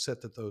having to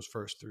sit at those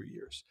first 3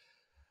 years.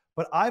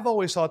 But I've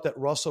always thought that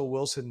Russell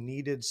Wilson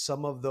needed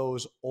some of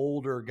those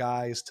older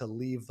guys to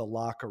leave the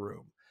locker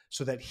room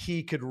so that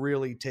he could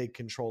really take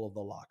control of the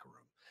locker room.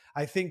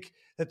 I think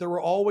that there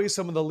were always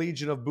some of the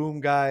Legion of Boom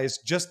guys,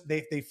 just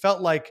they felt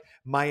like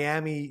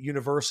Miami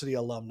University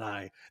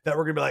alumni that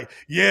were going to be like,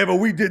 yeah, but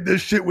we did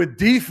this shit with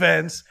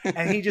defense.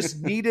 And he just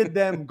needed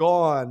them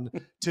gone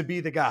to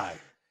be the guy.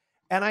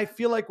 And I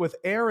feel like with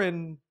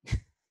Aaron,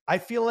 I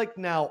feel like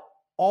now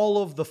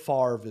all of the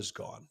Favre is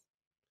gone.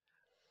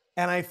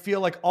 And I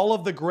feel like all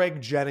of the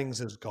Greg Jennings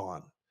is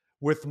gone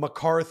with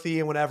McCarthy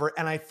and whatever.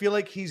 And I feel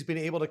like he's been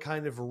able to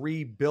kind of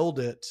rebuild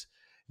it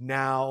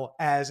now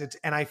and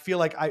I feel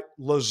like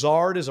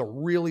Lazard is a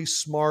really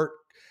smart,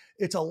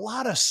 it's a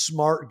lot of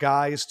smart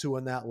guys too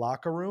in that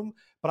locker room,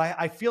 but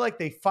I feel like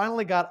they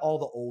finally got all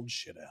the old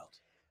shit out.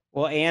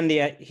 Well, and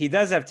he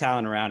does have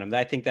talent around him.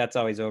 I think that's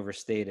always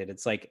overstated.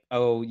 It's like,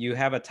 oh, you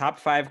have a top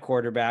 5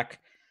 quarterback,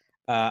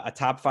 a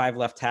top 5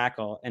 left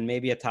tackle, and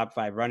maybe a top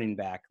 5 running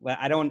back.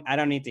 I don't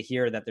need to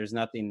hear that there's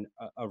nothing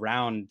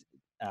around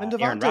And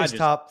Aaron Devontae's Rodgers.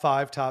 top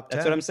 5, top 10.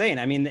 That's what I'm saying.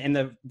 I mean,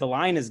 and the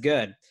line is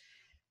good.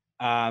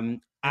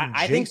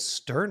 I think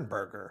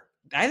Sternberger.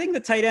 I think the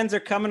tight ends are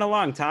coming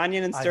along.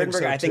 Tanyan and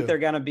Sternberger. I think they're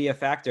going to be a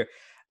factor.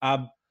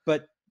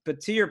 But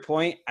to your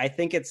point, I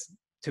think it's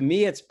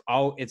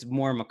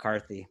more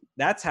McCarthy.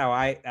 That's how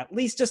at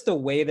least just the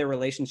way their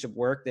relationship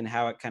worked and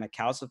how it kind of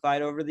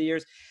calcified over the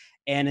years.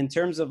 And in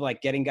terms of like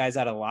getting guys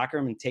out of the locker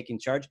room and taking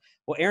charge,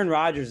 well, Aaron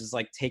Rodgers is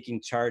like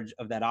taking charge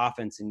of that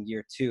offense in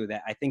year 2.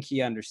 That I think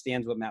he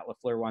understands what Matt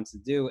LaFleur wants to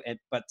do.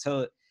 But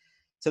to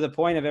the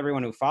point of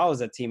everyone who follows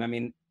that team, I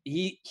mean,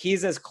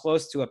 he's as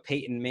close to a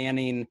Peyton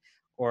Manning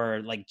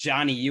or like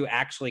Johnny U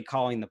actually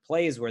calling the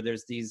plays, where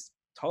there's these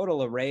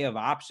total array of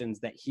options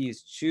that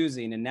he's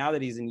choosing. And now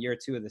that he's in year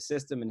 2 of the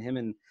system, and him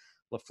and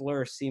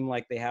LaFleur seem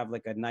like they have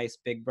like a nice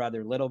big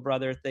brother, little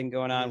brother thing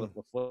going on with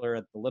LaFleur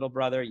at the little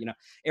brother. You know,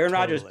 Aaron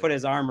Rodgers put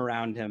his arm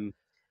around him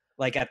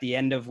like at the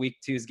end of week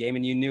 2's game,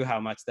 and you knew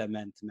how much that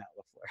meant to Matt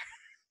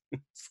LaFleur.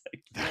 It's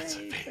like, that's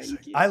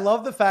amazing. I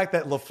love the fact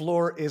that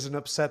LaFleur isn't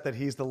upset that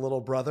he's the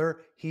little brother.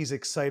 He's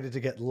excited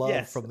to get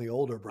love from the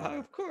older brother.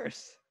 Of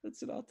course.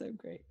 That's an all-time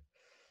great.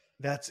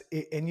 That's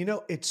it. And you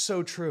know, it's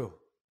so true.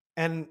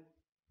 And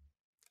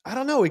I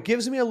don't know, it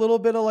gives me a little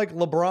bit of like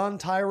LeBron,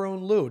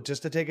 Tyrone Lue,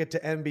 just to take it to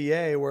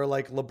NBA, where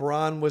like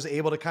LeBron was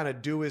able to kind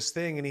of do his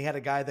thing and he had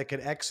a guy that could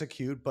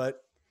execute,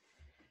 but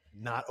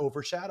not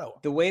overshadow.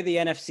 The way the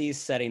NFC is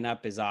setting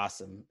up is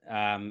awesome.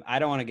 I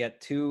don't want to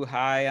get too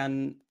high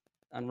on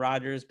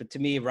Rodgers, but to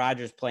me,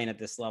 Rodgers playing at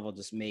this level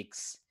just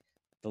makes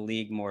the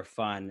league more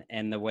fun.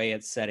 And the way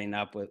it's setting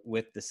up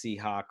with the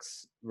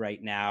Seahawks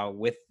right now,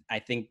 with I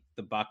think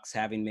the Bucks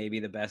having maybe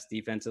the best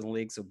defense in the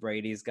league, so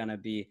Brady's going to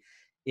be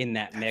in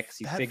that mix.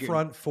 That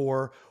front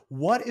four.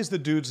 What is the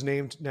dude's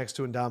name next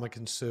to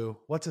Ndamukong Suh?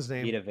 What's his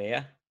name? Vita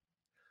Vea.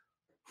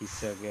 He's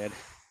so good.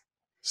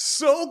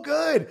 So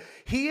good.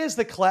 He is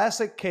the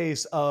classic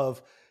case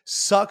of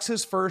sucks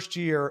his first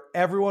year.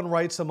 Everyone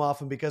writes him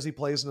off, and because he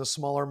plays in a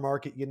smaller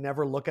market, you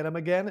never look at him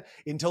again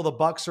until the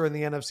Bucks are in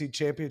the NFC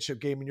Championship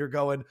game, and you're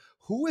going,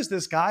 "Who is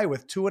this guy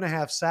with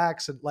 2.5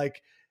 sacks?" And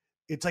like,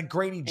 it's like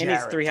Grady Jarrett.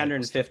 And he's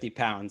 350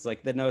 pounds.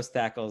 Like the nose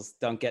tackles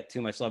don't get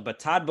too much love, but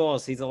Todd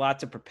Bowles, he's a lot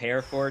to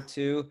prepare for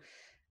too.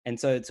 And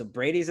so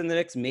Brady's in the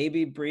mix.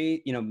 Maybe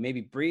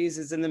Breeze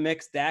is in the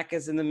mix. Dak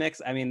is in the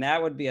mix. I mean,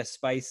 that would be a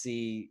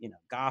spicy,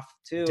 Goff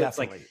too.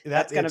 Definitely. It's like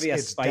that's going to be a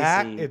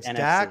spicy. It's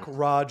Dak,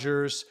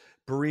 Rodgers,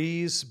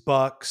 Breeze,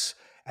 Bucks,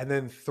 and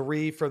then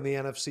 3 from the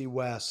NFC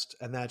West,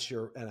 and that's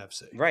your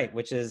NFC. Right,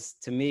 which is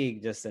to me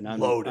just an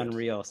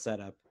unreal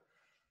setup.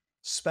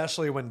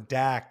 Especially when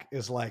Dak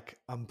is like,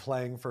 I'm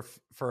playing for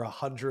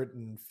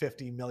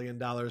 $150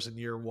 million in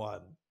year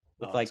 1.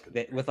 With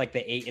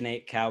the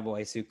 8-8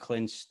 Cowboys who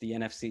clinched the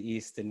NFC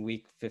East in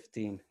week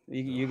 15.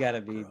 You got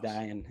to be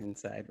dying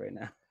inside right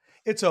now.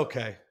 It's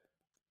okay.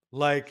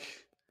 Like,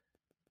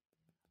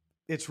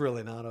 it's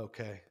really not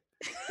okay.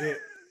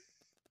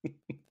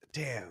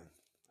 Damn.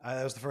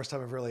 That was the first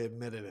time I've really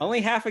admitted it.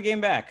 Only half a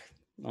game back.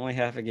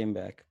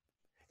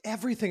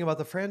 Everything about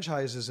the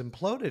franchise is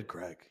imploded,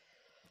 Greg.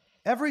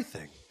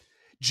 Everything.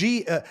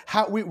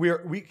 How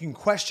we can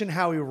question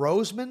Howie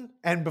Roseman,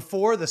 and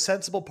before, the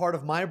sensible part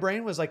of my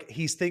brain was like,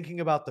 he's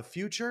thinking about the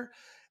future.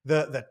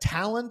 The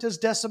talent is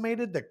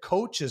decimated. The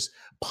coach is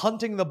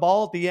punting the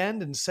ball at the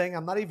end and saying,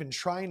 "I'm not even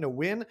trying to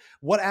win."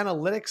 What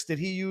analytics did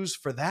he use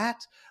for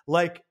that?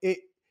 Like it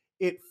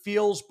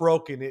feels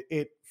broken.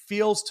 It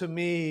feels to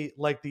me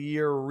like the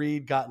year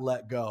Reed got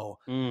let go,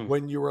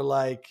 when you were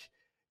like,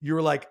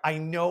 I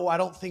know, I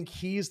don't think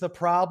he's the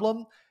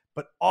problem,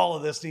 but all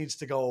of this needs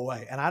to go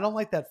away. And I don't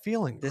like that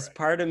feeling. There's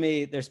part of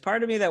me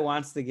that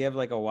wants to give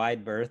like a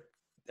wide berth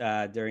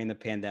during the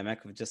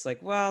pandemic of just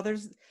like, well,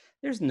 there's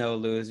no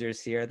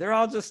losers here. They're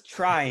all just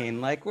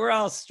trying. Like, we're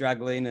all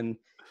struggling. And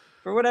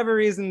for whatever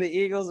reason, the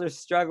Eagles are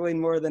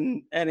struggling more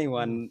than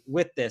anyone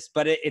with this.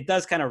 But it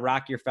does kind of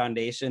rock your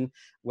foundation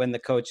when the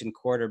coach and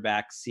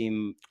quarterback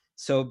seem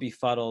so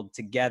befuddled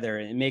together,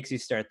 and it makes you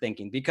start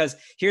thinking, because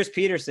here's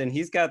Peterson.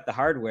 He's got the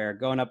hardware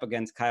going up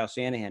against Kyle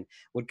Shanahan.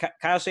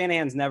 Kyle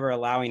Shanahan's never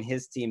allowing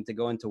his team to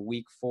go into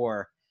week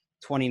 4,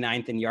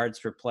 29th in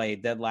yards per play,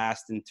 dead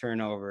last in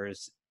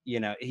turnovers.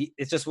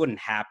 It just wouldn't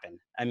happen.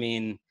 I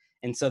mean,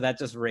 and so that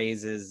just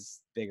raises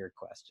bigger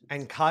questions.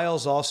 And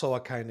Kyle's also a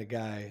kind of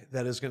guy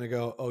that is going to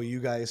go, "Oh,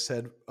 you guys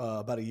said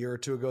about a year or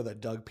 2 ago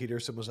that Doug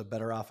Peterson was a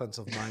better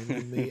offensive mind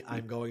than me.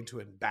 I'm going to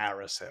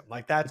embarrass him."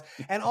 Like that.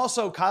 And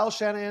also, Kyle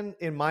Shanahan,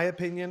 in my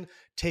opinion,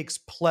 takes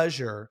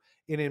pleasure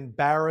in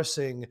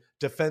embarrassing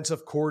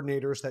defensive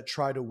coordinators that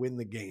try to win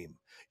the game.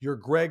 Your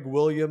Gregg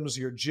Williams,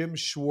 your Jim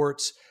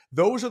Schwartz,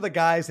 those are the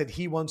guys that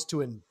he wants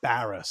to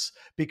embarrass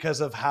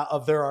because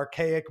of their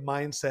archaic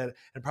mindset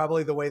and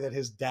probably the way that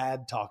his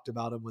dad talked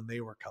about him when they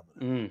were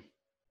coming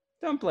in.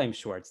 Don't blame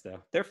Schwartz though.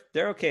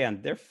 They're okay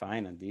they're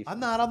fine on defense. I'm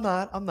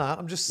not.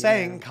 I'm just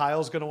saying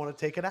Kyle's going to want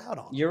to take it out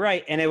on them. You're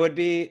right, and it would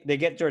be they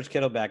get George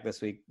Kittle back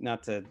this week.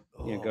 Not to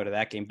go to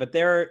that game, but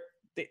they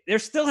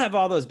still have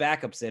all those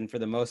backups in for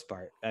the most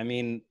part. I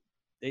mean,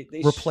 they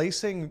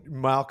replacing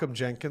Malcolm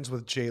Jenkins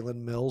with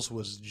Jalen Mills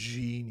was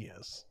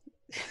genius.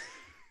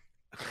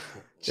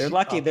 They're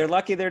lucky. They're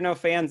lucky there are no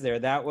fans there.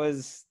 That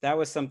was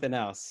something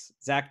else.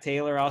 Zach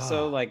Taylor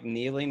also like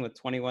kneeling with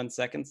 21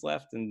 seconds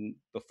left, and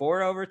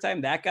before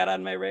overtime, that got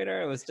on my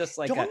radar. It was just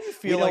like, don't you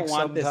feel like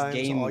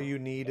sometimes all you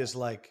need is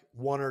like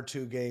 1 or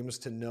 2 games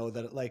to know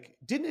that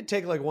didn't it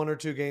take like 1 or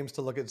 2 games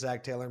to look at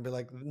Zach Taylor and be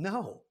like,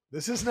 no,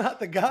 this is not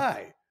the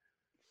guy.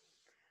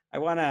 I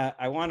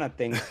wanna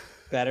think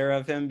better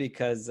of him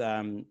because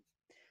I'll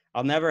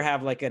never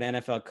have like an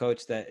NFL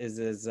coach that is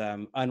as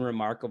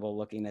unremarkable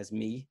looking as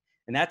me.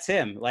 And that's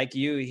him. Like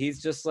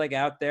he's just like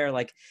out there.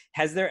 Like,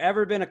 has there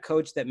ever been a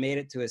coach that made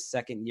it to his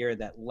second year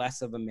that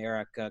less of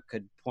America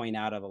could point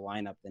out of a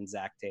lineup than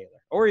Zach Taylor,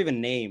 or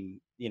even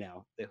name,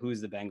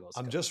 who's the Bengals?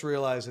 I'm just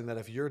realizing that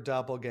if your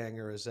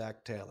doppelganger is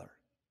Zach Taylor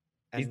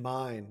and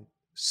mine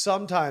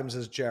sometimes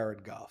is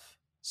Jared Goff,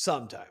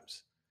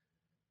 sometimes,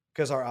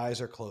 because our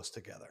eyes are close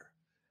together,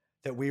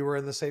 that we were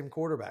in the same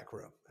quarterback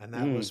room. And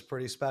that was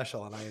pretty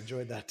special. And I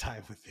enjoyed that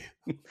time with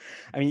you.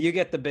 I mean, you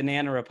get the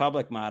Banana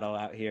Republic model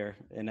out here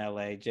in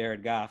LA,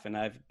 Jared Goff, and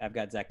I've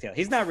got Zach Taylor.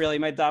 He's not really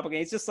my doppelganger.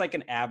 He's just like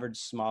an average,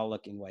 small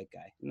looking white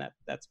guy. And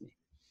that's me.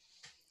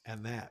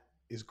 And that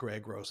is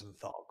Gregg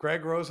Rosenthal.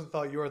 Gregg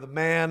Rosenthal, you are the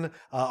man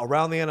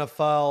around the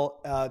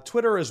NFL.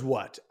 Twitter is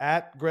what?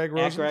 At Gregg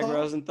Rosenthal? At Gregg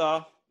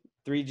Rosenthal.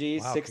 3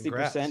 Gs, wow, 60%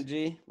 congrats.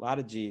 G, a lot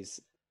of Gs.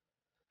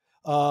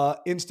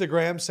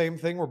 Instagram, same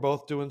thing. We're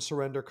both doing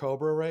Surrender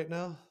Cobra right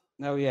now.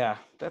 Oh yeah,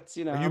 that's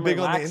Are you big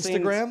on the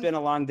Instagram? It's been a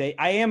long day.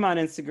 I am on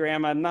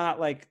Instagram. I'm not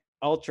like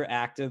ultra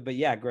active, but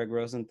yeah, Gregg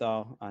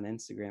Rosenthal on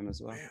Instagram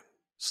as well. Man.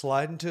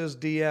 Slide into his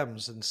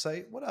DMs and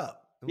say what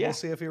up, and we'll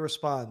see if he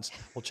responds.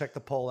 We'll check the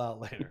poll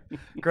out later.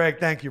 Gregg,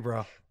 thank you,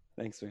 bro.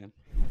 Thanks, man.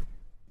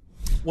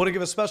 Want to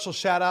give a special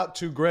shout out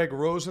to Gregg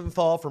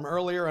Rosenthal from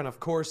earlier, and of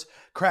course,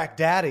 Crack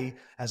Daddy,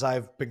 as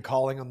I've been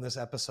calling on this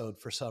episode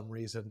for some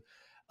reason.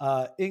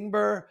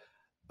 Ingber,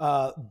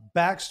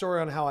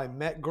 backstory on how I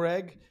met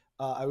Gregg.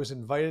 I was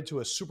invited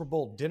to a Super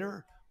Bowl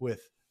dinner with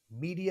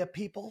media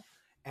people,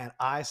 and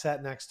I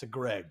sat next to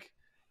Gregg.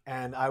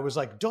 And I was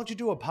like, don't you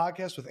do a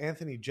podcast with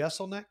Anthony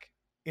Jeselnik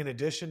in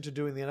addition to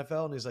doing the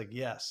NFL? And he's like,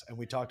 yes. And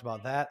we talked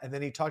about that. And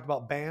then he talked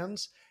about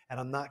bands, and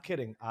I'm not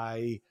kidding.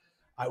 I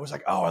was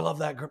like, oh, I love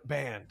that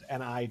band.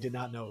 And I did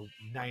not know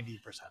 90%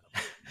 of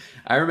them.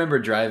 I remember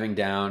driving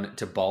down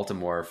to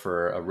Baltimore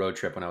for a road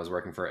trip when I was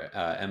working for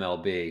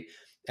MLB.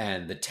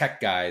 And the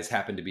tech guys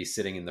happened to be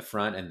sitting in the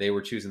front and they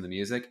were choosing the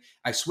music.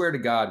 I swear to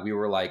God, we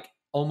were like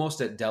almost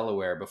at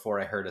Delaware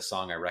before I heard a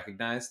song I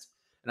recognized.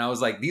 And I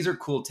was like, these are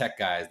cool tech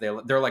guys.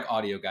 They're like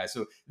audio guys.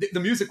 So the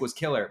music was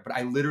killer, but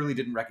I literally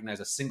didn't recognize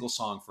a single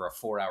song for a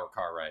 4-hour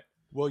car ride.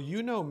 Well,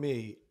 you know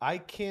me, I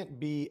can't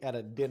be at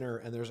a dinner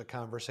and there's a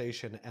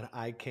conversation and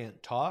I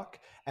can't talk.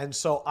 And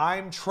so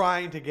I'm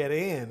trying to get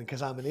in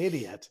because I'm an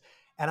idiot.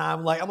 And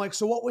I'm like,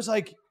 so what was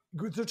like,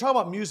 they're talking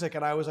about music,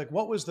 and I was like,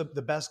 what was the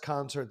best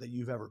concert that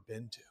you've ever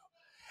been to?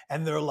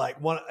 And they're like,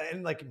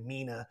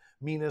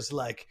 Mina's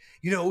like,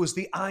 it was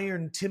the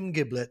Iron Tim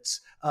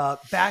Giblets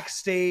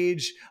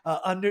backstage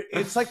under,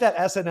 it's like that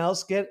SNL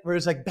skit where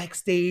it's like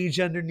backstage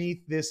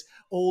underneath this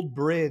old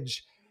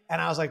bridge.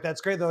 And I was like,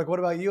 that's great. They're like, what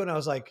about you? And I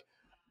was like,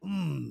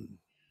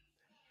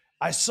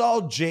 I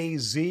saw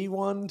Jay-Z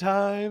one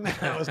time.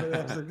 And I was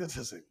like, this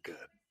isn't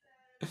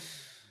good.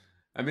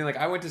 I mean, like,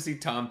 I went to see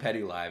Tom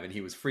Petty live, and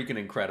he was freaking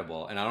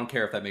incredible. And I don't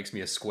care if that makes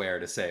me a square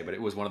to say, but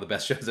it was one of the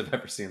best shows I've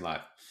ever seen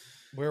live.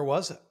 Where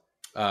was it?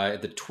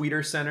 At the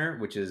Tweeter Center,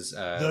 which is...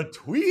 the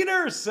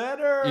Tweeter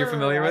Center! You're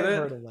familiar with it? I've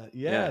heard of that.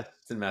 Yes. Yeah,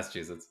 it's in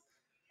Massachusetts.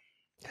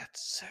 That's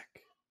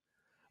sick.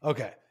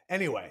 Okay.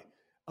 Anyway,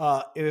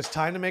 it is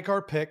time to make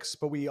our picks,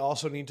 but we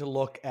also need to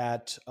look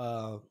at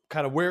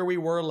kind of where we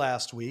were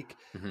last week.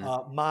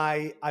 Mm-hmm.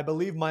 I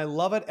believe my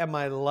love it and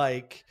my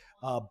like...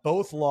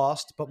 both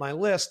lost, but my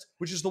list,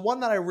 which is the one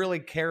that I really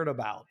cared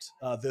about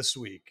this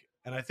week,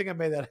 and I think I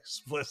made that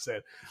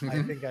explicit.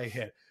 I think I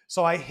hit.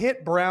 So I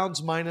hit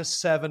Browns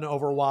 -7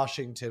 over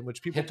Washington,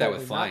 which people hit that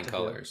with flying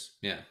colors.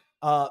 Yeah.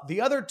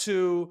 The other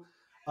two,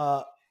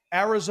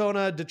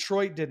 Arizona,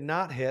 Detroit did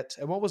not hit.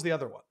 And what was the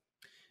other one?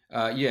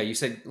 Yeah, you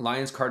said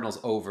Lions Cardinals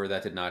over,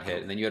 that did not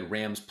hit, and then you had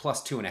Rams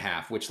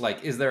 +2.5, which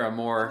is there a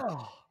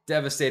more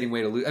devastating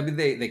way to lose? I mean,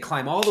 they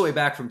climb all the way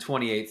back from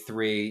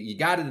 28-3. You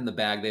got it in the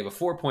bag. They have a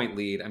 4-point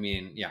lead. I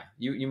mean, yeah,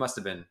 you must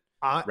have been.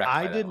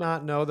 I did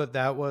not know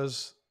that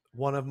was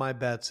one of my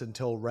bets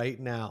until right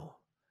now,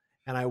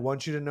 and I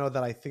want you to know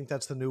that I think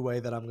that's the new way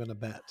that I'm going to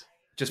bet.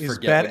 Just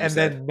forget bet and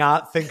then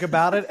not think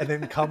about it, and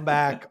then come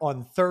back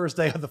on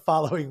Thursday of the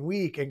following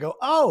week and go,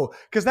 oh,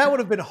 because that would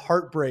have been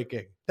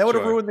heartbreaking. That would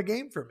have ruined the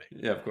game for me.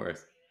 Yeah, of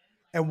course.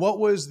 And what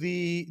was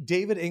the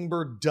David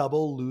Ingber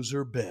double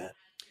loser bet?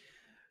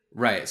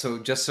 Right. So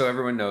just so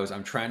everyone knows,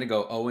 I'm trying to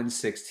go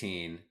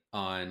 0-16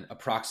 on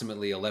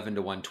approximately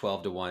 11-1,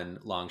 12-1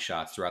 long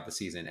shots throughout the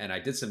season. And I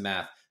did some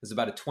math. There's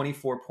about a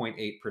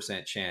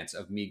 24.8% chance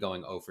of me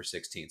going 0 for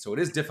 16. So it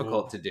is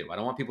difficult to do. I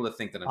don't want people to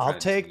think that I'll trying to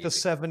take the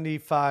easy.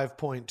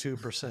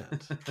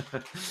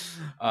 75.2%.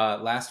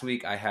 Last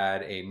week, I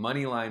had a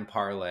money line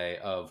parlay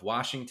of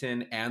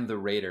Washington and the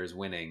Raiders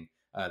winning.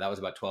 That was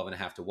about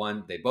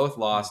 12.5-1. They both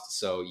lost.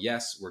 So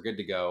yes, we're good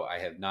to go. I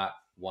have not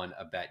won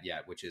a bet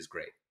yet, which is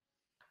great.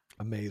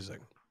 Amazing.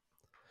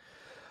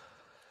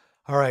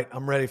 All right,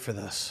 I'm ready for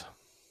this.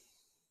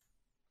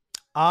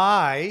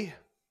 I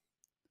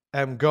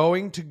am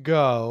going to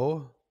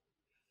go.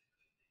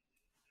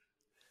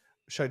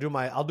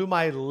 I'll do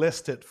my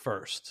list it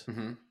first.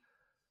 Mm-hmm.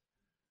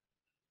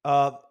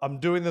 I'm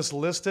doing this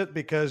list it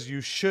because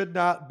you should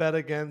not bet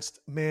against,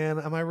 man,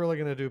 am I really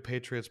going to do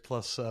Patriots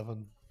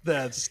 +7?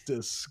 That's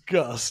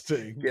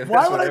disgusting. Yeah,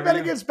 Why would I bet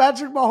against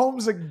Patrick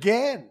Mahomes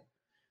again?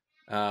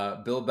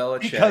 Bill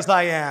Belichick. Because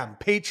I am.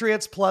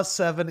 Patriots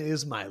 +7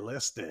 is my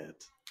listed.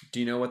 Do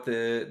you know what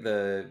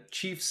the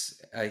Chiefs,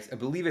 I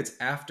believe it's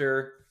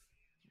after,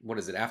 what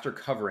is it? After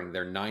covering,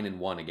 they're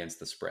 9-1 against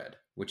the spread,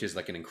 which is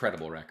like an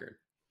incredible record.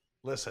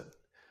 Listen,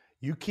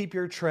 you keep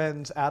your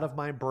trends out of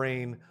my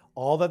brain.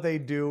 All that they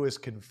do is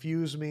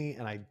confuse me,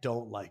 and I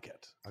don't like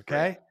it.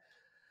 Okay?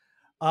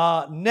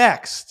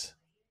 Next,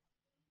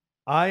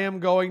 I am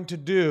going to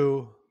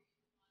do,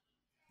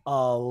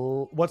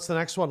 what's the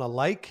next one? A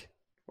like?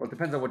 Well, it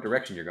depends on what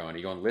direction you're going. Are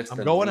you going list?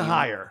 I'm going lean?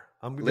 higher.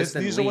 These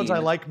are the ones I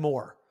like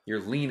more. You're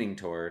leaning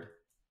toward.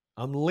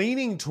 I'm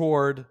leaning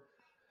toward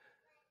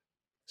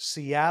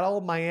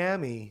Seattle,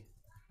 Miami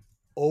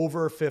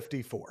over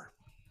 54.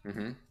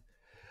 Mm-hmm.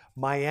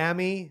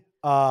 Miami,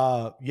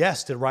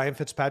 yes. Did Ryan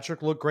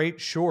Fitzpatrick look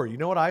great? Sure. You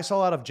know what I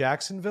saw out of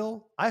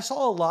Jacksonville? I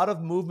saw a lot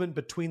of movement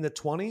between the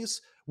 20s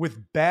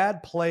with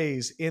bad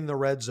plays in the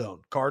red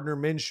zone. Gardner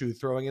Minshew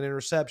throwing an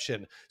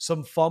interception,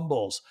 some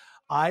fumbles.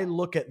 I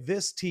look at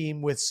this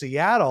team with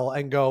Seattle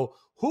and go,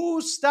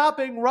 who's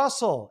stopping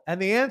Russell?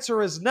 And the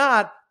answer is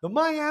not the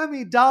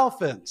Miami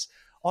Dolphins.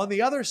 On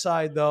the other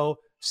side, though,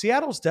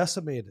 Seattle's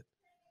decimated.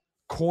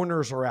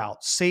 Corners are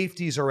out.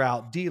 Safeties are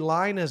out.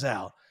 D-line is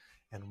out.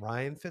 And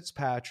Ryan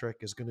Fitzpatrick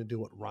is going to do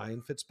what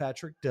Ryan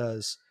Fitzpatrick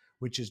does,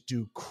 which is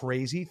do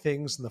crazy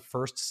things in the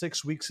first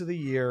 6 weeks of the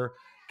year,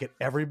 get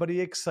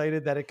everybody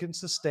excited that it can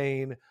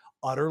sustain,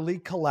 utterly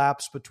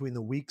collapse between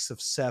the weeks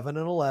of 7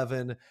 and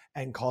 11,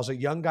 and cause a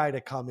young guy to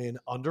come in,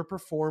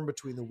 underperform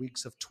between the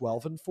weeks of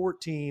 12 and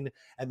 14,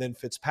 and then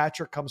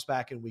Fitzpatrick comes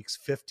back in weeks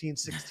 15,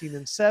 16,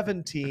 and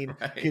 17,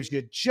 Right. Gives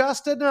you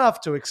just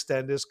enough to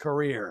extend his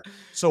career.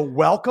 So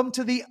welcome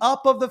to the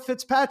up of the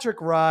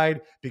Fitzpatrick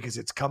ride, because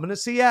it's coming to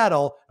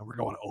Seattle, and we're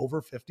going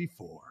over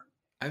 54.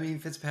 I mean,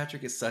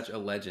 Fitzpatrick is such a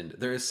legend.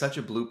 There is such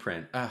a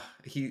blueprint.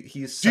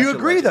 He's such Do you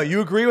agree, legend. though? You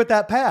agree with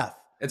that path?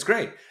 It's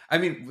great. I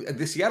mean,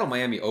 the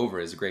Seattle-Miami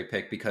over is a great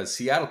pick because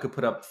Seattle could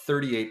put up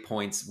 38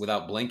 points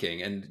without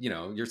blinking, and, you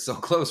know, you're so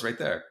close right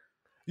there.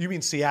 You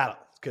mean Seattle?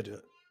 Good.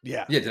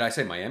 Yeah. Yeah, did I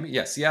say Miami?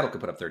 Yeah, Seattle could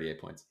put up 38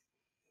 points.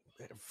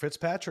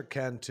 Fitzpatrick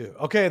can, too.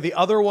 Okay, the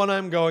other one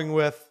I'm going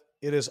with,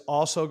 it is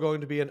also going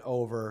to be an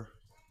over,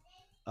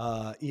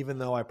 even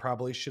though I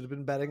probably should have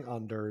been betting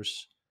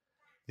unders.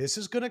 This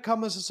is going to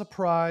come as a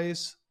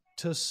surprise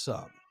to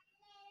some.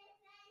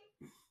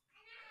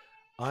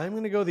 I'm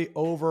going to go the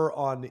over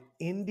on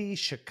Indy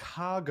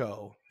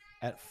Chicago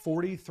at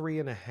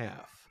 43.5.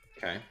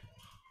 Okay.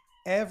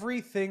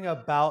 Everything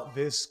about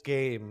this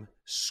game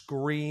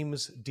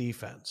screams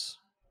defense.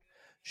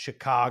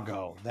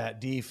 Chicago, that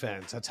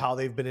defense. That's how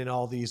they've been in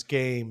all these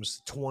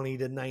games.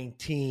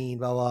 20-19,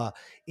 blah, blah.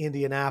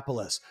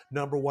 Indianapolis,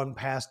 #1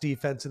 pass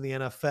defense in the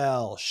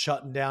NFL,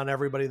 shutting down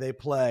everybody they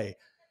play.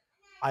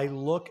 I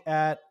look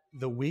at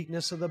the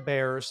weakness of the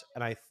Bears,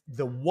 and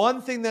the one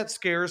thing that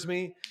scares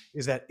me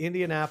is that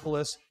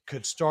Indianapolis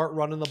could start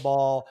running the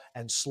ball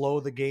and slow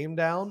the game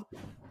down.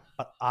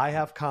 But I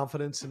have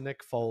confidence in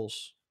Nick Foles.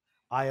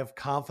 I have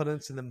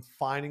confidence in them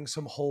finding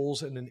some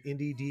holes in an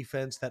Indy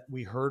defense that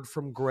we heard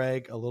from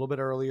Gregg a little bit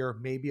earlier,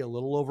 maybe a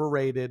little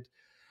overrated.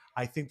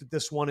 I think that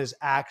this one is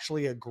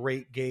actually a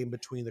great game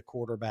between the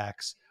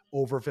quarterbacks,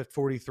 over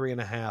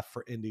 43.5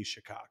 for Indy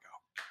Chicago.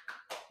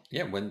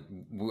 Yeah, when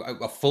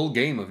a full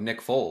game of Nick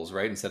Foles,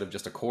 right, instead of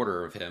just a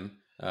quarter of him.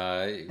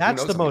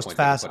 That's the most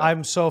fast.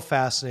 I'm so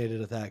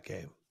fascinated at that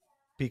game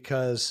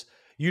because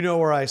you know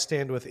where I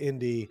stand with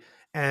Indy,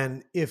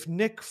 and if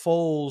Nick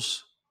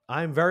Foles,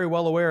 I'm very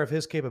well aware of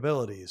his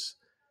capabilities.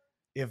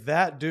 If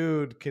that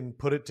dude can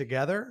put it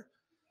together,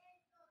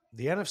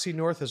 the NFC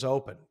North is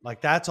open.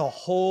 Like, that's a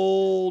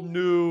whole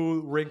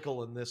new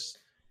wrinkle in this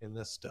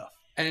stuff.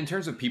 And in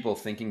terms of people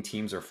thinking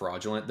teams are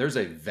fraudulent, there's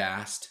a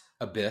vast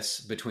abyss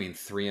between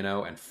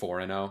 3-0 and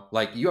 4-0.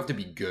 Like, you have to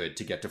be good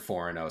to get to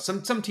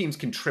 4-0. Some teams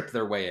can trip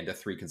their way into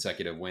 3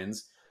 consecutive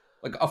wins.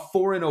 Like a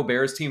 4-0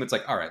 Bears team, it's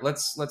like, all right,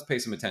 let's pay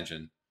some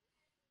attention.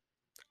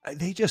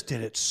 They just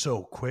did it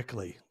so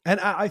quickly. And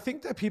I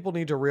think that people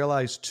need to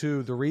realize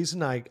too, the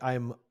reason I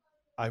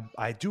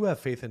do have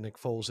faith in Nick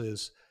Foles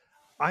is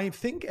I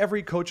think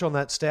every coach on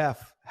that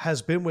staff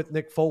has been with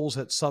Nick Foles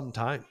at some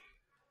time.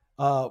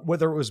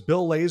 whether it was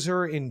Bill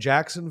Lazor in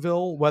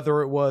Jacksonville,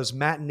 whether it was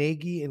Matt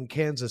Nagy in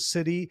Kansas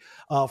City,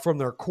 from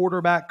their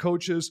quarterback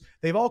coaches,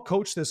 they've all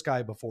coached this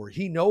guy before.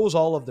 He knows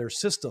all of their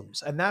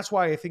systems, and that's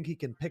why I think he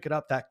can pick it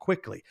up that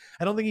quickly.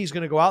 I don't think he's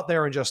going to go out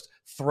there and just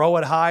throw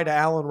it high to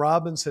Allen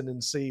Robinson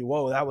and see,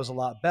 whoa, that was a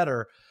lot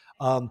better.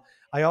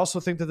 I also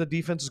think that the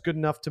defense is good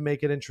enough to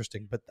make it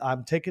interesting, but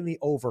I'm taking the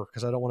over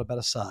because I don't want to bet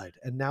a side.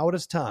 And now it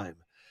is time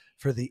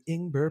for the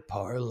Ingber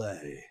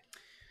parlay.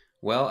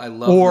 Well, I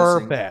love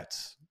or bet.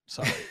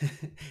 Sorry.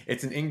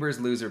 It's an Ingber's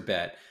loser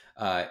bet.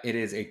 It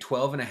is a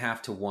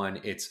 12.5 to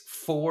 1. It's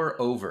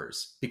 4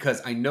 overs because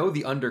I know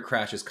the under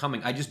crash is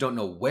coming. I just don't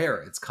know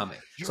where it's coming.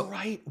 You're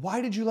right.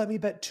 Why did you let me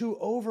bet 2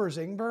 overs,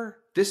 Ingber?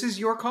 This is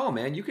your call,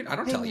 man. I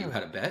don't tell you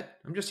how to bet.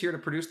 I'm just here to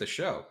produce the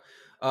show.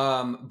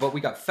 But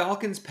we got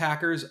Falcons,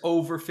 Packers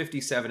over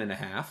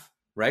 57.5,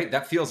 right?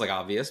 That feels like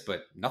obvious,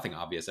 but nothing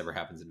obvious ever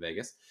happens in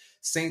Vegas.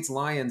 Saints,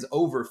 Lions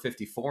over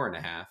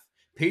 54.5.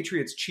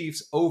 Patriots,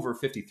 Chiefs over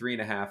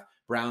 53.5.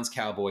 Browns,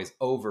 Cowboys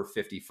over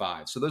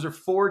 55. So those are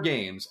 4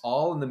 games,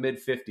 all in the mid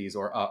 50s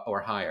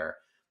or higher.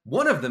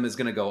 One of them is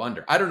going to go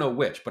under. I don't know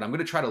which, but I'm going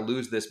to try to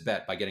lose this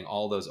bet by getting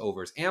all those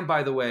overs. And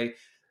by the way,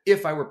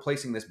 if I were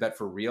placing this bet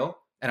for real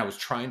and I was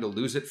trying to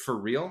lose it for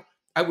real,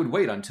 I would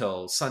wait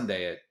until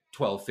Sunday at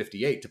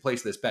 12:58 to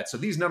place this bet. So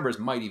these numbers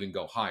might even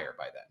go higher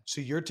by then.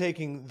 So you're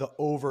taking the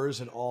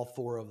overs in all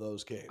 4 of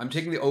those games. I'm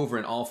taking the over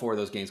in all 4 of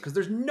those games because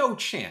there's no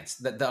chance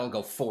that that'll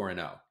go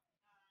 4-0.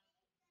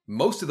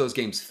 Most of those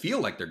games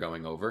feel like they're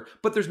going over,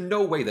 but there's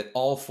no way that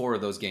all 4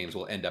 of those games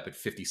will end up at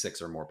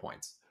 56 or more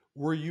points.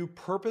 Were you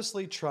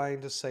purposely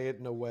trying to say it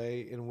in a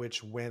way in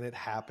which when it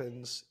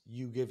happens,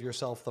 you give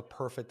yourself the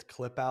perfect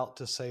clip out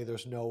to say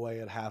there's no way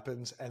it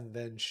happens and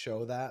then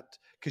show that?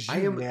 Because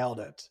you nailed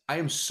it. I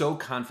am so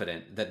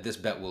confident that this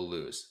bet will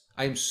lose.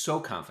 I am so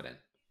confident.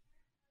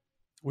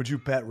 Would you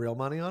bet real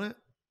money on it?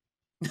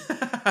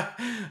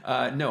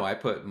 No, I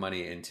put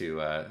money into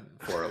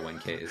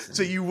 401ks.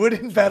 So you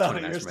wouldn't bet on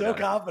it. You're still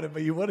confident,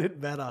 but you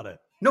wouldn't bet on it.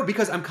 No,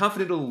 because I'm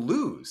confident it'll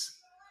lose.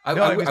 I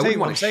wouldn't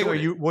want to show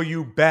it. Will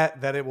you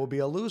bet that it will be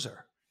a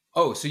loser?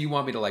 Oh, so you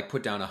want me to like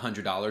put down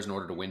 $100 in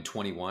order to win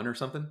 21 or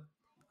something?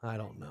 I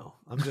don't know.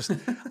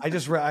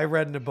 I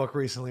read in a book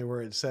recently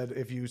where it said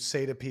if you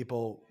say to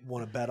people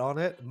want to bet on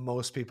it,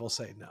 most people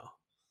say no.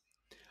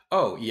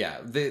 Oh yeah,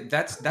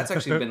 that's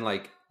actually been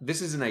like,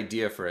 this is an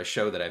idea for a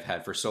show that I've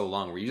had for so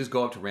long, where you just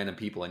go up to random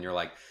people and you're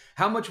like,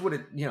 how much would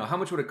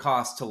it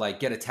cost to like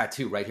get a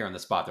tattoo right here on the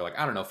spot? They're like,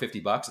 I don't know,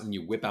 $50, and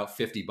you whip out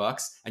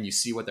 $50 and you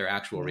see what their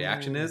actual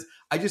reaction is.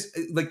 I just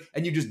like,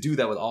 and you just do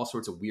that with all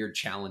sorts of weird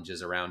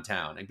challenges around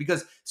town, and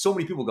because so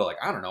many people go like,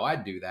 I don't know,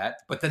 I'd do that,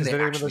 but then is the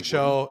name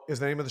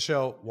of the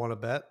show Want to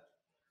Bet?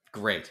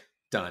 Great,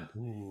 done.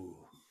 Ooh.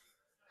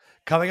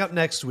 Coming up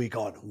next week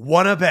on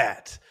Wanna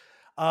Bet.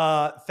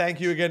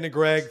 Thank you again to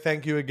Gregg.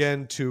 Thank you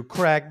again to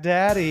Crack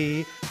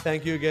Daddy.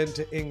 Thank you again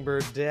to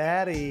Ingber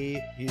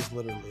Daddy. He's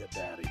literally a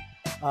daddy.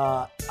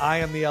 I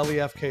am the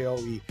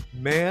Lefkoe.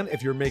 Man,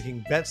 if you're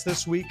making bets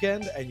this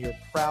weekend and you're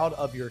proud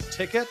of your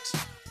ticket,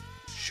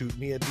 shoot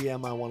me a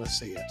DM. I want to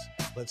see it.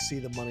 Let's see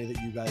the money that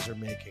you guys are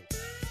making.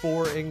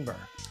 For Ingber.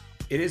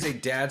 It is a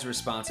dad's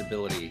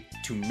responsibility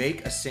to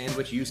make a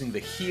sandwich using the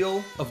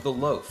heel of the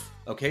loaf.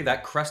 Okay,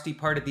 that crusty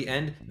part at the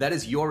end, that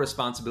is your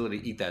responsibility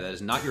to eat that. That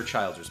is not your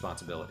child's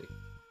responsibility.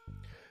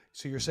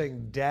 So you're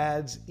saying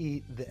dads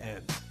eat the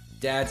end.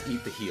 Dads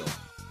eat the heel.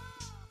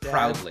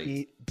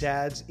 Proudly.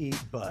 Dads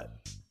eat butt.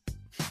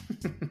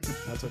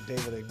 That's what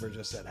David Ingber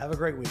just said. Have a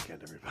great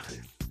weekend, everybody.